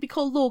 It'll be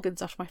called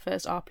Logan's after my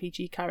first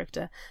RPG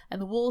character,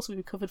 and the walls will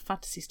be covered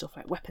fantasy stuff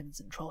like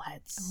weapons and troll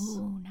heads.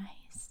 Oh,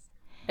 nice.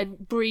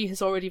 And Bree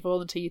has already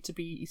volunteered to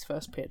be his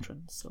first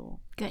patron, so...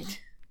 Good.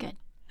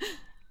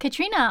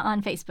 Katrina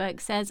on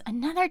Facebook says,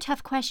 another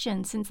tough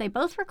question since they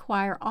both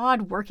require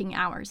odd working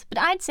hours, but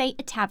I'd say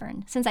a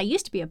tavern, since I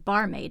used to be a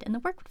barmaid and the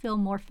work would feel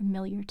more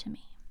familiar to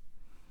me.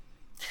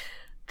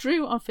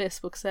 Drew on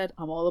Facebook said,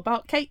 I'm all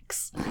about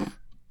cakes.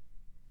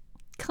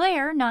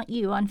 Claire, not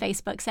you, on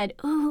Facebook said,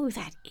 ooh,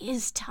 that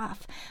is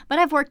tough. But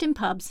I've worked in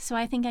pubs, so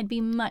I think I'd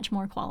be much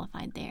more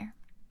qualified there.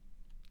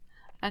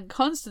 And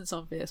Constance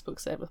on Facebook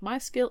said, with my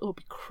skill, it would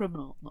be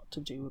criminal not to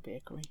do a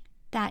bakery.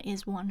 That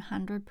is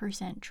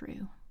 100%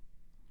 true.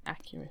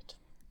 Accurate.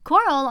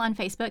 Coral on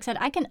Facebook said,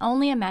 I can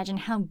only imagine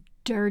how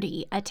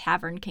dirty a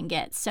tavern can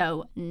get,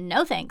 so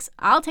no thanks.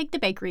 I'll take the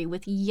bakery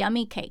with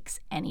yummy cakes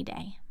any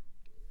day.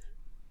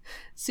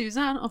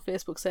 Suzanne on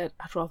Facebook said,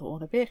 I'd rather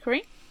own a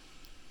bakery.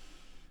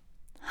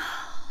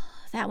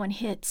 That one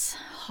hits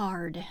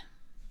hard.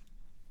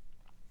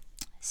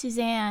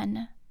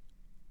 Suzanne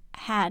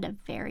had a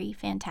very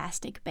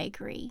fantastic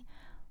bakery,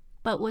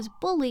 but was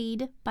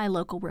bullied by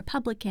local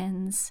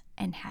Republicans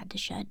and had to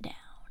shut down.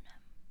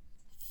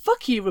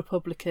 Fuck you,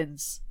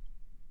 Republicans.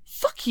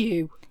 Fuck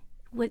you.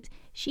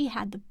 She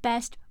had the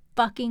best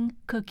fucking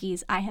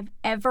cookies I have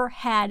ever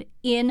had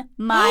in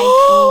my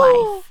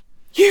life.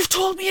 You've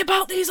told me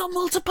about these on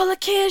multiple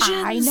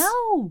occasions. I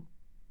know.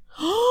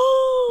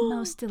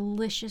 Most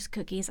delicious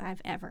cookies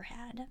I've ever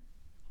had.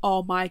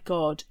 Oh my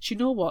god. Do you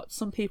know what?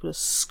 Some people are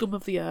scum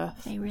of the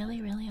earth. They really,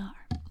 really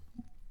are.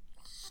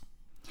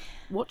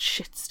 What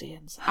shit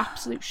stains.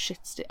 Absolute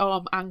shit stains. Oh,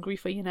 I'm angry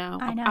for you now.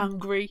 I know. I'm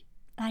angry.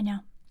 I know.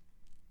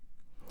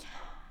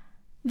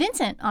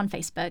 Vincent on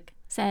Facebook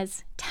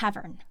says,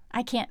 tavern.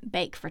 I can't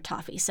bake for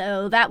toffee,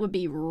 so that would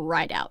be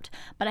right out.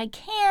 But I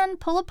can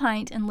pull a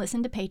pint and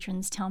listen to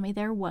patrons tell me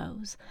their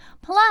woes.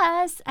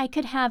 Plus, I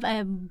could have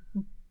a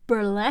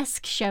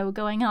burlesque show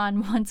going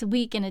on once a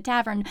week in a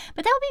tavern,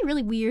 but that would be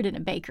really weird in a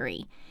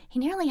bakery. He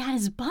nearly had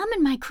his bum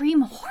in my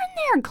cream horn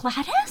there,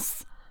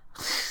 Gladys.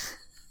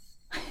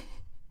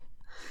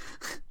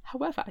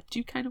 However, I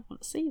do kind of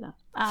want to see that.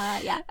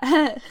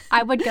 Yeah.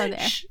 I would go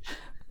there.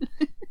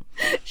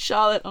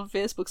 Charlotte on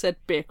Facebook said,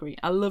 bakery.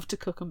 I love to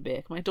cook and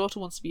bake. My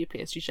daughter wants to be a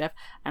pastry chef,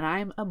 and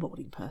I'm a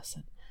morning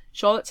person.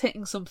 Charlotte's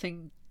hitting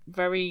something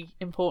very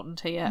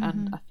important here,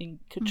 and I think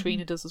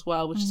Katrina does as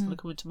well, which is going to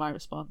come into my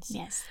response.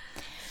 Yes.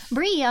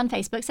 Bree on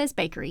Facebook says,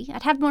 bakery.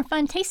 I'd have more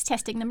fun taste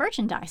testing the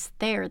merchandise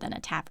there than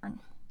a tavern.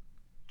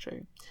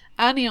 True.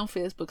 Annie on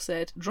Facebook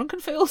said, drunken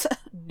fools?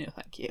 No,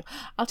 thank you.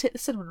 I'll take the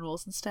cinnamon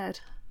rolls instead.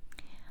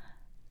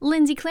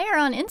 Lindsay Clare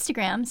on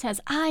Instagram says,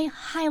 I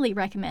highly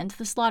recommend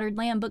The Slaughtered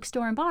Lamb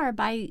Bookstore and Bar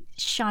by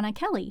Shauna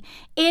Kelly.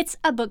 It's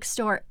a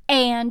bookstore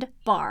and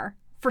bar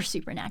for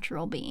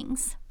supernatural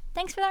beings.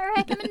 Thanks for that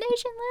recommendation,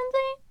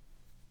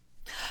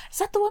 Lindsay. Is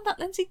that the one that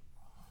Lindsay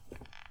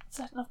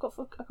said I've got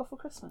for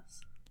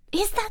Christmas?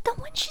 Is that the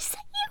one she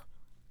sent you?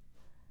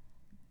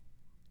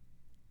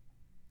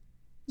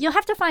 You'll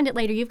have to find it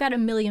later. You've got a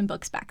million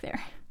books back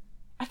there.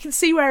 I can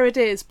see where it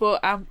is,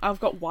 but I've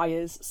got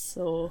wires,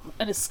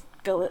 and a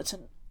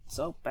skeleton.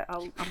 So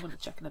I'm going to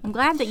check in a bit. I'm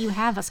glad that you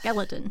have a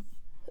skeleton.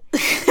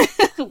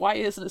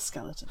 Wires and a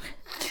skeleton.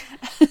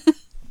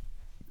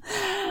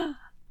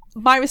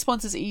 My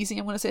response is easy.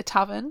 I'm going to say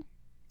tavern,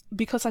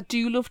 because I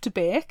do love to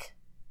bake.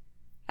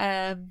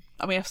 I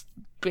I've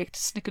baked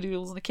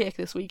snickerdoodles and a cake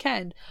this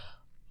weekend,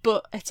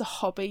 but it's a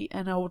hobby,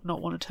 and I would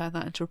not want to turn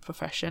that into a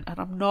profession. And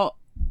I'm not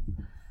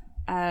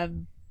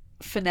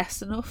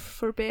finesse enough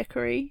for a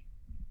bakery.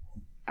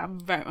 I'm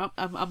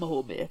a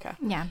home baker.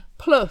 Yeah.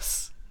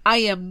 Plus, I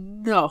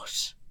am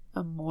not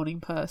a morning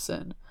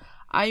person.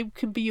 I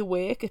can be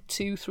awake at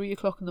 2-3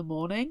 o'clock in the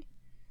morning,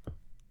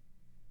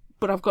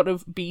 but I've got to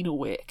have been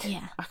awake.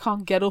 Yeah. I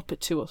can't get up at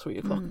 2 or 3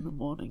 o'clock in the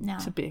morning No.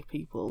 to bake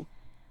people.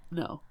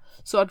 No.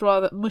 So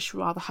I'd much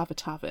rather have a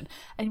tavern.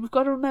 And we've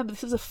got to remember,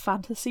 this is a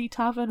fantasy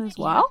tavern as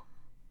well.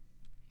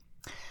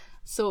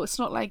 So it's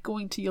not like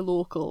going to your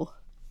local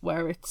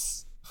where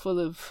it's full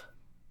of,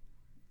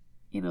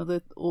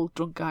 the old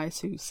drunk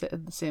guys who sit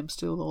in the same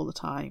stool all the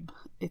time.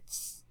 It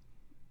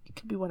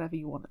can be whatever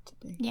you want it to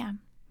be. Yeah.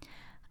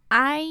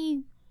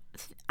 I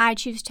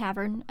choose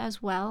tavern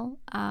as well.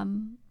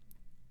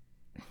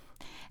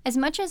 As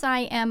much as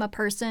I am a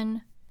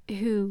person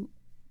who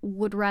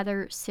would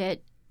rather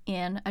sit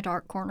in a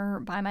dark corner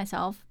by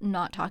myself,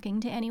 not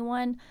talking to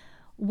anyone,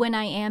 when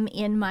I am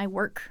in my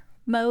work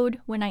mode,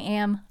 when I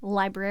am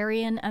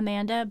librarian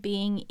Amanda,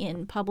 being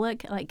in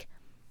public,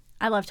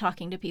 I love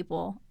talking to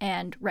people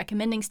and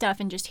recommending stuff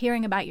and just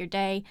hearing about your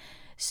day.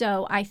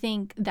 So I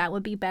think that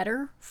would be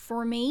better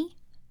for me,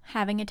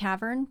 having a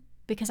tavern,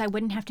 because I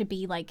wouldn't have to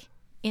be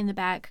in the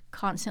back,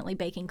 constantly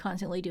baking,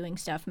 constantly doing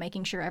stuff,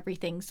 making sure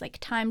everything's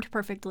timed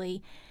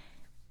perfectly.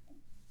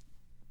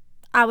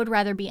 I would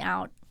rather be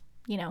out,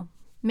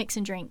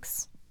 mixing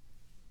drinks,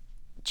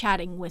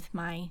 chatting with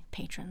my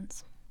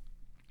patrons.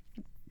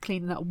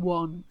 Cleaning that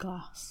one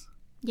glass.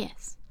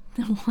 Yes,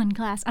 the one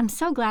glass. I'm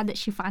so glad that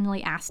she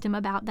finally asked him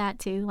about that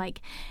too.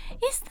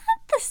 Is that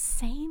the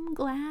same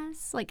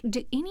glass?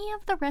 Do any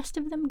of the rest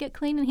of them get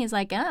clean? And he's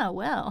like, oh,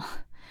 well,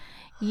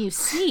 you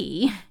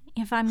see,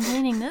 if I'm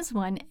cleaning this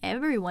one,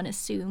 everyone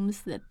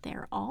assumes that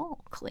they're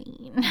all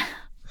clean.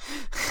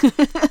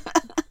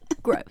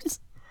 Gross.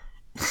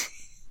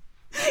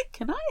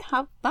 Can I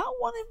have that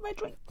one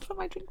for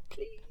my drink,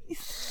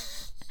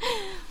 please?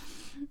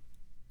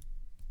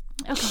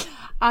 Okay.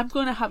 I'm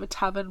going to have a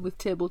tavern with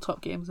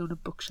tabletop games on a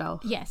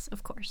bookshelf. Yes,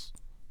 of course.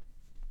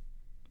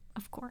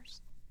 Of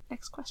course.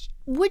 Next question.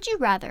 Would you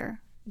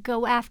rather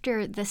go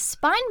after the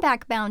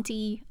Spineback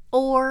bounty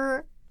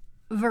or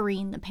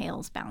Vareen the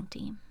Pale's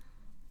bounty?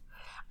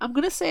 I'm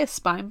going to say a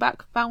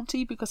Spineback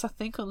bounty because I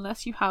think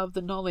unless you have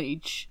the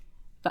knowledge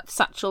that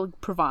Satchel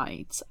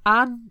provides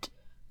and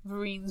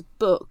Vareen's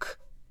book,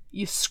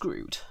 you're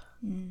screwed.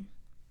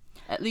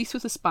 At least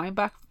with a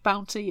Spineback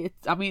bounty,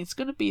 it's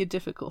going to be a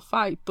difficult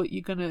fight, but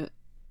you've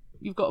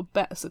got a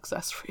better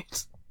success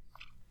rate.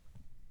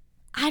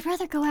 I'd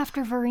rather go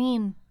after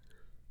Vareen.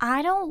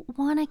 I don't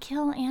want to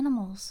kill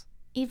animals,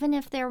 even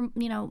if they're,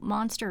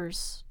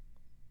 monsters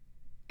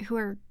who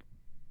are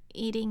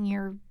eating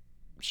your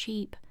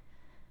sheep.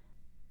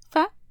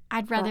 Fair.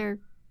 I'd rather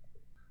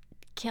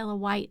kill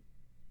like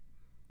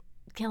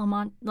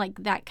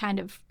that kind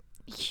of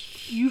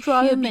You'd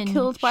rather be human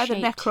killed by the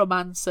shaped.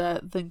 necromancer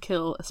than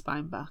kill a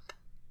Spineback.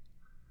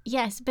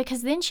 Yes,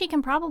 because then she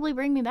can probably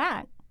bring me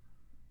back.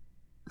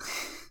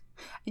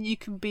 And you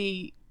can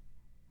be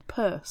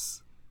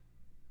Purse.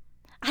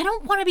 I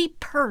don't want to be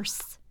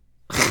Purse.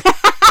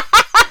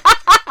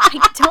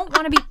 I don't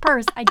want to be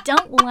Purse. I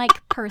don't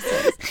like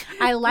purses.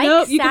 I like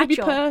No, Satchel. you're gonna be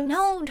Purse.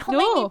 No, don't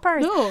make me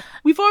Purse. No,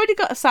 we've already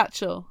got a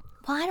Satchel.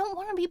 Well, I don't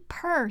want to be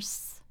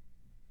Purse.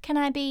 Can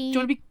I be Do you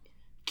want to be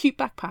Cute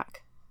Backpack?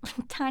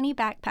 Tiny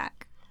Backpack?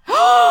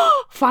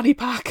 Fanny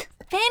Pack.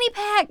 Fanny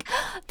Pack.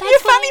 That's You're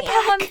what Fanny I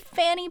am. I'm Pack.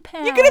 Fanny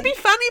Pack. You're gonna be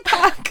Fanny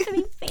I'm Pack. gonna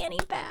be Fanny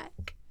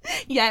Pack.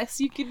 Yes,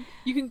 you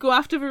can go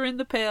after her in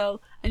the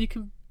Pale, and you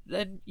can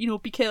then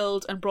be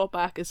killed and brought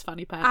back as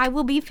Fanny Pack. I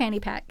will be Fanny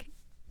Pack.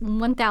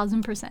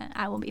 1000%.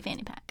 I will be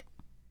Fanny Pack.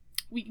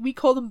 We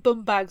call them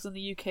bum bags in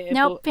the UK.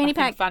 Nope, but Fanny I think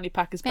Pack. Fanny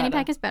Pack is better. Fanny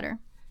Pack is better.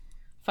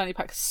 Fanny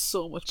Pack is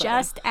so much better.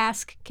 Just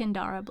ask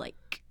Kendara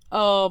Blake.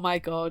 Oh my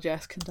god,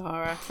 yes,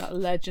 Kandara. That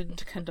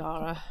legend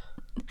Kandara.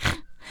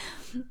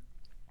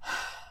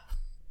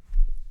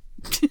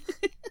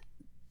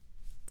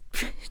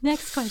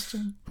 Next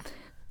question.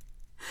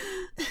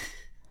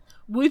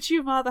 Would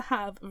you rather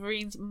have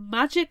Vareen's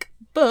magic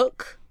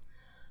book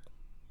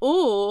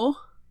or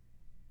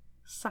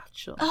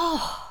Satchel?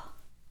 Oh.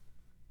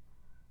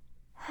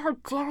 How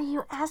dare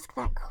you ask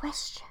that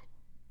question?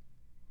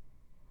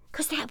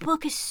 Because that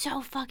book is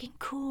so fucking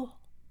cool.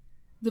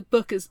 The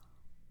book is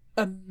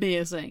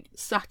amazing.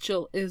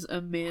 Satchel is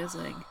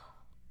amazing.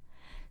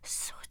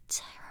 So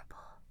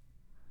terrible.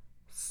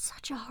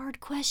 Such a hard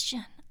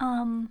question.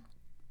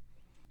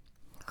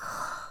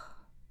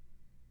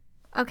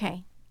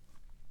 Okay.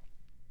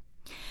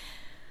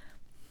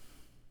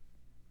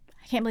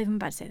 I can't believe I'm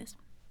about to say this.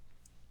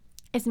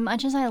 As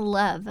much as I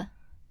love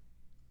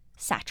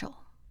Satchel,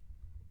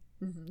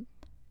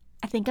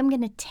 I think I'm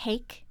going to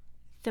take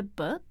the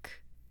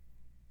book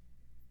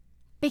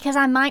because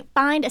I might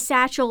find a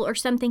satchel or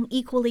something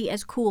equally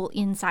as cool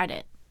inside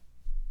it.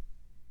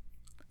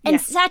 And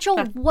Yes,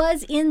 Satchel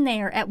was in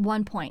there at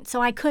one point,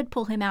 so I could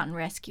pull him out and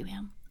rescue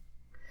him.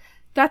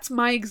 That's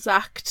my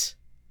exact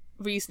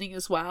reasoning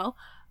as well.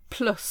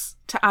 Plus,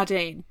 to add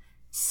in,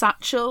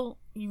 Satchel,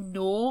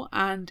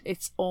 and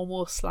it's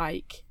almost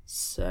like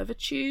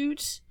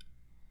servitude.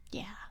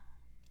 Yeah.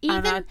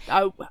 And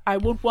I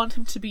would want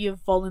him to be a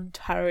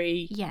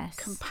voluntary Yes.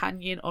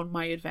 companion on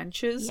my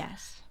adventures.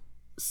 Yes.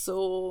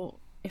 So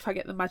if I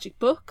get the magic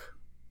book,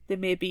 there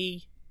may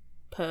be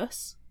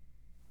Purse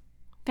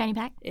Fanny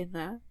Pack? in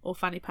there, or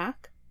Fanny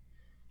Pack.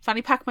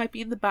 Fanny Pack might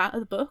be in the back of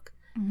the book,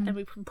 and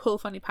we can pull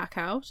Fanny Pack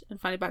out, and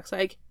Fanny Pack's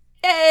like,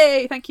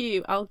 "Hey, thank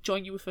you. I'll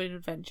join you for an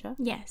adventure."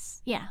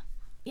 Yes. Yeah.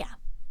 Yeah.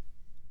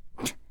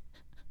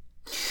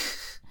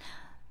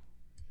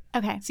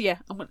 Okay. So yeah,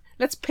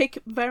 let's pick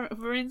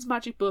Vareen's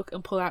magic book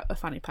and pull out a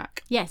Fanny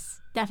Pack. Yes,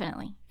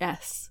 definitely.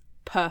 Yes,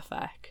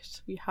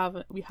 perfect. We have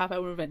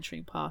our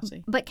adventuring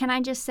party. But can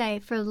I just say,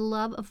 for the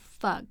love of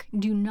fuck,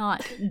 do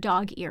not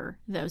dog ear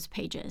those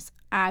pages.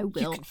 I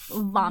will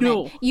vomit.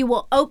 No. You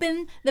will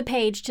open the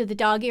page to the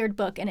dog-eared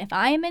book, and if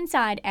I am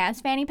inside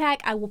as Fanny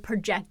Pack, I will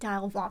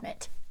projectile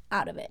vomit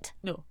out of it.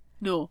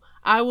 No.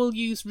 I will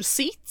use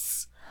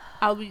receipts.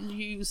 I will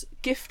use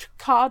gift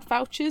card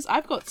vouchers.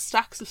 I've got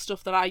stacks of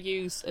stuff that I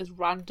use as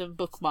random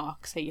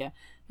bookmarks here.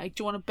 Like,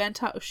 do you want a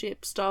bent out of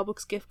shape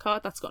Starbucks gift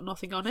card that's got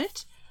nothing on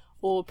it?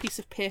 Or a piece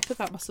of paper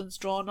that my son's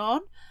drawn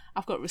on?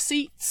 I've got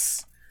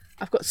receipts.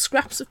 I've got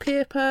scraps of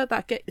paper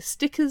that get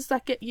stickers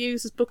that get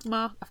used as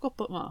bookmarks. I've got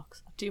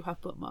bookmarks. I do have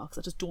bookmarks.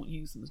 I just don't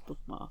use them as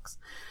bookmarks.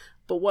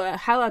 But what the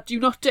hell I do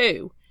not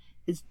do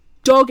is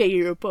dog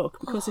ear a book,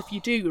 because if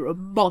you do, you're a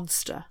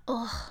monster.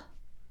 Ugh.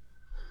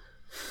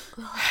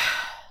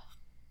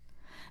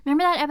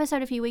 Remember that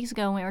episode a few weeks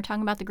ago when we were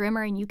talking about the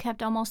Grimmer and you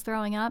kept almost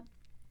throwing up?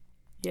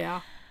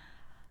 Yeah.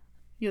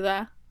 You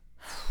there?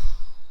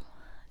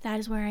 That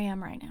is where I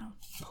am right now.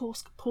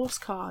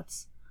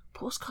 Postcards.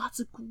 Postcards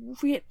are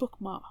great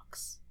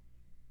bookmarks.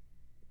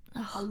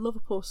 Ugh. I love a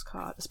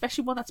postcard,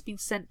 especially one that's been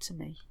sent to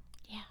me.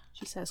 Yeah.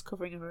 She says,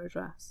 covering her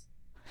address.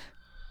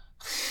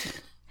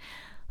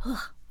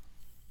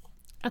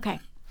 Okay.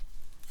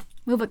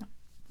 Move on.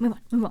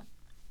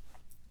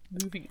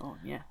 Moving on,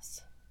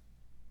 yes.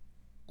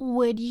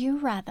 Would you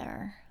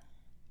rather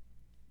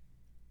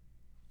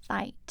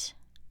fight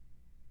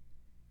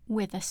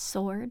with a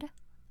sword,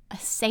 a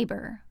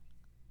saber,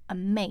 a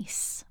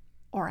mace,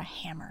 or a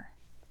hammer?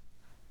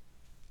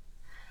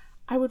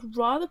 I would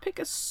rather pick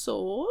a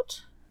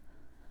sword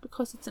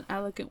because it's an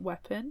elegant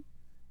weapon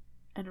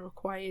and it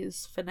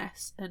requires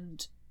finesse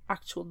and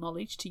actual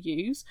knowledge to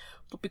use.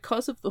 But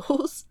because of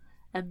those,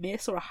 a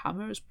mace or a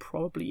hammer is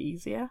probably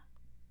easier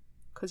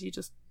because you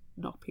just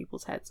knock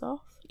people's heads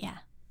off. Yeah.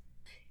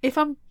 If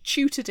I'm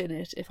tutored in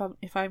it,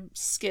 if I'm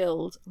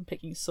skilled, I'm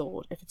picking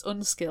sword. If it's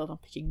unskilled, I'm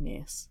picking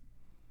mace.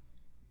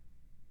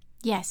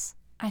 Yes,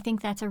 I think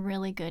that's a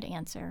really good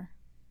answer.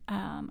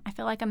 I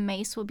feel like a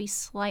mace would be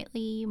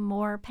slightly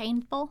more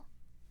painful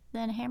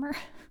than a hammer.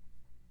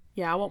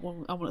 Yeah, I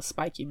want a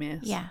spiky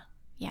mace. Yeah.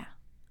 Yeah,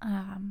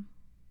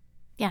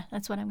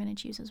 that's what I'm going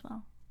to choose as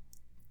well.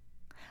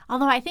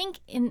 Although I think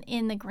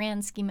in the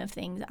grand scheme of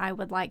things, I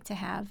would like to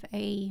have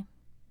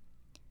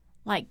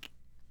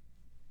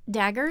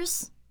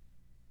daggers.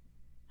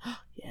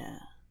 Yeah.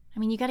 I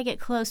mean, you got to get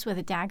close with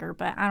a dagger,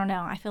 but I don't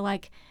know. I feel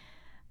like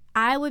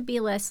I would be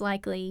less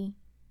likely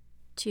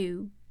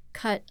to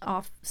cut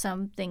off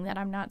something that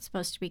I'm not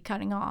supposed to be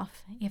cutting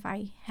off if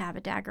I have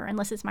a dagger,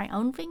 unless it's my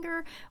own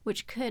finger,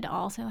 which could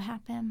also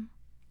happen.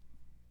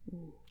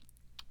 Ooh.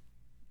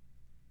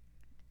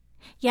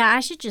 Yeah, I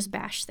should just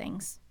bash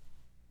things.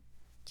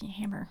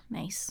 Hammer,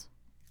 mace.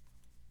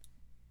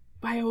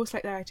 I always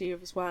like the idea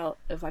of, as well,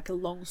 of like a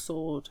long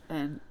sword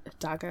and a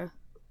dagger.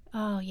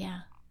 Oh,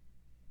 yeah.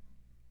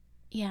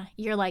 Yeah,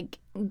 you're like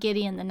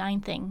Gideon the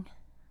Ninth thing.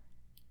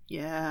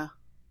 Yeah.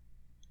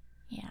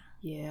 Yeah.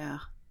 Yeah.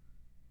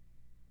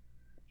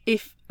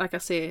 If, like I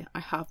say, I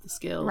have the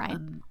skill Right.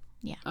 and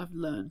I've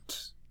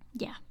learnt.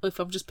 Yeah. If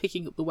I'm just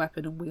picking up the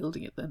weapon and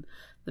wielding it, then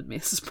the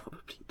mace is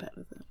probably a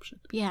better option.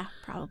 Yeah,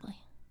 probably.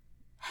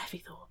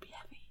 Heavy though would be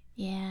heavy.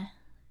 Yeah.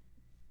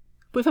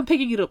 But if I'm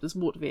picking it up, there's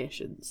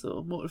motivation.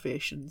 So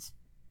motivation's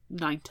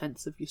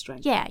 9/10 of your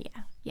strength. Yeah,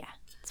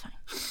 it's fine.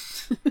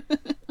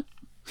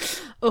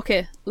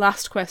 Okay,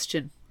 last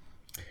question.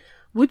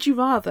 Would you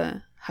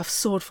rather have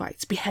sword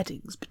fights,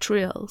 beheadings,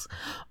 betrayals,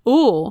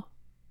 or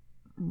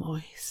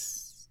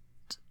moist?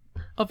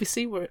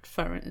 Obviously, we're at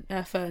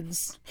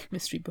Fern's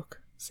mystery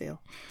book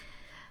sale.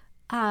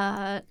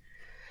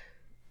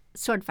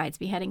 Sword fights,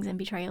 beheadings, and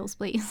betrayals,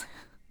 please.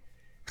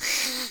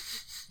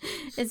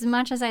 As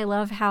much as I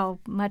love how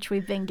much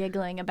we've been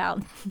giggling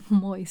about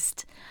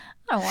moist,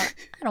 I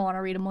don't want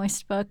to read a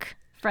moist book,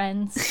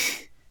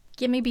 friends.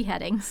 Give me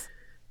beheadings.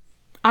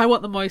 I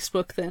want the moist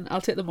book then. I'll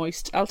take the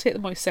moist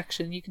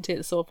section. You can take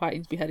the sword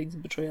fightings, beheadings,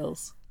 and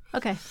betrayals.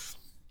 Okay.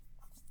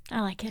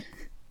 I like it.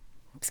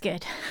 It's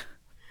good.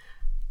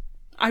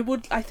 I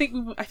think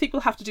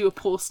we'll have to do a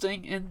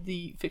posting in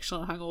the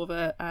Fictional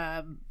Hangover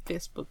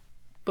Facebook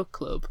book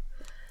club.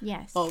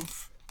 Yes.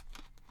 Of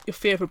your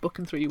favourite book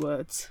in 3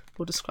 words.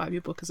 We'll describe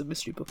your book as a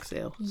mystery book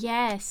sale.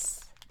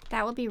 Yes.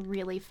 That would be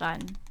really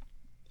fun.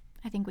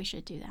 I think we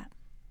should do that.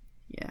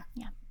 Yeah.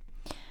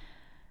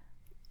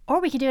 Or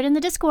we could do it in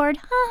the Discord.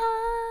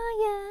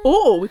 Yeah.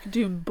 Or we could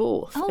do them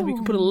both. And we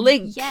can put a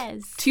link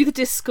to the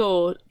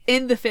Discord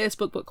in the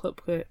Facebook book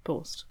club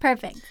post.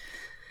 Perfect.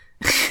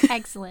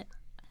 Excellent.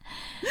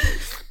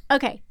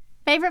 Okay.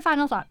 Favorite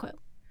final thought quote?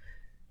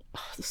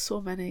 Oh, there's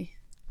so many.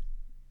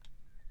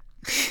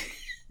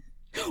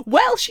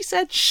 Well, she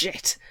said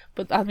shit.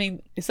 But I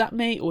mean, is that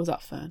me or is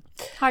that Fern?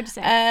 Hard to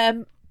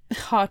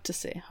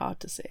say. Hard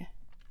to say.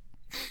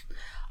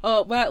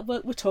 Oh, well,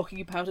 we're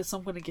talking about it, so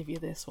I'm going to give you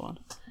this one.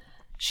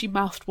 She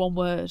mouthed one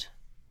word.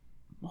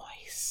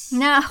 Moist.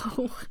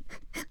 No.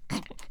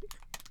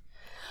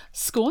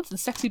 Scones and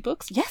sexy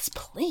books? Yes,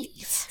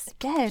 please.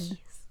 Again.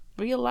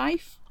 Real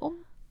life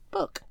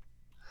book.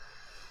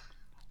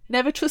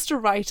 Never trust a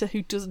writer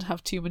who doesn't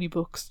have too many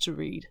books to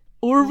read.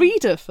 Or a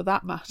reader, for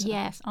that matter.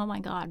 Yes. Oh, my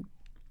God.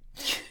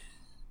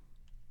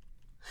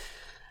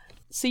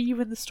 See you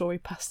in the story,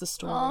 past the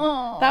story.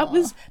 Oh.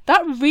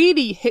 That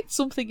really hit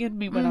something in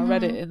me when I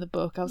read it in the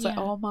book. I was like,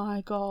 oh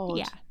my God.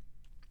 Yeah.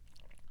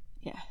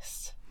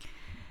 Yes.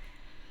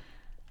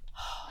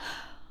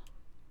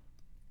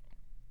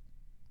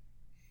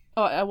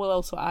 Oh, I will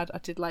also add, I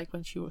did like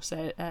when she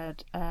said,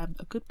 a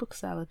good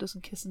bookseller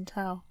doesn't kiss and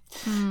tell.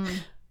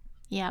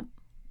 Yep.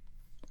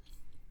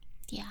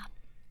 Yeah.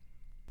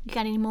 You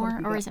got any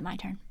more, or is it my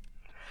turn?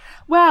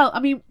 Well, I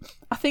mean,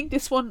 I think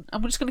this one,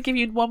 I'm just going to give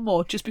you one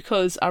more, just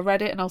because I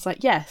read it and I was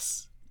like,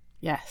 yes.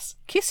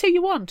 Kiss who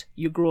you want,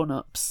 you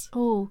grown-ups.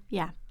 Oh,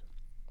 yeah.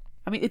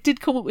 I mean, it did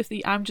come up with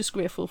the I'm just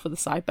grateful for the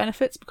side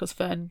benefits, because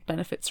Fern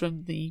benefits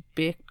from the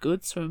baked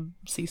goods from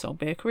Seasong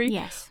Bakery.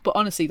 Yes. But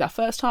honestly, that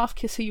first half,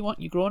 kiss who you want,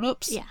 you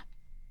grown-ups. Yeah.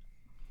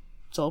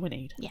 That's all we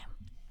need. Yeah.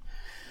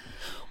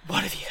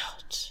 What have you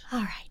got? All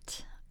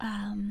right.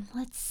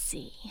 Let's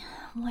see.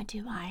 What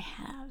do I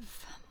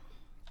have?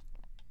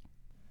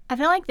 I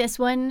feel like this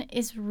one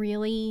is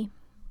really,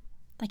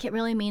 it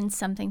really means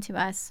something to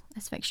us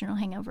as Fictional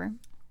Hangover.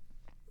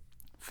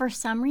 For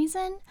some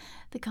reason,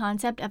 the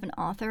concept of an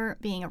author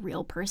being a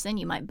real person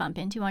you might bump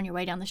into on your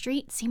way down the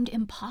street seemed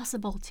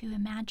impossible to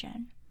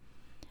imagine.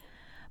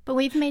 But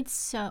we've made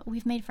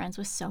friends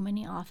with so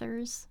many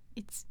authors.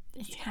 It's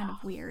kind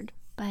of weird,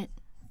 but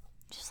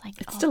just like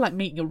it's still like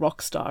meeting a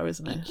rock star,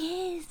 isn't it? It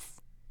is.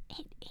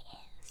 It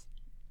is.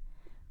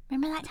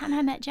 Remember that time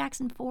I met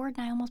Jackson Ford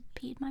and I almost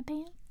peed my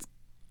pants?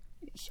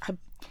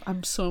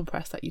 I'm so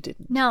impressed that you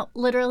didn't. No,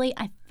 literally,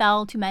 I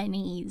fell to my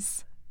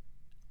knees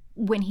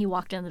when he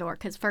walked in the door,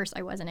 because first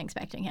I wasn't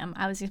expecting him.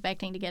 I was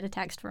expecting to get a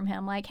text from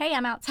him like, hey,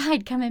 I'm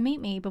outside, come and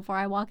meet me before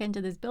I walk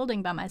into this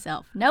building by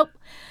myself. Nope.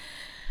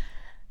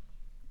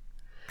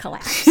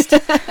 Collapsed.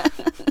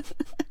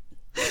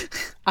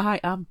 I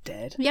am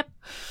dead. Yep.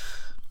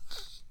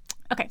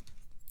 Okay.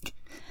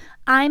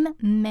 I'm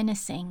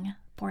menacing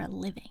for a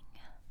living.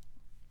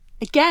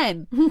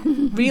 Again,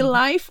 real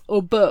life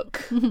or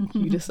book?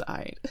 You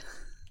decide.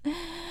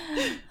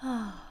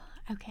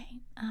 Okay.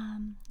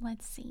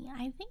 Let's see.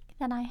 I think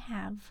that I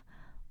have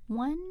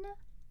one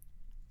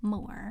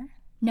more.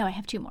 No, I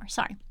have two more.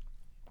 Sorry.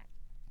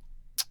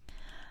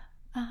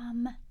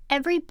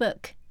 Every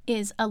book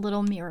is a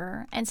little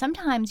mirror, and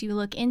sometimes you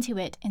look into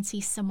it and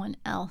see someone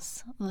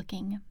else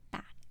looking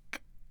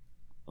back.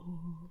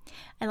 Ooh.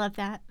 I love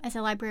that. As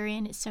a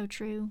librarian, it's so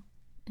true.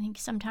 I think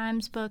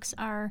sometimes books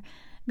are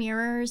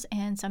mirrors,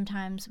 and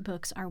sometimes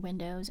books are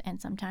windows,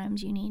 and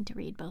sometimes you need to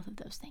read both of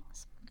those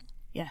things.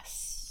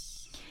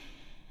 Yes.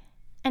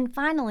 And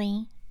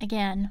finally,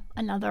 again,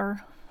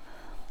 another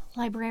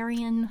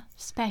librarian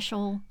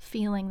special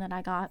feeling that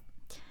I got.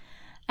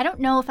 I don't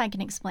know if I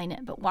can explain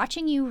it, but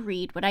watching you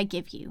read what I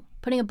give you,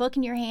 putting a book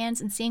in your hands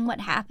and seeing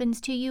what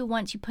happens to you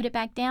once you put it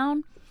back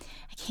down,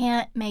 I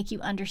can't make you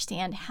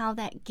understand how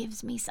that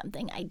gives me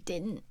something I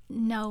didn't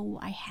know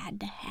I had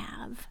to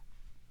have.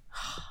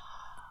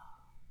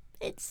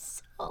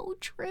 It's so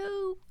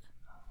true.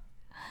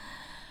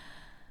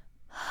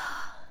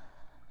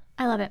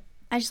 I love it.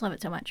 I just love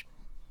it so much.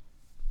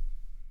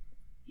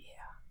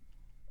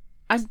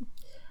 I'm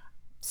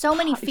so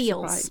many partly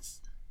feels. surprised.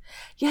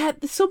 Yeah,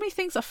 there's so many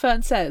things that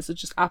Fern says are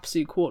just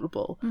absolutely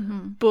quotable.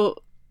 Mm-hmm. But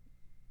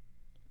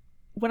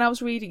when I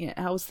was reading it,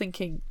 I was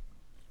thinking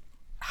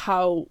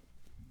how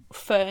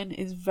Fern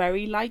is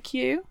very like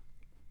you.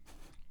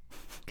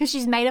 Because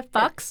she's made of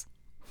fucks?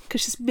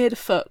 Because she's made of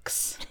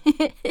fucks.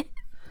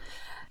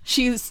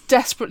 She's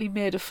desperately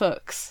made of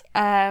fucks.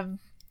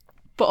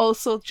 But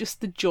also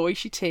just the joy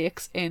she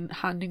takes in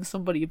handing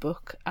somebody a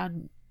book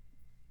and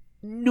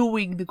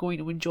knowing they're going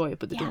to enjoy it,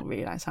 but they don't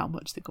realise how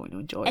much they're going to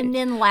enjoy it. And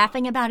then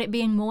laughing about it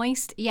being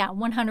moist. Yeah,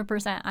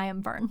 100% I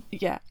am Fern.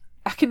 Yeah.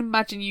 I can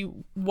imagine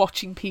you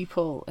watching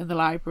people in the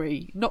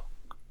library, not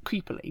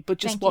creepily, but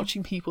just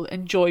watching people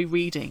enjoy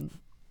reading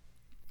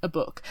a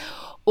book.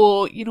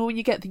 Or, you know, when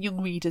you get the young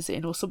readers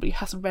in, or somebody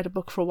hasn't read a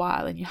book for a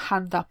while, and you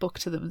hand that book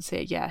to them and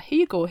say, yeah,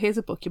 here you go, here's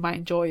a book, you might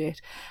enjoy it.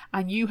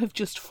 And you have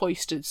just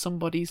foisted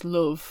somebody's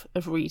love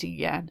of reading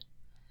again.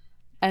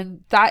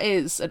 And that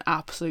is an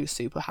absolute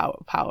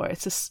superpower.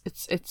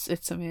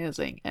 It's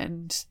amazing.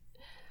 And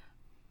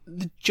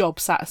the job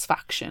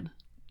satisfaction.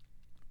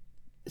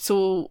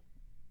 So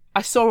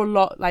I saw a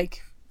lot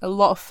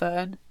of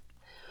Fern.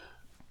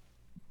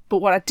 But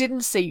what I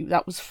didn't see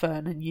that was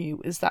Fern and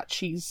you is that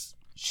she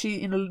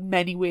in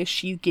many ways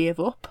she gave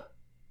up,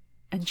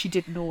 and she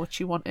didn't know what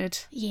she wanted.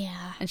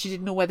 Yeah. And she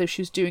didn't know whether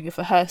she was doing it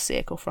for her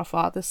sake or for her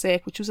father's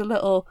sake, which was a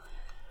little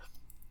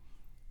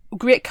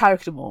great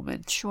character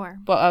moment. Sure.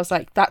 But I was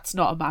like, that's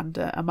not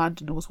Amanda.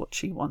 Amanda knows what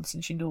she wants,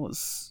 and she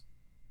knows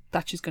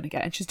that she's going to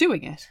get it, and she's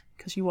doing it,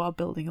 because you are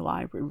building a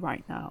library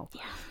right now.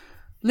 Yeah.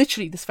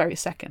 Literally this very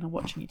second, I'm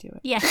watching you do it.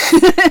 Yeah.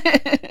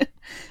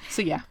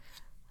 So yeah.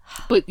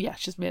 But yeah,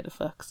 she's made of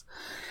fucks.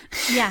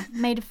 Yeah,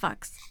 made of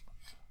fucks.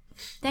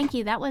 Thank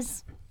you. That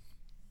was...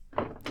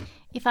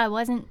 If I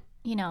wasn't,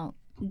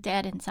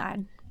 dead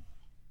inside,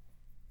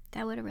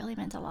 that would have really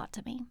meant a lot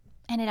to me.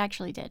 And it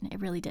actually did. It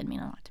really did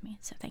mean a lot to me.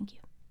 So thank you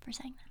for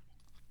saying that.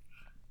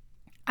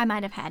 I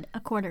might have had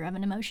a quarter of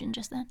an emotion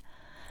just then.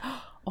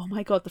 Oh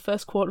my god, the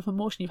first quarter of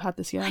emotion you've had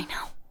this year. I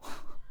know.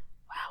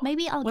 Wow.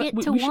 Maybe I'll get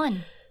to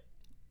one.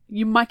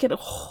 You might get a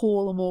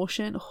whole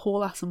emotion, a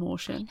whole ass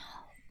emotion. I know.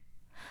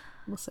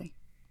 We'll see.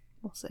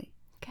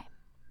 Okay.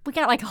 We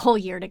got like a whole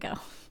year to go.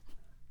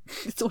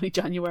 It's only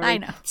January. I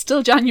know. It's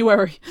still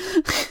January.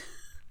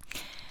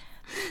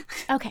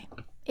 Okay.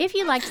 If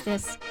you liked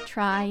this,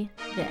 try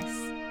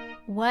this.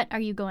 What are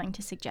you going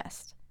to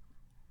suggest?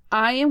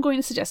 I am going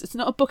to suggest, it's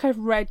not a book I've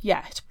read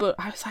yet, but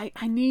I was like,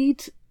 I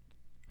need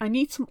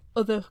some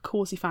other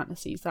cozy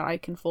fantasies that I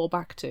can fall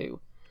back to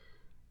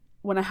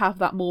when I have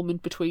that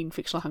moment between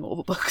Fictional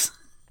Hangover books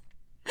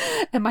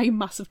and my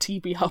massive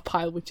TBR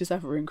pile, which is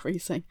ever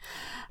increasing.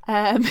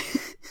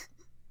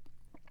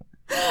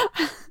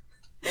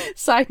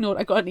 Side note,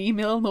 I got an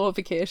email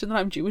notification that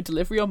I'm due a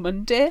delivery on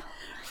Monday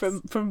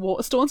from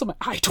Waterstones. I'm like,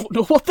 I don't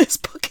know what this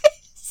book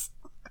is.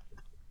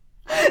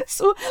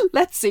 So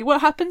let's see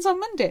what happens on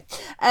Monday.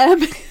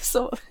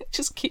 So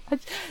just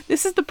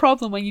this is the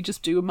problem when you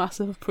just do a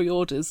massive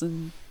pre-orders,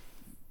 and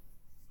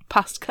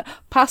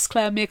past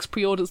Claire makes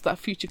pre-orders that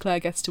future Claire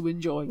gets to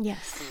enjoy.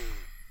 Yes.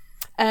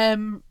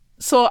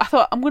 So I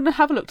thought I'm going to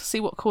have a look to see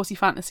what cozy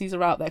fantasies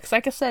are out there. Because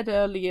like I said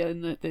earlier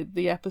in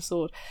the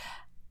episode,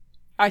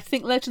 I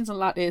think Legends and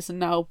Lattes and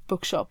now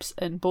Bookshops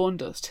and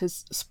Bonedust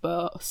has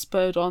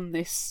spurred on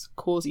this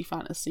cozy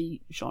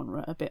fantasy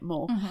genre a bit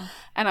more. Mm-hmm.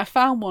 And I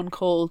found one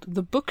called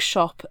The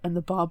Bookshop and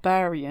the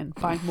Barbarian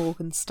by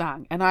Morgan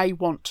Stang. And I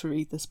want to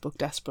read this book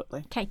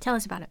desperately. Okay, tell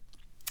us about it.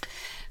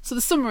 So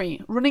the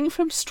summary: running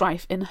from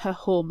strife in her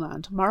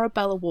homeland,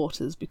 Marabella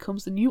Waters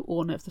becomes the new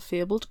owner of the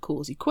fabled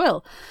Cozy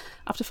Quill.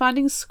 After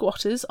finding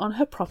squatters on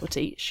her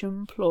property, she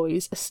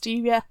employs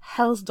Asteria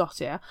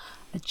Hellsdottir,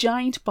 a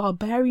giant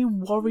barbarian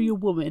warrior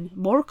woman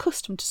more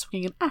accustomed to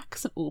swinging an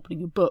axe than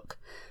opening a book.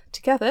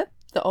 Together,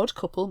 the odd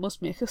couple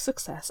must make a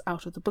success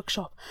out of the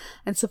bookshop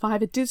and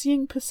survive a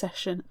dizzying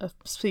procession of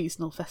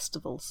seasonal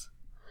festivals.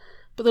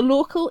 But the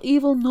local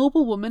evil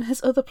noblewoman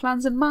has other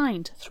plans in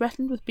mind.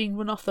 Threatened with being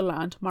run off the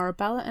land,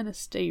 Marabella and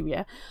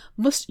Asteria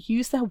must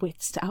use their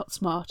wits to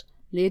outsmart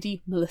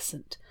Lady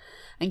Millicent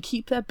and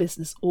keep their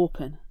business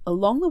open.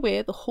 Along the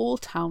way, the whole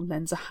town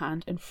lends a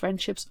hand and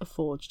friendships are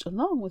forged,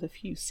 along with a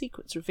few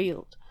secrets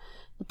revealed.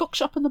 The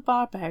Bookshop and the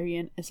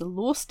Barbarian is a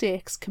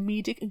low-stakes,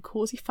 comedic and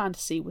cosy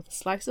fantasy with a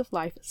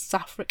slice-of-life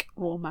sapphic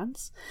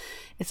romance.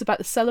 It's about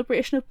the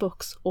celebration of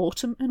books,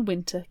 autumn and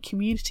winter,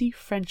 community,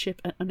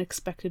 friendship and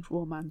unexpected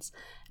romance.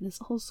 And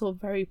it's also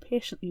very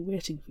patiently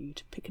waiting for you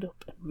to pick it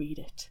up and read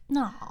it.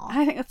 No.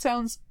 I think that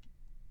sounds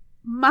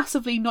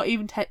massively not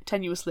even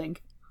tenuous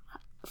link.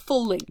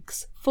 Full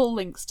links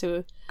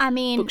to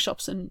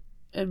Bookshops and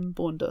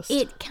Bonedust.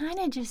 It kind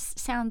of just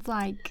sounds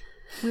like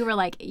we were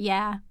like,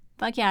 yeah.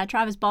 Fuck yeah,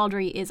 Travis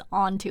Baldree is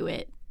onto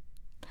it.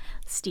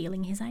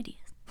 Stealing his ideas.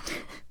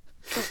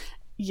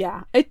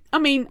 Yeah.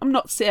 I'm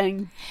not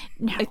saying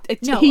No.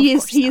 he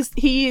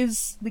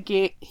is the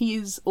gate. He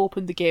has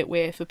opened the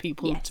gateway for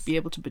people Yes. to be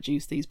able to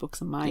produce these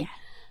books, in my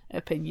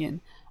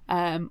opinion.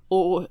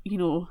 Or,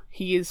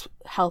 he is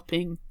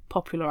helping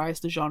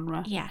popularize the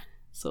genre. Yeah.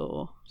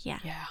 So, Yeah.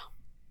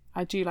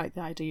 I do like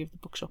the idea of the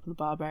Bookshop and the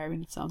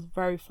Barbarian. It sounds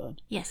very fun.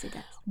 Yes, it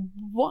does.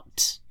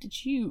 What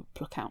did you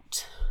pluck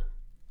out?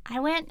 I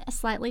went a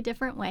slightly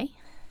different way,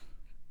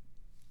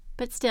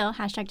 but still,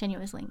 hashtag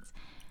tenuous links.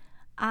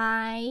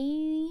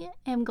 I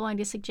am going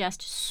to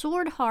suggest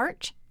Sword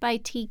Heart by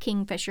T.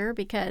 Kingfisher,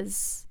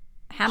 because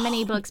how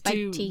many books by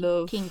T.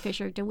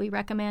 Kingfisher do we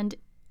recommend?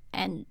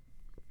 And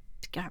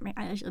God,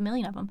 there's a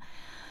million of them.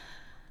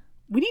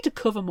 We need to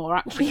cover more,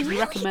 actually. We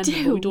recommend do.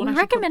 them, but we don't we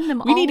actually recommend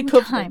them we all need to the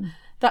cover time.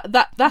 them.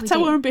 That's We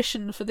our do.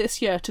 ambition for this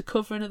year, to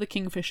cover another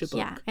Kingfisher book.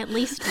 Yeah, at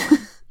least one.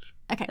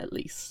 Okay. At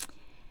least.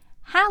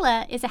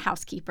 Hala is a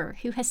housekeeper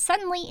who has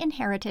suddenly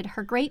inherited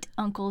her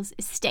great-uncle's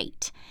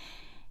estate,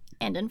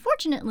 and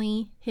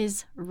unfortunately,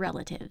 his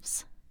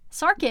relatives.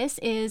 Sarkis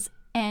is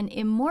an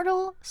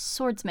immortal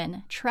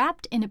swordsman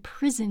trapped in a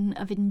prison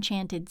of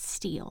enchanted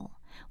steel.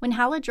 When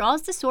Hala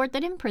draws the sword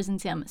that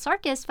imprisons him,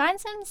 Sarkis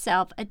finds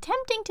himself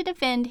attempting to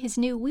defend his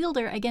new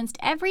wielder against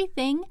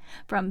everything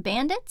from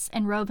bandits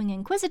and roving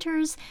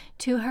inquisitors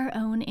to her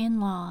own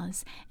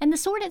in-laws, and the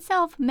sword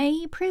itself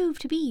may prove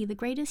to be the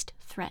greatest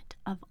threat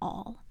of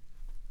all.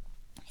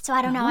 So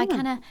I don't know, I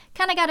kind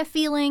of got a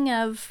feeling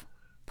of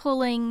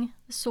pulling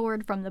the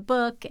sword from the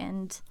book,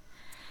 and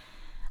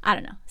I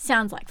don't know,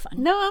 sounds like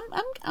fun. No,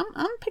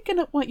 I'm picking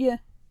up what you're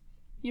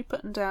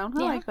putting down.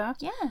 I like that.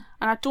 Yeah.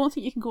 And I don't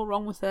think you can go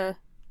wrong with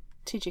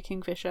T.J.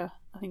 Kingfisher.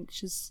 I think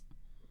she's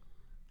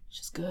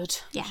good.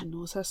 Yeah. She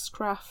knows her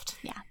craft.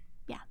 Yeah.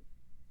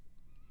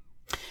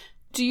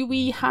 Do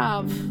we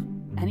have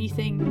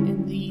anything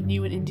in the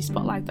new and indie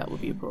spotlight that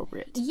would be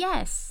appropriate?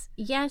 Yes,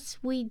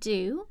 we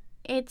do.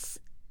 It's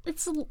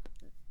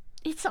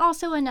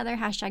also another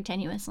hashtag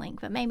tenuous link,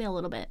 but maybe a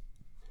little bit.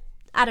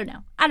 I don't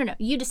know.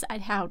 You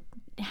decide how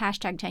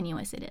hashtag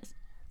tenuous it is.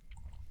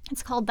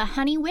 It's called The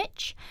Honey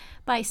Witch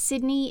by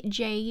Sydney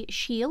J.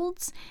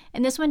 Shields,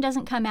 and this one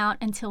doesn't come out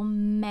until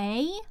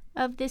May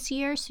of this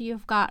year, so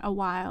you've got a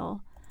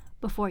while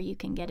before you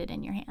can get it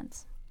in your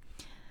hands.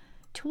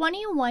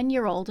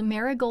 21-year-old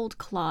Marigold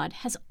Claude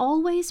has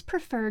always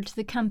preferred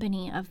the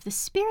company of the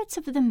spirits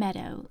of the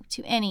meadow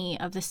to any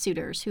of the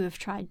suitors who have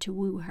tried to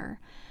woo her.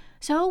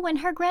 So when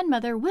her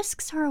grandmother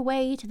whisks her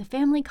away to the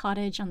family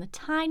cottage on the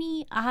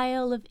tiny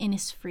Isle of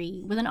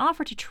Innisfree with an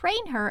offer to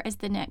train her as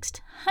the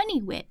next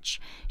Honey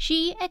Witch,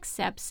 she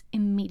accepts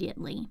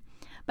immediately.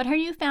 But her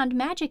newfound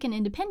magic and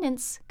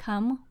independence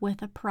come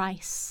with a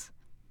price.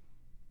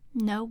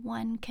 No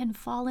one can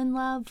fall in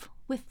love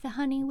with the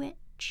Honey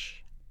Witch.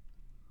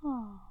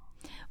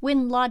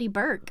 When Lottie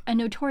Burke, a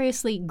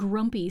notoriously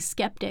grumpy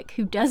skeptic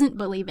who doesn't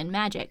believe in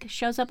magic,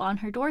 shows up on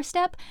her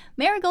doorstep,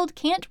 Marigold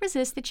can't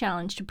resist the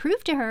challenge to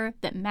prove to her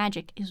that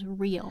magic is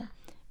real.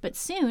 But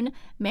soon,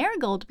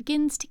 Marigold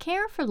begins to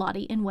care for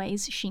Lottie in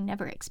ways she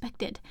never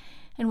expected.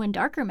 And when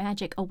darker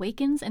magic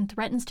awakens and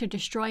threatens to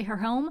destroy her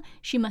home,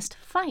 she must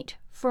fight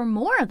for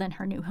more than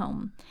her new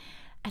home,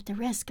 at the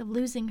risk of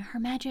losing her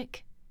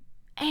magic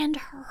and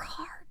her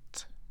heart.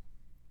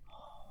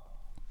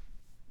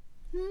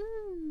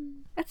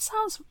 It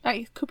sounds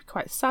like it could be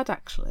quite sad,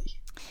 actually.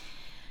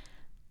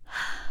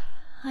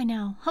 I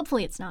know.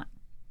 Hopefully it's not.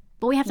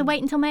 But we have to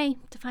wait until May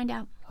to find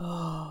out.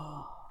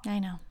 Oh. I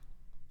know.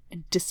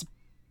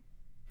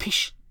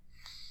 Anticipation.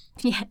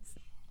 Yes.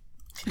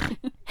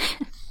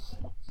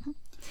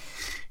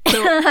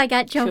 I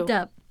got choked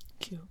up.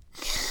 Cool.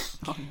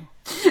 Oh, no.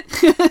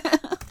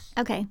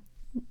 Okay.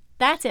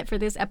 That's it for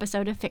this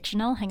episode of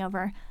Fictional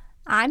Hangover.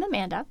 I'm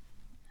Amanda.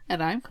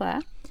 And I'm Claire.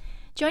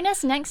 Join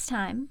us next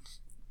time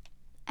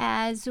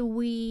as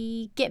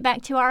we get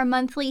back to our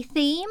monthly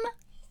theme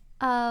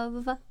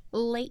of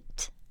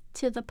late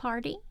to the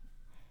party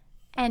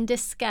and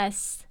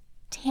discuss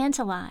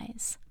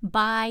Tantalize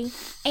by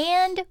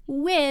and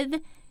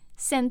with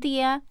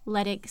Cynthia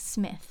Ledick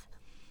Smith.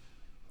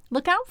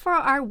 Look out for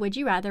our Would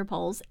You Rather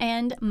polls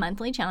and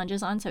monthly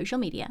challenges on social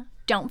media.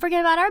 Don't forget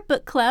about our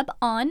book club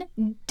on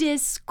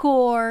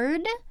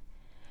Discord.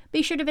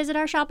 Be sure to visit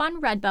our shop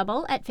on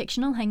Redbubble at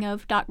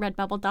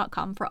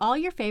fictionalhangover.redbubble.com for all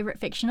your favorite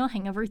Fictional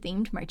Hangover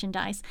themed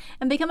merchandise,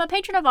 and become a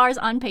patron of ours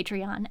on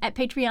Patreon at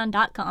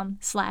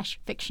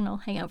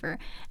patreon.com/fictionalhangover.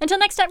 Until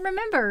next time,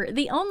 remember,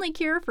 the only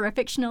cure for a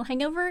fictional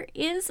hangover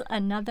is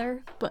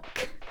another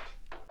book.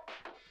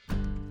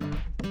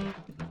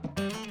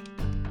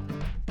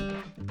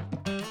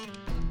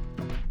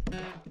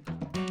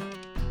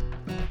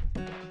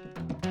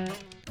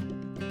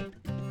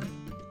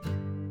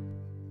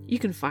 You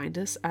can find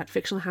us at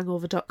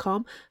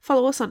fictionalhangover.com.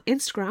 Follow us on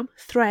Instagram,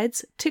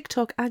 Threads,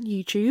 TikTok and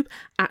YouTube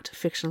at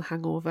Fictional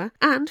Hangover.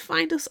 And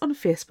find us on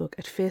Facebook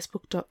at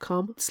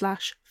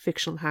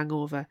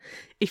facebook.com/fictionalhangover.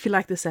 If you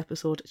like this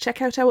episode,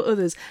 check out our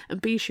others and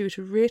be sure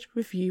to rate,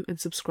 review and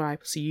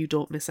subscribe so you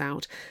don't miss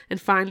out.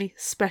 And finally,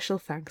 special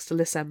thanks to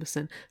Liz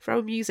Emerson for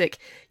our music.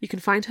 You can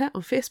find her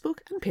on Facebook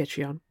and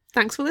Patreon.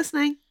 Thanks for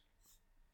listening.